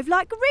beehive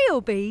like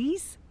real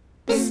bees?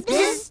 Bzz,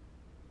 bzz.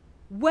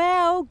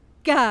 Well,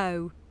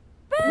 go.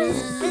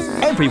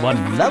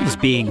 Everyone loves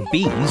being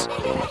bees,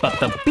 but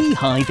the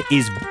beehive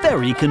is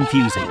very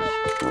confusing.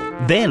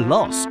 They're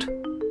lost.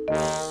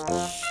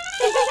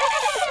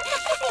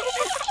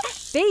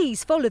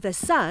 Bees follow the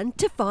sun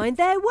to find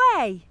their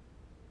way.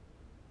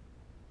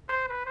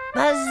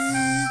 Buzz!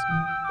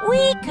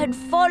 We can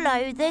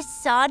follow the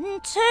sun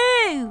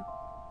too.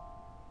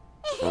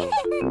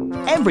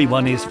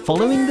 Everyone is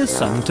following the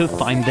sun to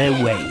find their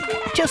way,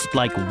 just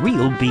like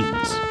real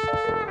bees.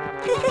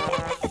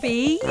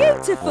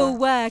 Beautiful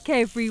work,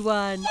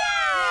 everyone.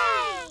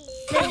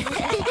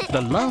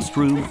 The last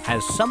room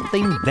has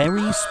something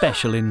very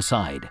special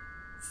inside.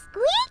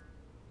 Squeak!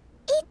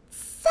 It's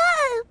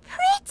so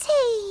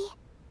pretty.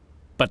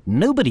 But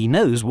nobody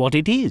knows what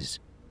it is.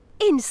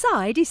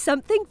 Inside is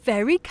something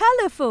very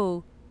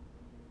colourful.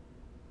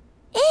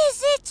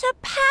 Is it a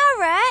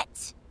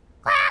parrot?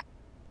 Quack!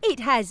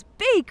 It has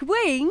big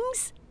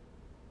wings.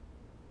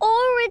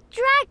 Or a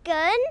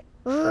dragon?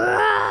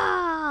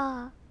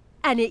 Roar!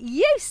 And it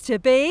used to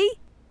be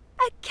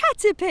a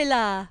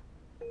caterpillar.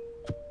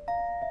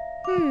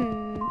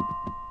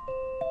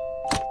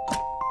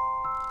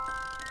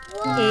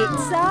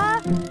 It's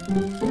a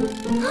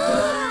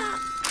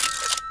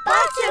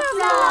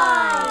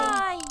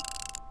Butterfly!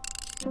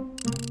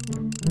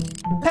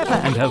 Peppa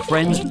and her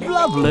friends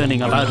love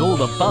learning about all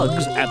the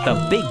bugs at the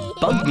Big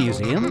Bug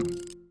Museum.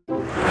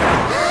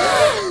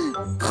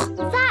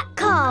 That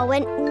car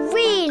went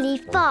really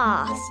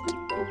fast.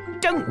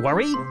 Don't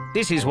worry,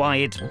 this is why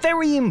it's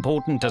very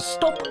important to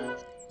stop,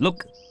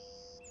 look,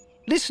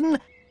 listen,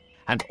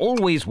 and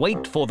always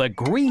wait for the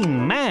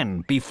green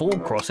man before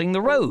crossing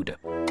the road.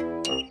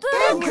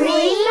 The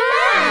Green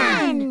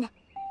Man!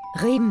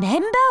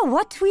 Remember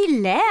what we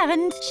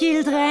learned,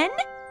 children?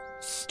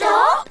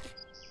 Stop,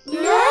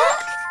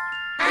 look,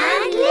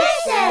 and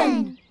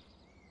listen.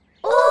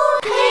 All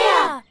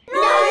clear,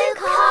 no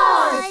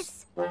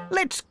cars.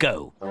 Let's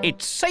go.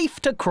 It's safe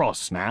to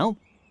cross now.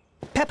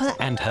 Peppa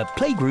and her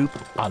playgroup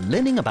are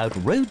learning about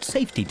road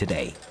safety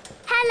today.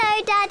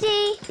 Hello,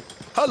 Daddy.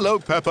 Hello,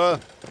 Peppa.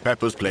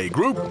 Peppa's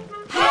playgroup.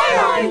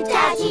 Hello,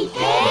 Daddy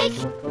Pig.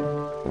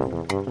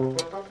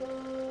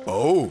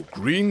 Oh,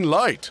 green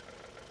light.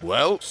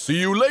 Well, see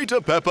you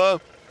later,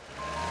 Peppa.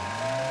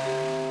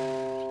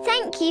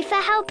 Thank you for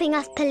helping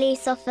us,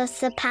 Police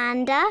Officer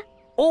Panda.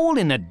 All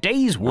in a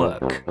day's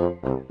work.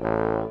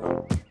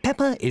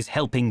 Peppa is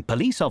helping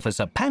Police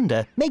Officer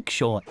Panda make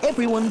sure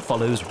everyone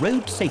follows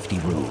road safety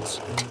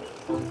rules.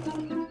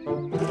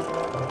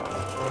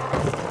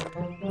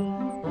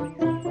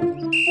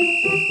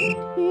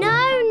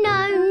 No.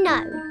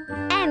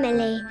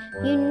 Emily,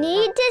 you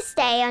need to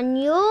stay on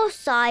your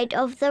side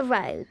of the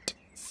road.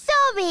 So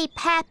Sorry,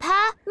 Peppa.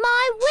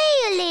 My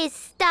wheel is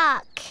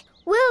stuck.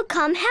 We'll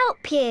come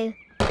help you.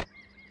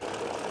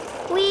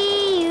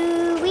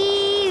 Wee-oo,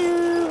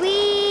 wee-oo,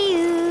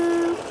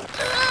 wee-oo.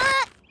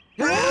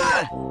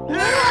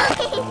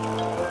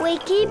 We're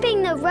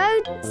keeping the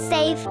road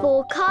safe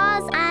for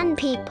cars and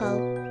people.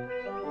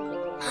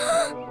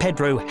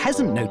 Pedro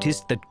hasn't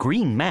noticed that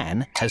Green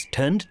Man has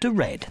turned to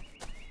red.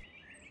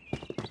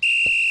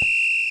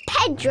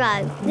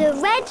 Pedro, the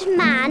red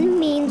man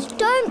means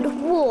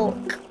don't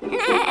walk.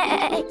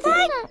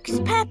 Thanks,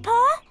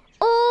 Peppa.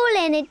 All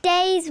in a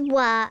day's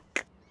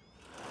work.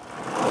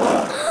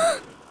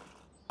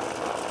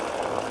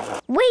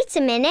 Wait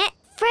a minute.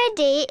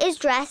 Freddy is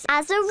dressed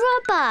as a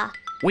robber.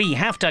 We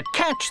have to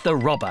catch the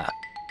robber.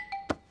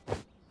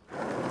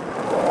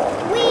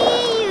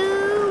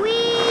 Wee-oo,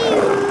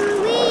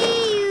 wee-oo,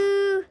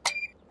 wee-oo.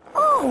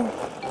 Oh,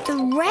 the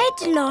red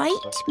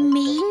light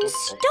means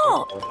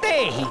stop.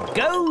 There he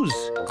goes.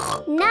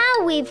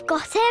 Now we've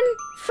got him.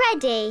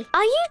 Freddy,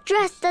 are you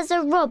dressed as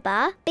a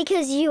robber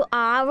because you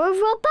are a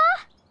robber?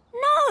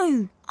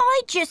 No,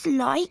 I just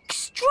like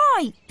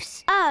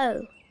stripes.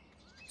 Oh,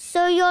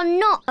 so you're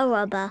not a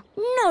robber?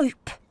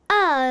 Nope.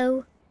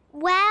 Oh,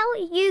 well,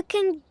 you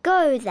can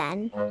go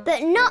then,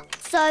 but not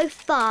so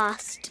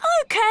fast.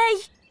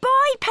 Okay,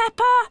 bye,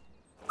 Peppa.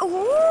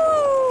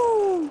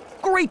 Ooh!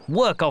 Great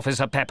work,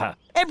 Officer Pepper.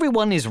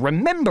 Everyone is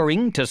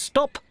remembering to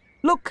stop,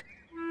 look,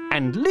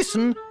 and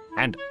listen,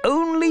 and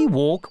only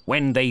walk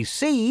when they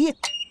see...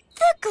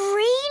 The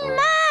Green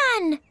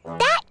Man!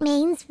 That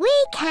means we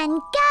can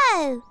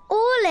go.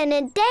 All in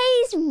a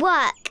day's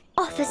work,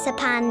 Officer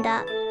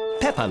Panda.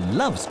 Peppa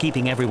loves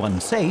keeping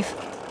everyone safe,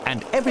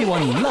 and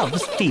everyone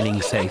loves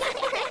feeling safe.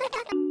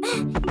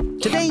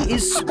 Today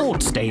is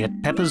Sports Day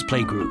at Peppa's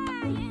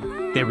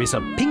Playgroup. There is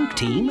a pink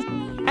team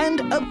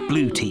and a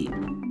blue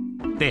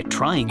team. They're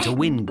trying to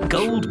win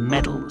gold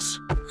medals.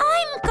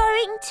 I'm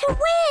going to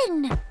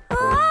win!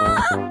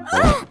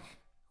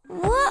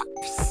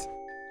 Whoops!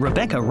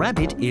 Rebecca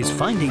Rabbit is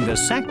finding the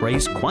sack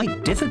race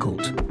quite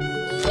difficult.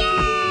 Yay!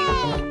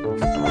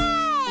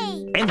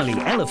 Hooray! Emily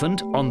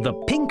Elephant on the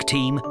pink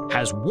team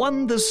has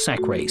won the sack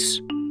race.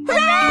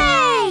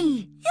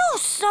 Hooray! You're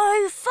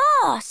so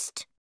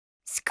fast!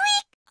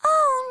 Squeak!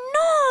 Oh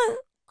no!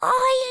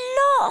 I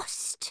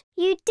lost!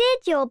 You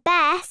did your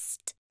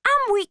best.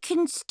 And we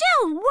can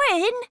still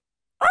win!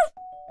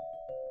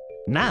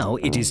 Now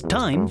it is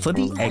time for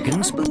the egg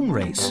and spoon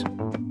race.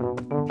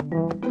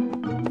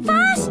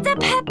 Faster,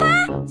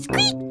 Peppa!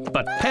 Squeak!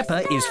 But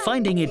Peppa is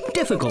finding it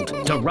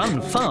difficult to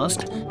run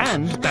fast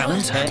and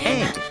balance her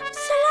egg.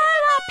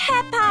 Slower,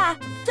 Peppa!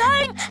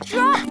 Don't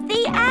drop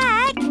the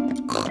egg!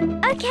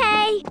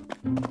 Okay.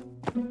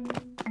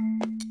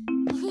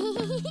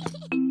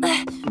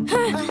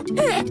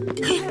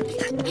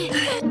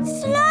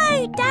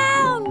 Slow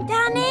down,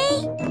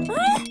 Danny.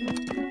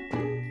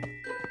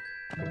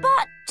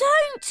 But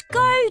don't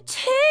go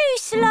too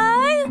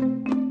slow.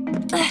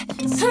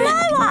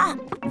 Slower!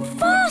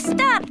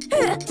 Faster!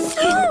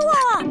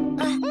 Slower!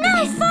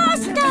 No,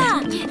 faster!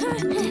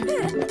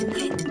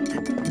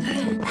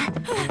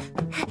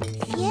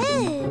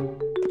 Phew.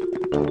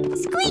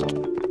 Squeak.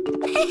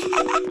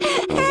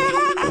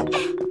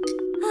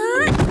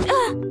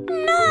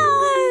 No!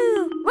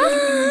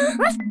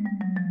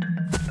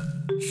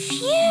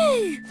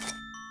 Phew!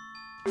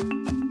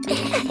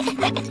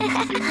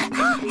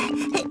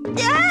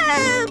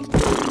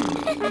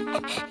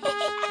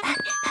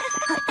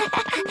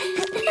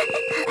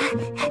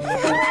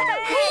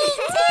 We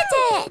did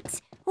it!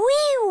 We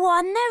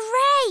won the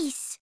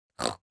race!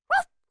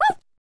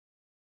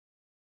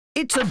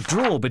 It's a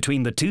draw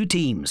between the two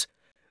teams.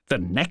 The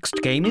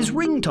next game is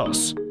ring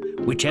toss.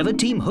 Whichever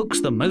team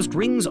hooks the most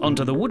rings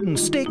onto the wooden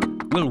stick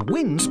will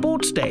win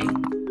Sports Day.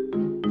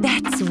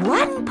 That's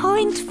 1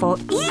 point for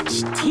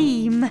each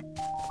team.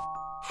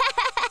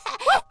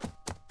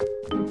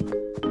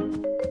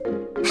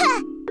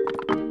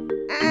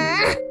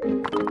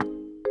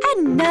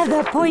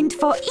 Another point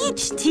for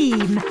each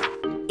team.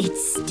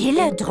 It's still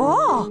a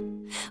draw.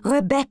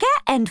 Rebecca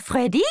and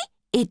Freddy,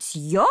 it's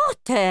your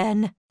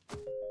turn.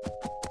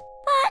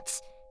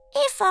 But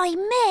if I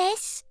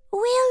miss,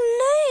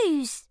 we'll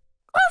lose.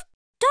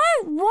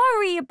 Don't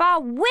worry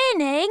about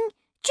winning.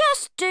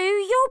 Just do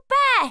your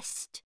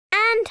best.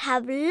 And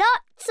have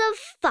lots of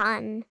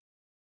fun.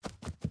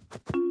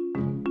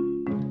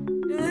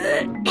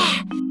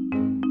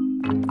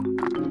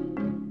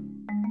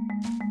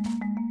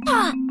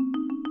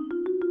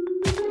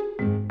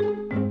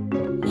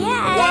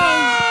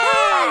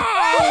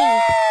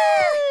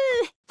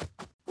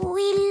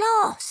 We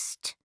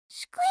lost.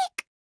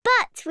 Squeak.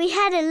 But we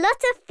had a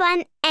lot of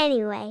fun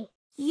anyway.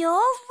 You're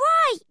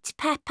right,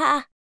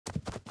 Peppa.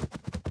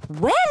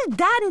 Well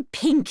done,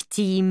 pink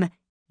team.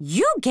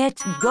 You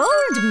get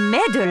gold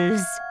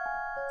medals.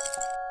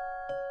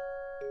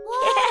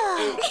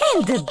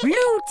 And the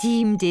blue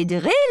team did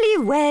really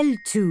well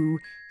too.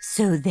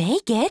 So they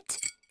get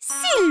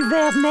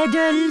silver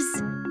medals.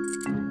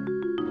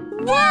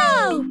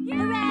 Whoa!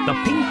 The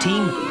pink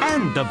team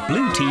and the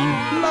blue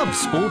team love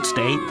Sports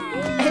Day.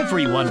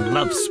 Everyone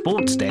loves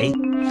Sports Day.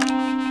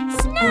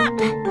 Snap!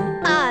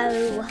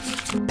 Oh.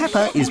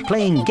 Peppa is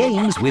playing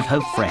games with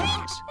her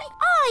friends.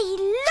 I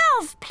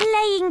love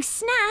playing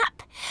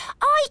Snap.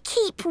 I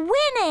keep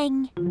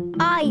winning.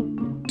 I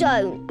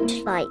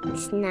don't like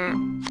Snap.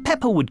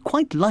 Peppa would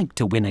quite like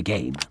to win a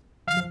game.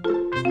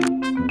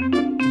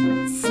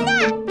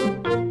 Snap!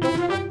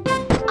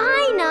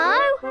 I know.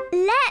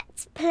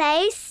 Let's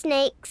play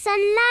Snakes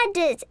and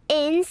Ladders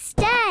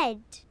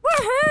instead.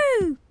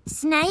 Woohoo!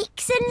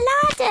 Snakes and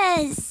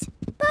Ladders.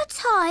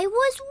 But I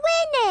was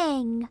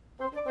winning.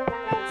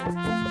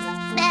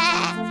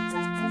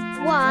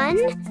 1,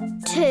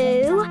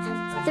 2,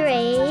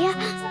 3,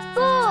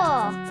 4.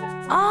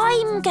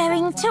 I'm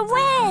going to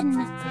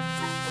win.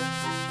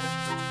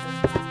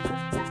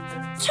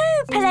 2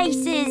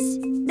 places.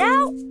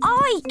 Now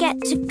I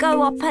get to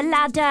go up a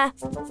ladder.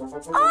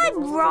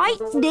 I'm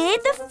right near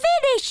the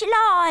finish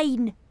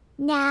line.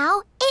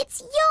 Now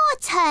it's your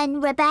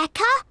turn,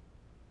 Rebecca.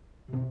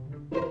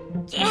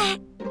 Yeah.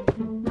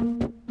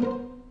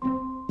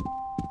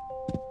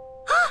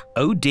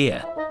 Oh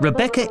dear,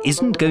 Rebecca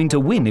isn't going to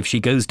win if she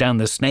goes down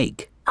the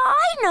snake.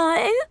 I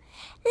know.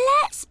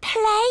 Let's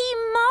play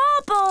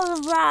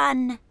Marble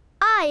Run.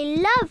 I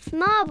love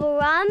Marble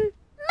Run.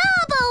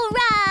 Marble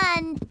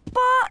Run!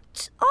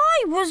 But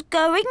I was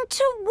going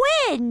to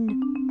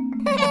win.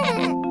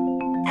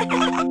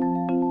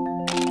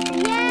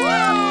 Yay!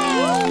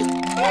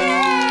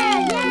 Yay!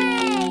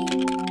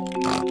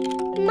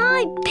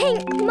 My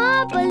pink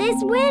marble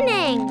is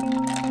winning.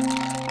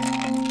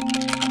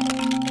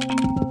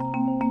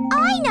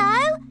 I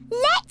know.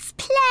 Let's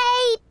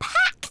play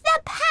Pack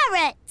the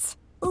Parrot.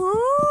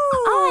 Ooh.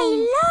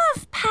 I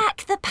love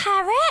Pack the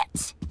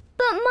Parrot.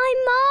 But my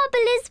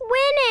marble is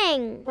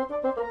winning.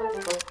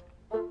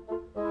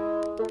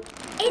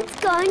 It's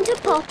going to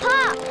pop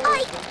up.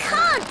 I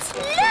can't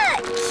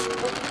look.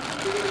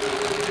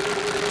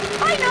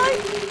 I know.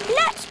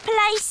 Let's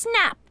play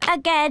Snap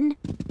again.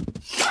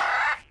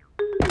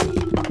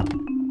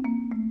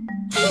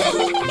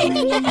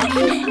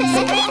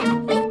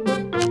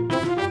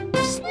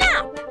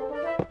 Snap!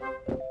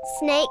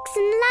 Snakes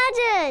and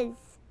ladders.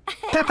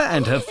 Peppa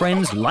and her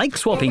friends like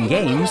swapping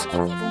games.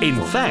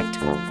 In fact,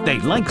 they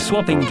like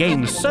swapping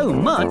games so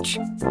much,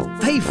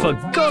 they've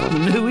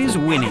forgotten who is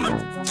winning.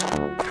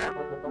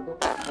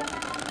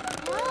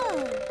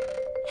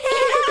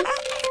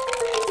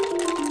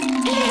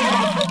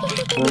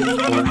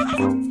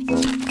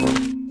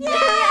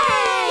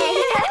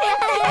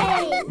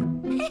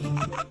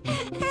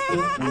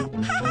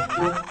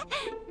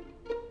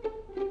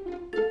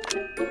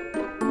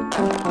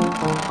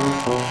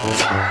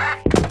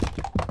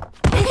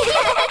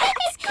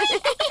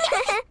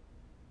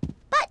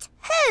 But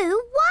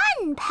who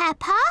won,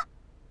 Peppa?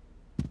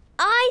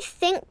 I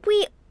think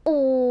we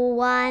all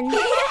won.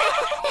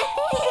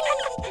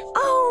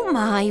 Oh,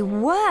 my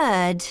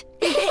word.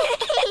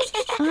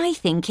 I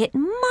think it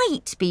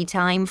might be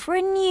time for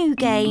a new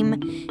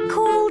game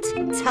called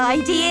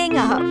Tidying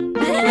Up.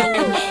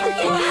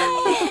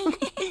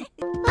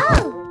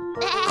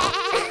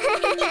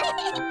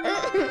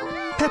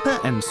 Peppa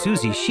and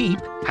Susie Sheep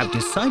have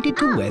decided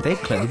to wear their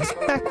clothes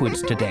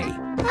backwards today.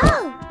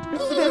 Oh!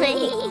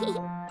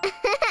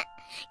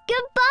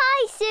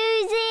 Goodbye,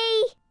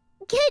 Susie.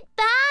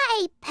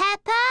 Goodbye,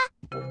 Peppa.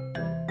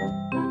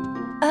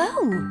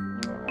 Oh.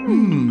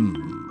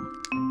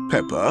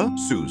 Peppa,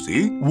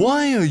 Susie,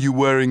 why are you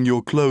wearing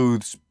your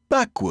clothes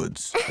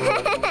backwards?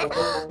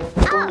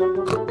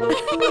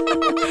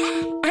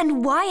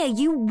 And why are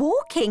you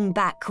walking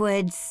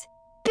backwards?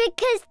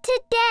 Because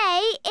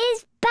today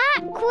is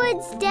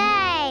Backwards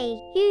Day.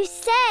 You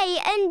say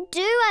and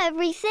do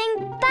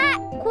everything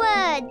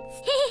backwards.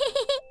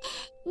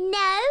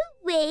 No,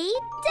 we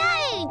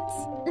don't.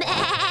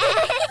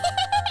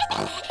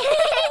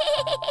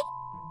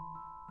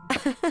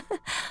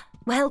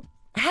 Well,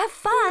 have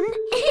fun.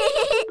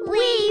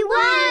 We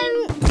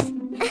won't.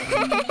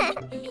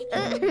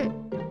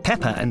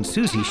 Peppa and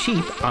Susie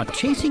Sheep are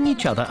chasing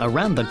each other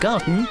around the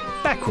garden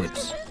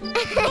backwards.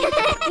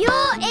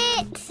 You're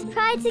it.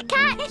 Try to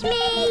catch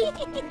me.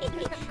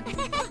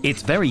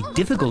 It's very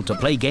difficult to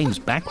play games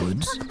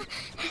backwards.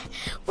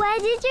 Where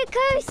did you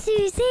go,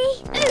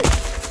 Susie? Ooh,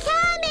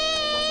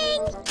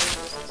 coming!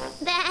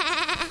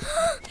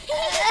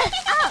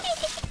 Oh,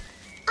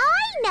 I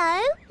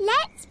know.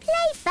 Let's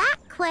play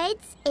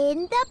backwards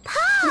in the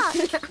park.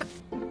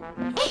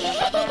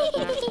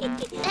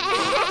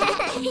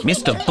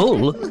 Mr.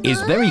 Bull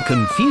is very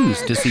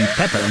confused to see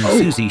Peppa and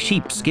Susie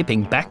Sheep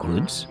skipping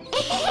backwards.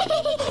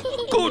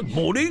 Good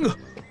morning.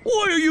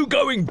 Why are you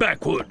going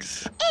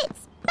backwards?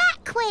 It's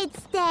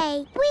Backwards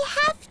Day. We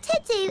have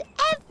to do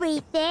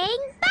everything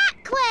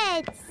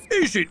backwards.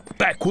 Is it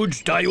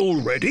backwards day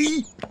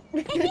already?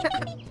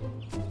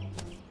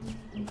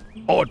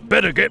 I'd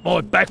better get my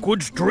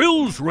backwards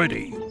drills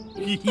ready.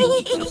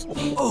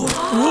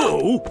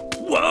 Whoa!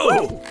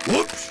 Whoa!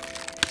 Whoops!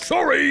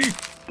 Sorry!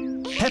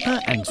 Peppa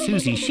and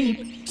Susie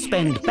Sheep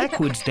spend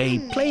Backwards Day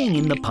playing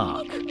in the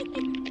park.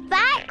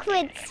 Backwards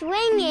Backward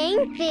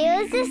swinging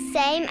feels the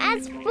same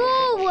as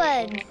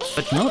forward.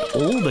 But not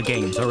all the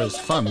games are as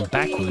fun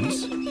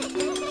backwards.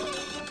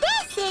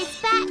 This is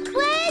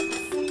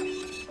backwards.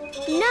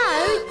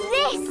 No,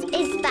 this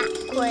is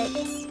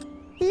backwards.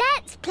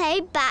 Let's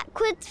play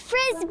backwards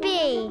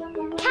frisbee.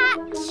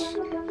 Catch.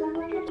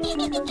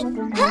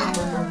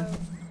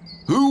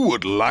 Who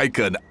would like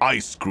an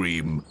ice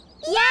cream?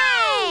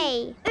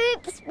 Yay!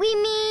 Oops, we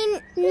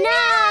mean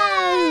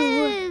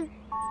no!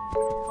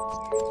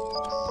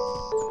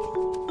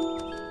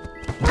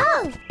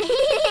 Oh!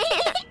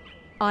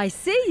 I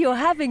see you're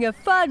having a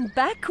fun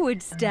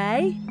backwards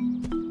day.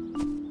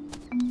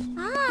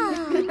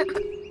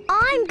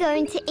 I'm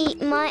going to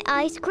eat my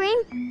ice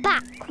cream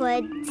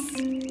backwards.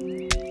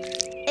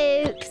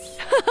 Oops.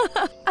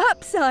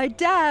 Upside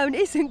down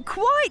isn't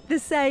quite the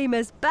same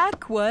as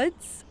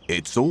backwards.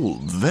 It's all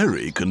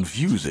very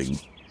confusing.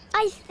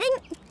 I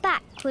think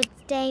backwards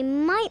day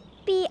might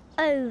be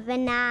over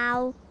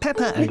now.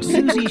 Peppa and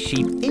Susie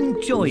Sheep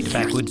enjoyed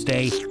Backwards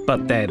Day,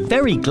 but they're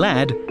very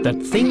glad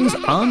that things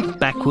aren't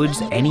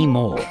backwards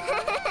anymore.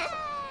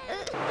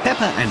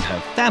 Peppa and her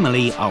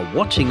family are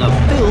watching a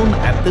film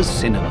at the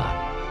cinema.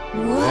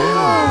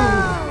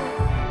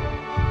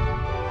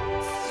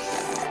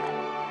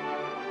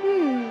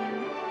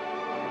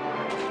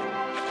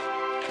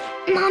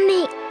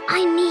 Mummy,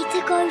 I need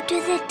to go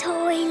to the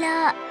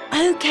toilet.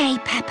 OK,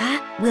 Peppa,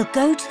 we'll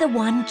go to the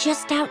one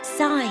just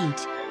outside.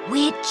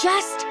 We're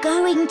just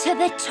going to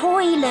the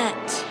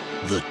toilet.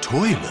 The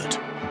toilet?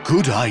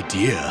 Good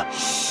idea.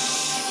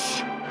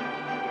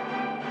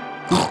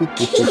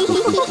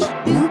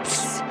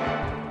 Oops.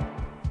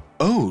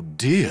 Oh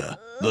dear,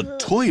 the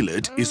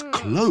toilet is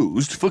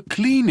closed for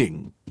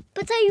cleaning.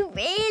 But I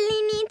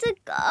really need to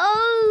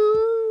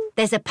go.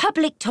 There's a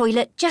public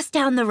toilet just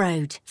down the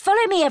road.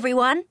 Follow me,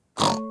 everyone.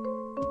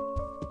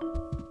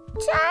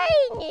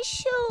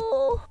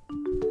 Dinosaur.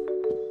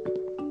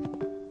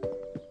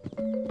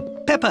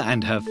 Peppa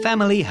and her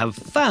family have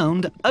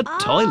found a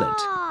toilet.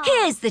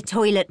 Here's the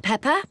toilet,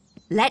 Peppa.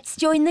 Let's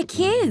join the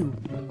queue.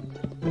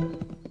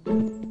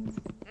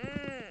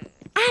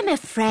 I'm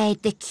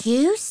afraid the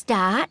queue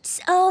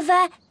starts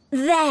over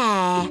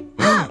there.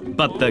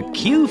 But the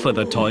queue for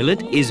the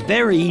toilet is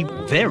very,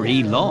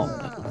 very long.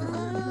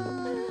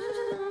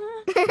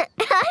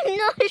 I'm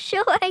not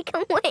sure I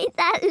can wait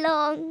that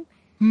long.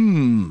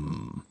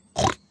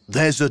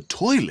 There's a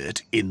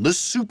toilet in the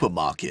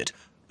supermarket.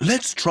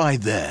 Let's try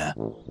there.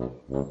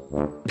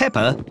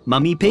 Peppa,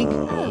 Mummy Pig,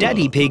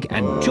 Daddy Pig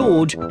and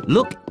George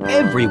look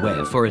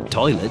everywhere for a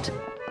toilet.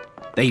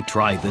 They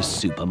try the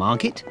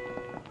supermarket.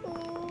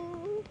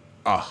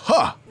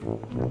 Aha!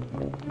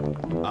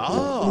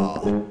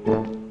 Ah!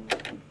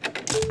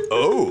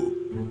 Oh!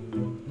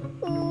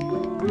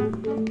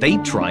 They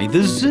try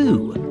the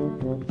zoo.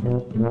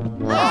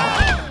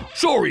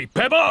 Sorry,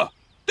 Peppa.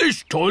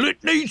 This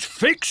toilet needs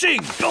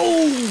fixing.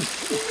 Oh!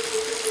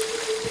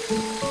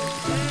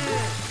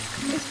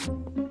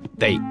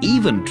 They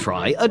even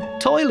try a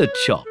toilet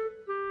shop.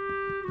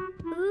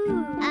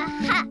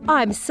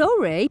 I'm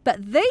sorry,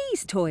 but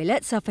these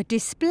toilets are for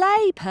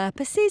display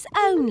purposes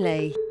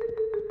only.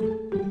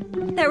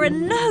 There are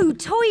no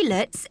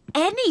toilets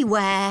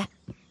anywhere.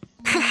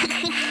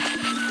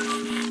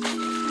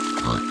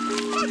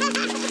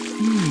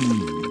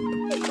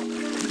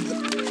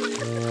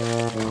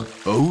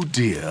 Oh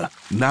dear,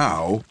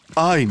 now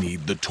I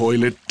need the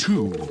toilet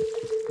too.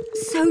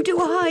 So do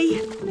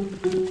I.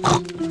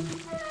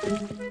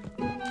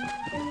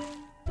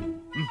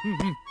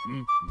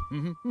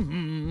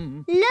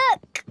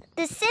 Look,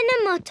 the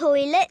cinema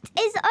toilet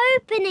is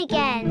open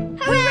again.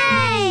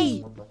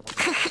 Hooray!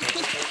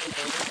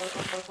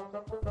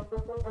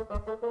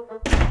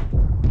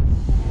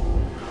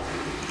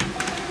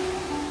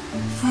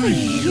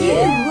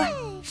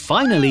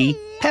 Finally,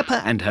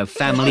 Peppa and her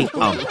family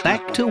are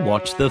back to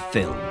watch the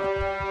film.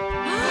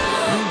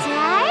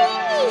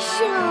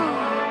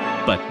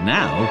 Dinosaur! But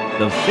now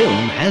the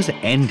film has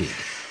ended.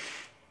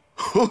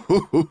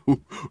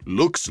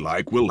 Looks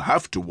like we'll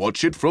have to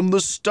watch it from the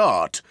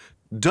start.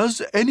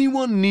 Does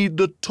anyone need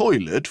the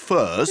toilet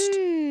first?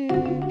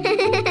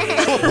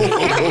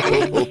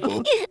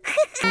 Oh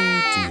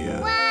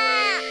dear.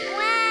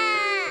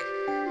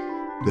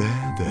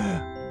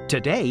 There.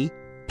 Today,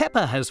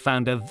 Peppa has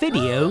found a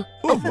video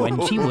of when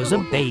she was a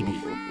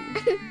baby.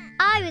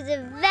 I was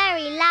a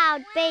very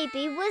loud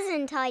baby,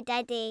 wasn't I,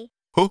 Daddy?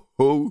 Ho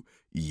ho.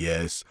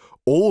 Yes,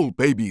 all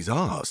babies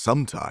are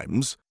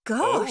sometimes.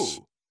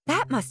 Gosh,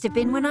 that must have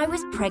been when I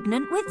was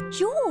pregnant with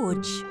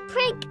George.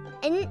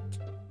 Pregnant?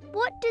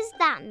 What does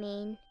that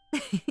mean?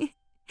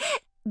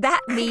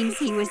 That means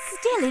he was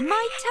still in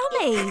my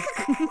tummy.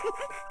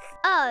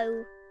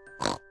 Oh,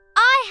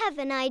 I have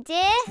an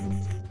idea.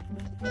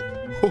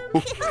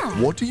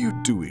 What are you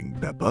doing,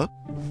 Peppa?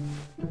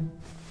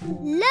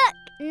 Look,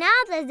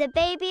 now there's a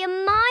baby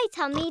in my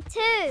tummy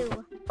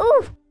too.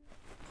 Ooh!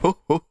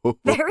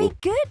 Very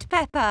good,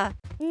 Peppa.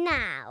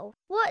 Now,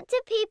 what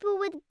do people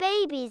with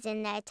babies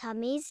in their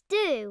tummies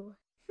do?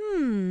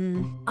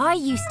 I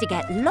used to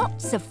get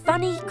lots of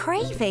funny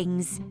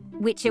cravings,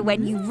 which are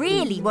when you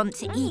really want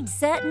to eat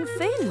certain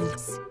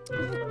foods.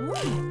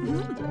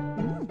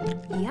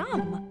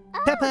 Yum.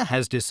 Peppa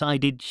has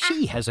decided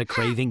she has a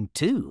craving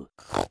too.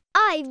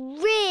 I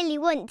really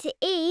want to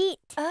eat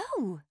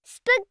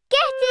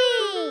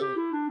spaghetti!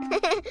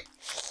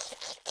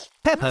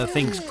 Peppa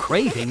thinks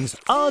cravings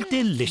are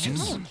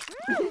delicious.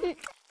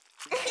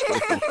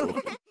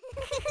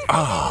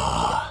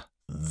 Ah,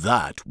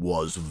 that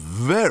was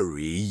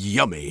very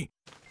yummy.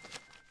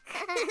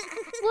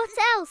 What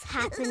else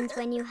happens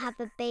when you have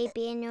a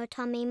baby in your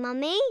tummy,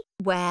 Mummy?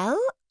 Well,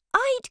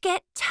 I'd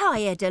get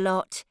tired a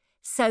lot,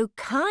 so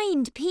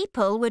kind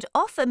people would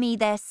offer me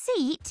their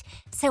seat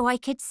so I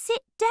could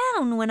sit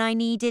down when I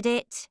needed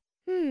it.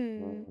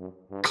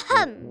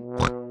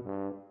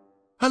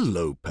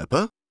 Hello,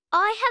 Peppa.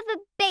 I have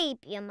a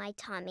baby in my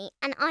tummy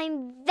and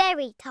I'm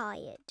very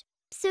tired.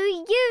 So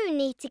you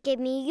need to give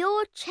me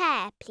your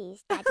chair,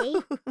 please, Daddy.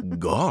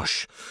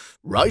 Gosh.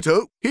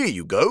 Righto, here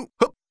you go.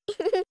 Hup.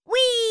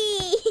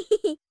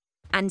 Whee!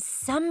 And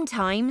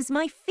sometimes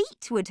my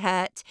feet would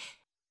hurt,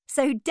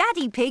 so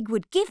Daddy Pig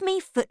would give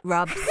me foot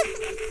rubs.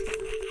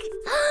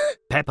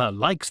 Peppa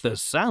likes the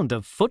sound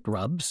of foot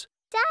rubs.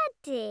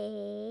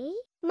 Daddy,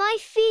 my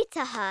feet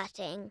are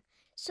hurting,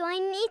 so I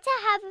need to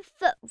have a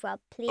foot rub,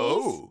 please.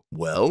 Oh,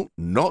 well,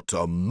 not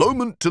a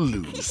moment to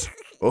lose.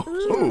 A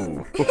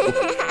little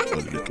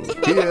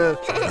here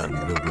and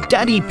a little...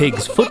 Daddy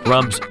Pig's foot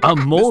rubs are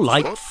more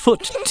like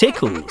foot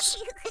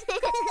tickles.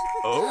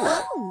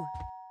 Oh.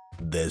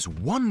 There's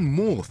one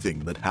more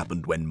thing that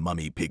happened when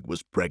Mummy Pig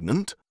was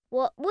pregnant.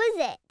 What was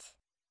it?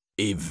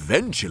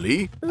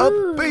 Eventually, a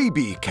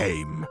baby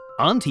came.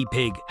 Auntie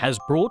Pig has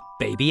brought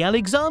baby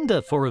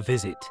Alexander for a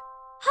visit.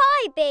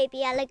 Hi,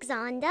 baby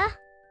Alexander.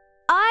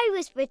 I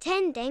was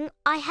pretending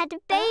I had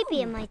a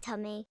baby in my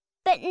tummy.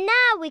 But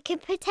now we can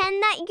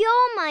pretend that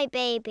you're my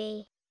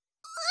baby.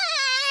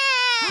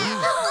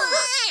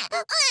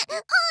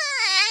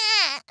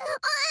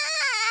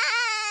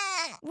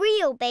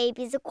 Real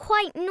babies are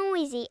quite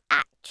noisy,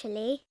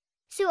 actually.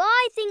 So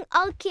I think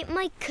I'll keep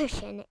my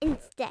cushion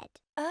instead.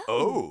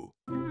 Oh.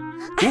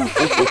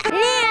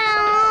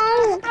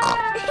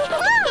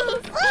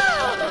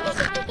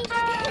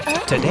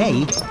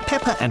 Today,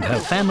 Peppa and her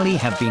family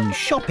have been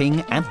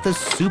shopping at the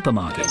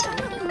supermarket.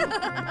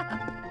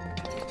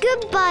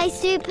 Goodbye,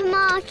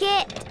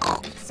 supermarket.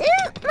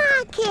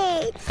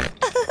 Supermarket!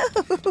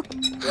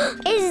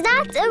 Is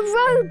that a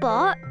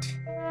robot?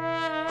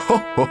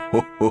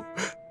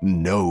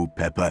 No,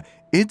 Peppa.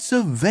 It's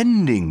a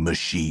vending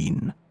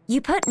machine.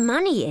 You put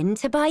money in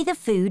to buy the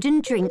food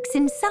and drinks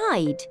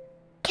inside.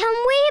 Can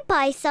we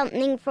buy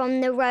something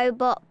from the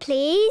robot,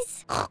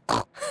 please?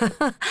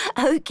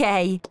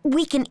 OK,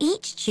 we can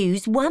each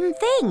choose one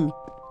thing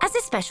as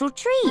a special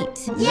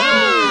treat.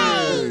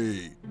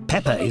 Yay!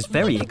 Peppa is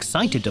very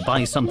excited to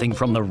buy something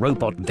from the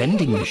robot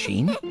vending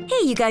machine.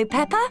 Here you go,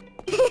 Peppa.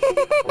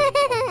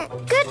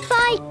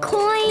 Goodbye,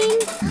 coin.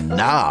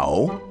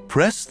 Now,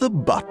 press the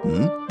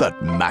button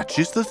that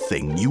matches the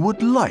thing you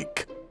would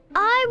like.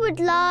 I would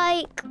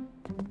like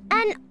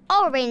an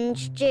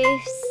orange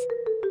juice.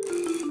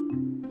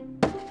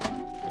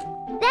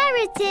 There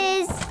it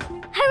is.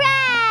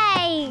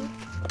 Hooray!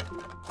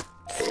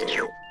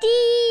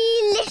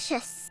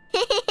 Delicious.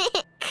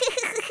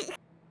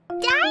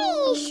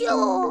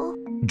 Dinosaur.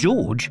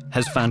 George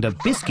has found a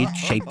biscuit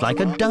shaped like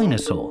a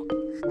dinosaur.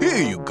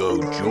 Here you go,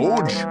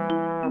 George.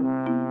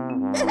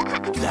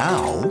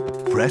 Now,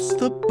 press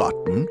the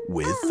button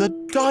with the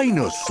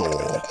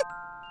dinosaur.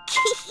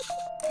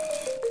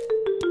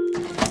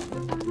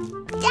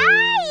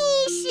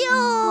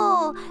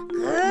 Dinosaur!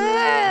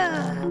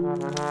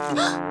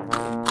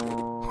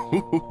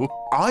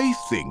 I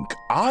think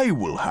I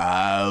will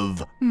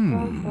have,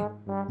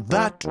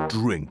 that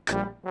drink.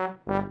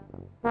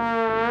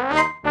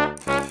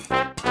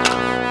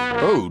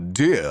 Oh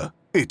dear,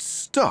 it's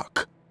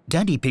stuck.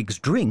 Daddy Pig's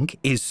drink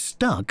is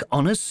stuck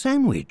on a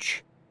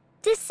sandwich.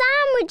 The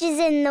sandwich is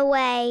in the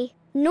way.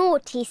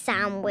 Naughty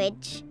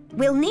sandwich.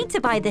 We'll need to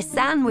buy the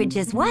sandwich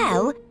as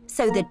well,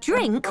 so the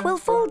drink will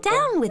fall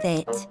down with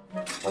it.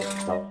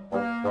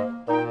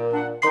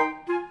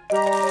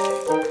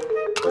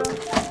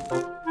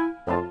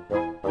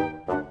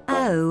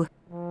 Oh,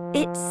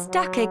 it's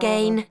stuck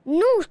again.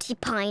 Naughty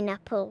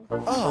pineapple.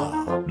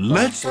 Ah,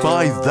 let's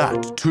buy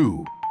that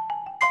too.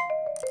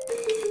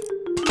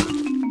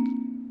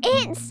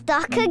 It's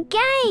stuck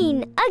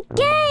again.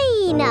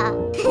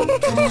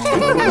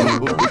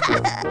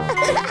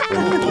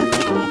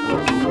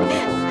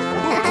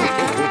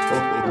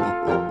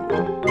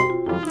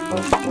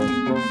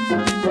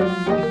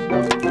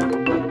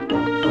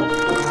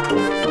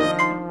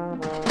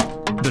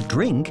 The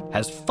drink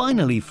has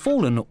finally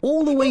fallen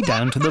all the way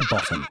down to the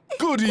bottom.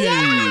 Goody!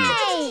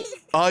 Yay!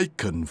 I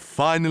can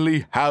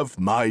finally have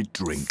my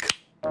drink.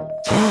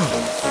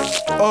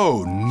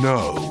 Oh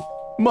no!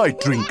 My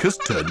drink has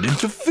turned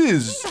into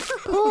fizz.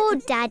 Poor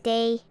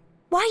Daddy.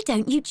 Why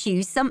don't you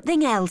choose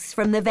something else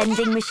from the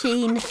vending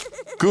machine?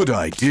 Good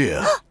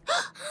idea.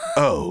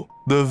 Oh,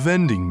 the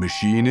vending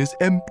machine is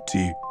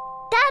empty.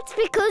 That's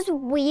because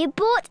we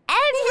bought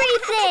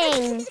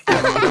everything.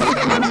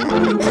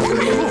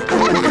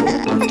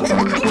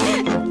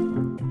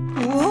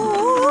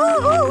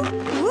 Whoa!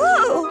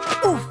 Whoa!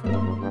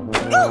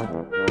 Oh.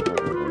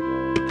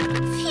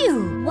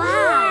 Phew!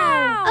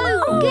 Wow!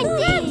 Oh,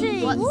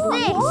 goody!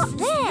 What's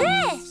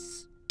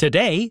this?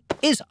 Today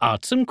is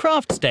Arts and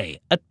Crafts Day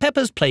at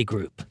Peppa's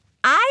Playgroup.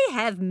 I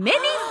have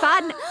many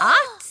fun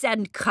arts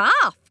and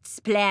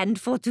crafts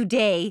planned for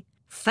today.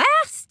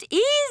 First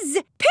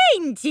is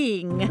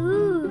painting.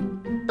 Ooh,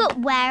 but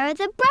where are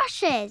the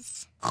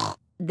brushes?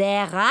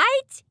 They're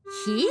right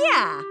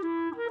here.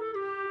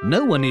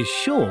 No one is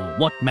sure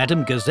what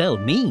Madame Gazelle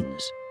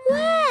means.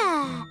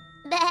 Where?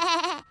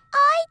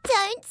 I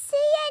don't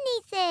see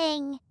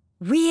anything.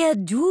 We're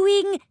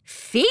doing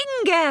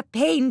finger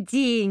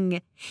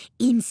painting.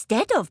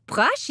 Instead of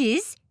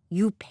brushes,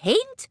 you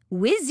paint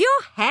with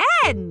your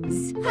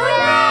hands.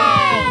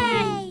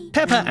 Hooray!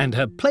 Peppa and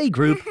her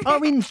playgroup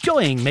are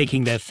enjoying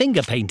making their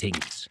finger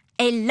paintings.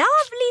 A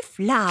lovely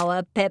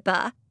flower,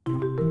 Peppa.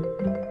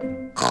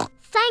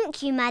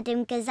 Thank you,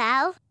 Madame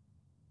Gazelle.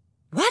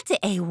 What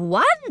a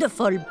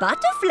wonderful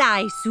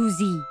butterfly,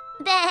 Susie.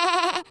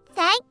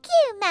 Thank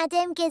you,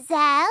 Madame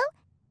Gazelle.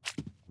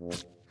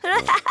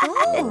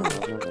 Oh,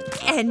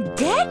 and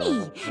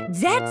Danny,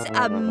 that's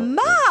a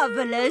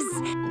marvellous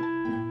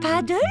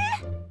paddle.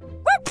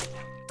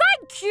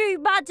 Thank you,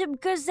 Madame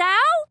Gazelle.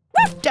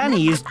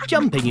 Danny is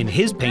jumping in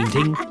his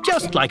painting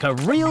just like a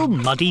real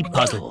muddy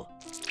puddle.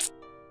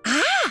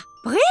 Ah,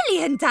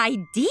 brilliant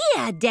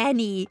idea,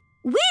 Danny.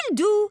 We'll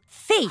do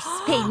face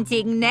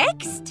painting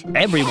next.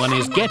 Everyone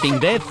is getting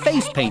their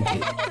face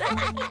painted.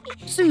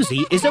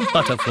 Susie is a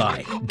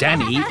butterfly.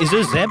 Danny is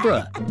a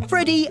zebra.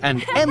 Freddie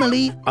and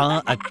Emily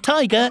are a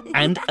tiger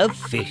and a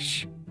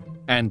fish.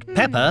 And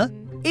Peppa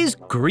is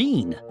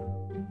green.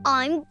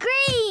 I'm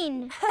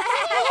green.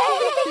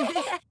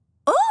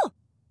 Oh!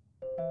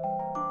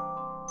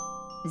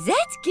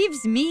 That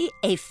gives me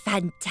a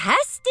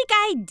fantastic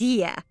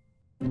idea.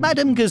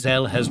 Madame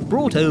Gazelle has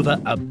brought over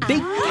a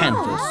big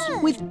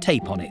canvas with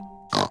tape on it.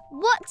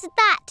 What's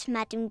that,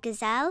 Madame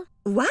Gazelle?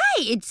 Why,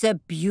 it's a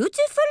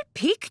beautiful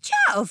picture,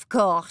 of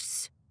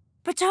course.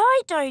 But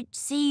I don't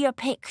see a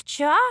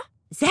picture.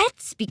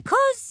 That's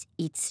because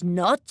it's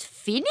not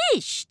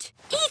finished.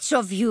 Each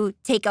of you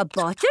take a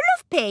bottle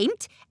of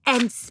paint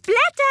and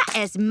splatter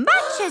as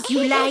much as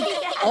you like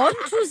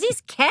onto this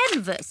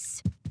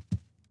canvas.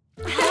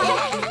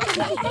 Well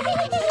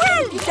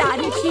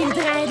done,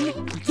 children.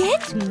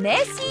 Get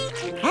messy,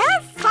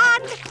 have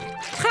fun.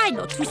 Try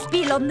not to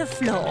spill on the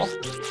floor.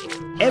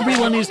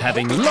 Everyone is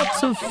having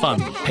lots of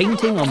fun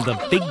painting on the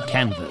big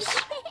canvas.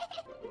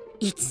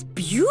 It's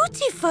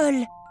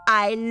beautiful.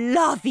 I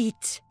love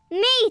it.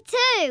 Me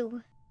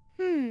too.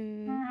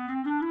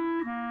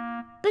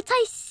 But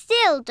I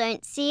still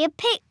don't see a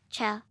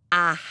picture.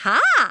 Aha!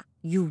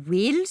 You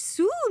will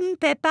soon,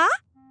 Peppa.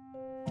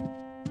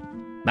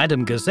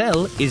 Madame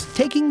Gazelle is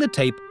taking the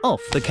tape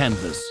off the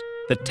canvas.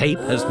 The tape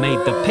has made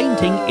the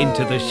painting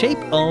into the shape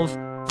of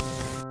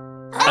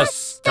a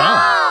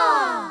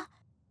star.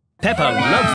 Peppa loves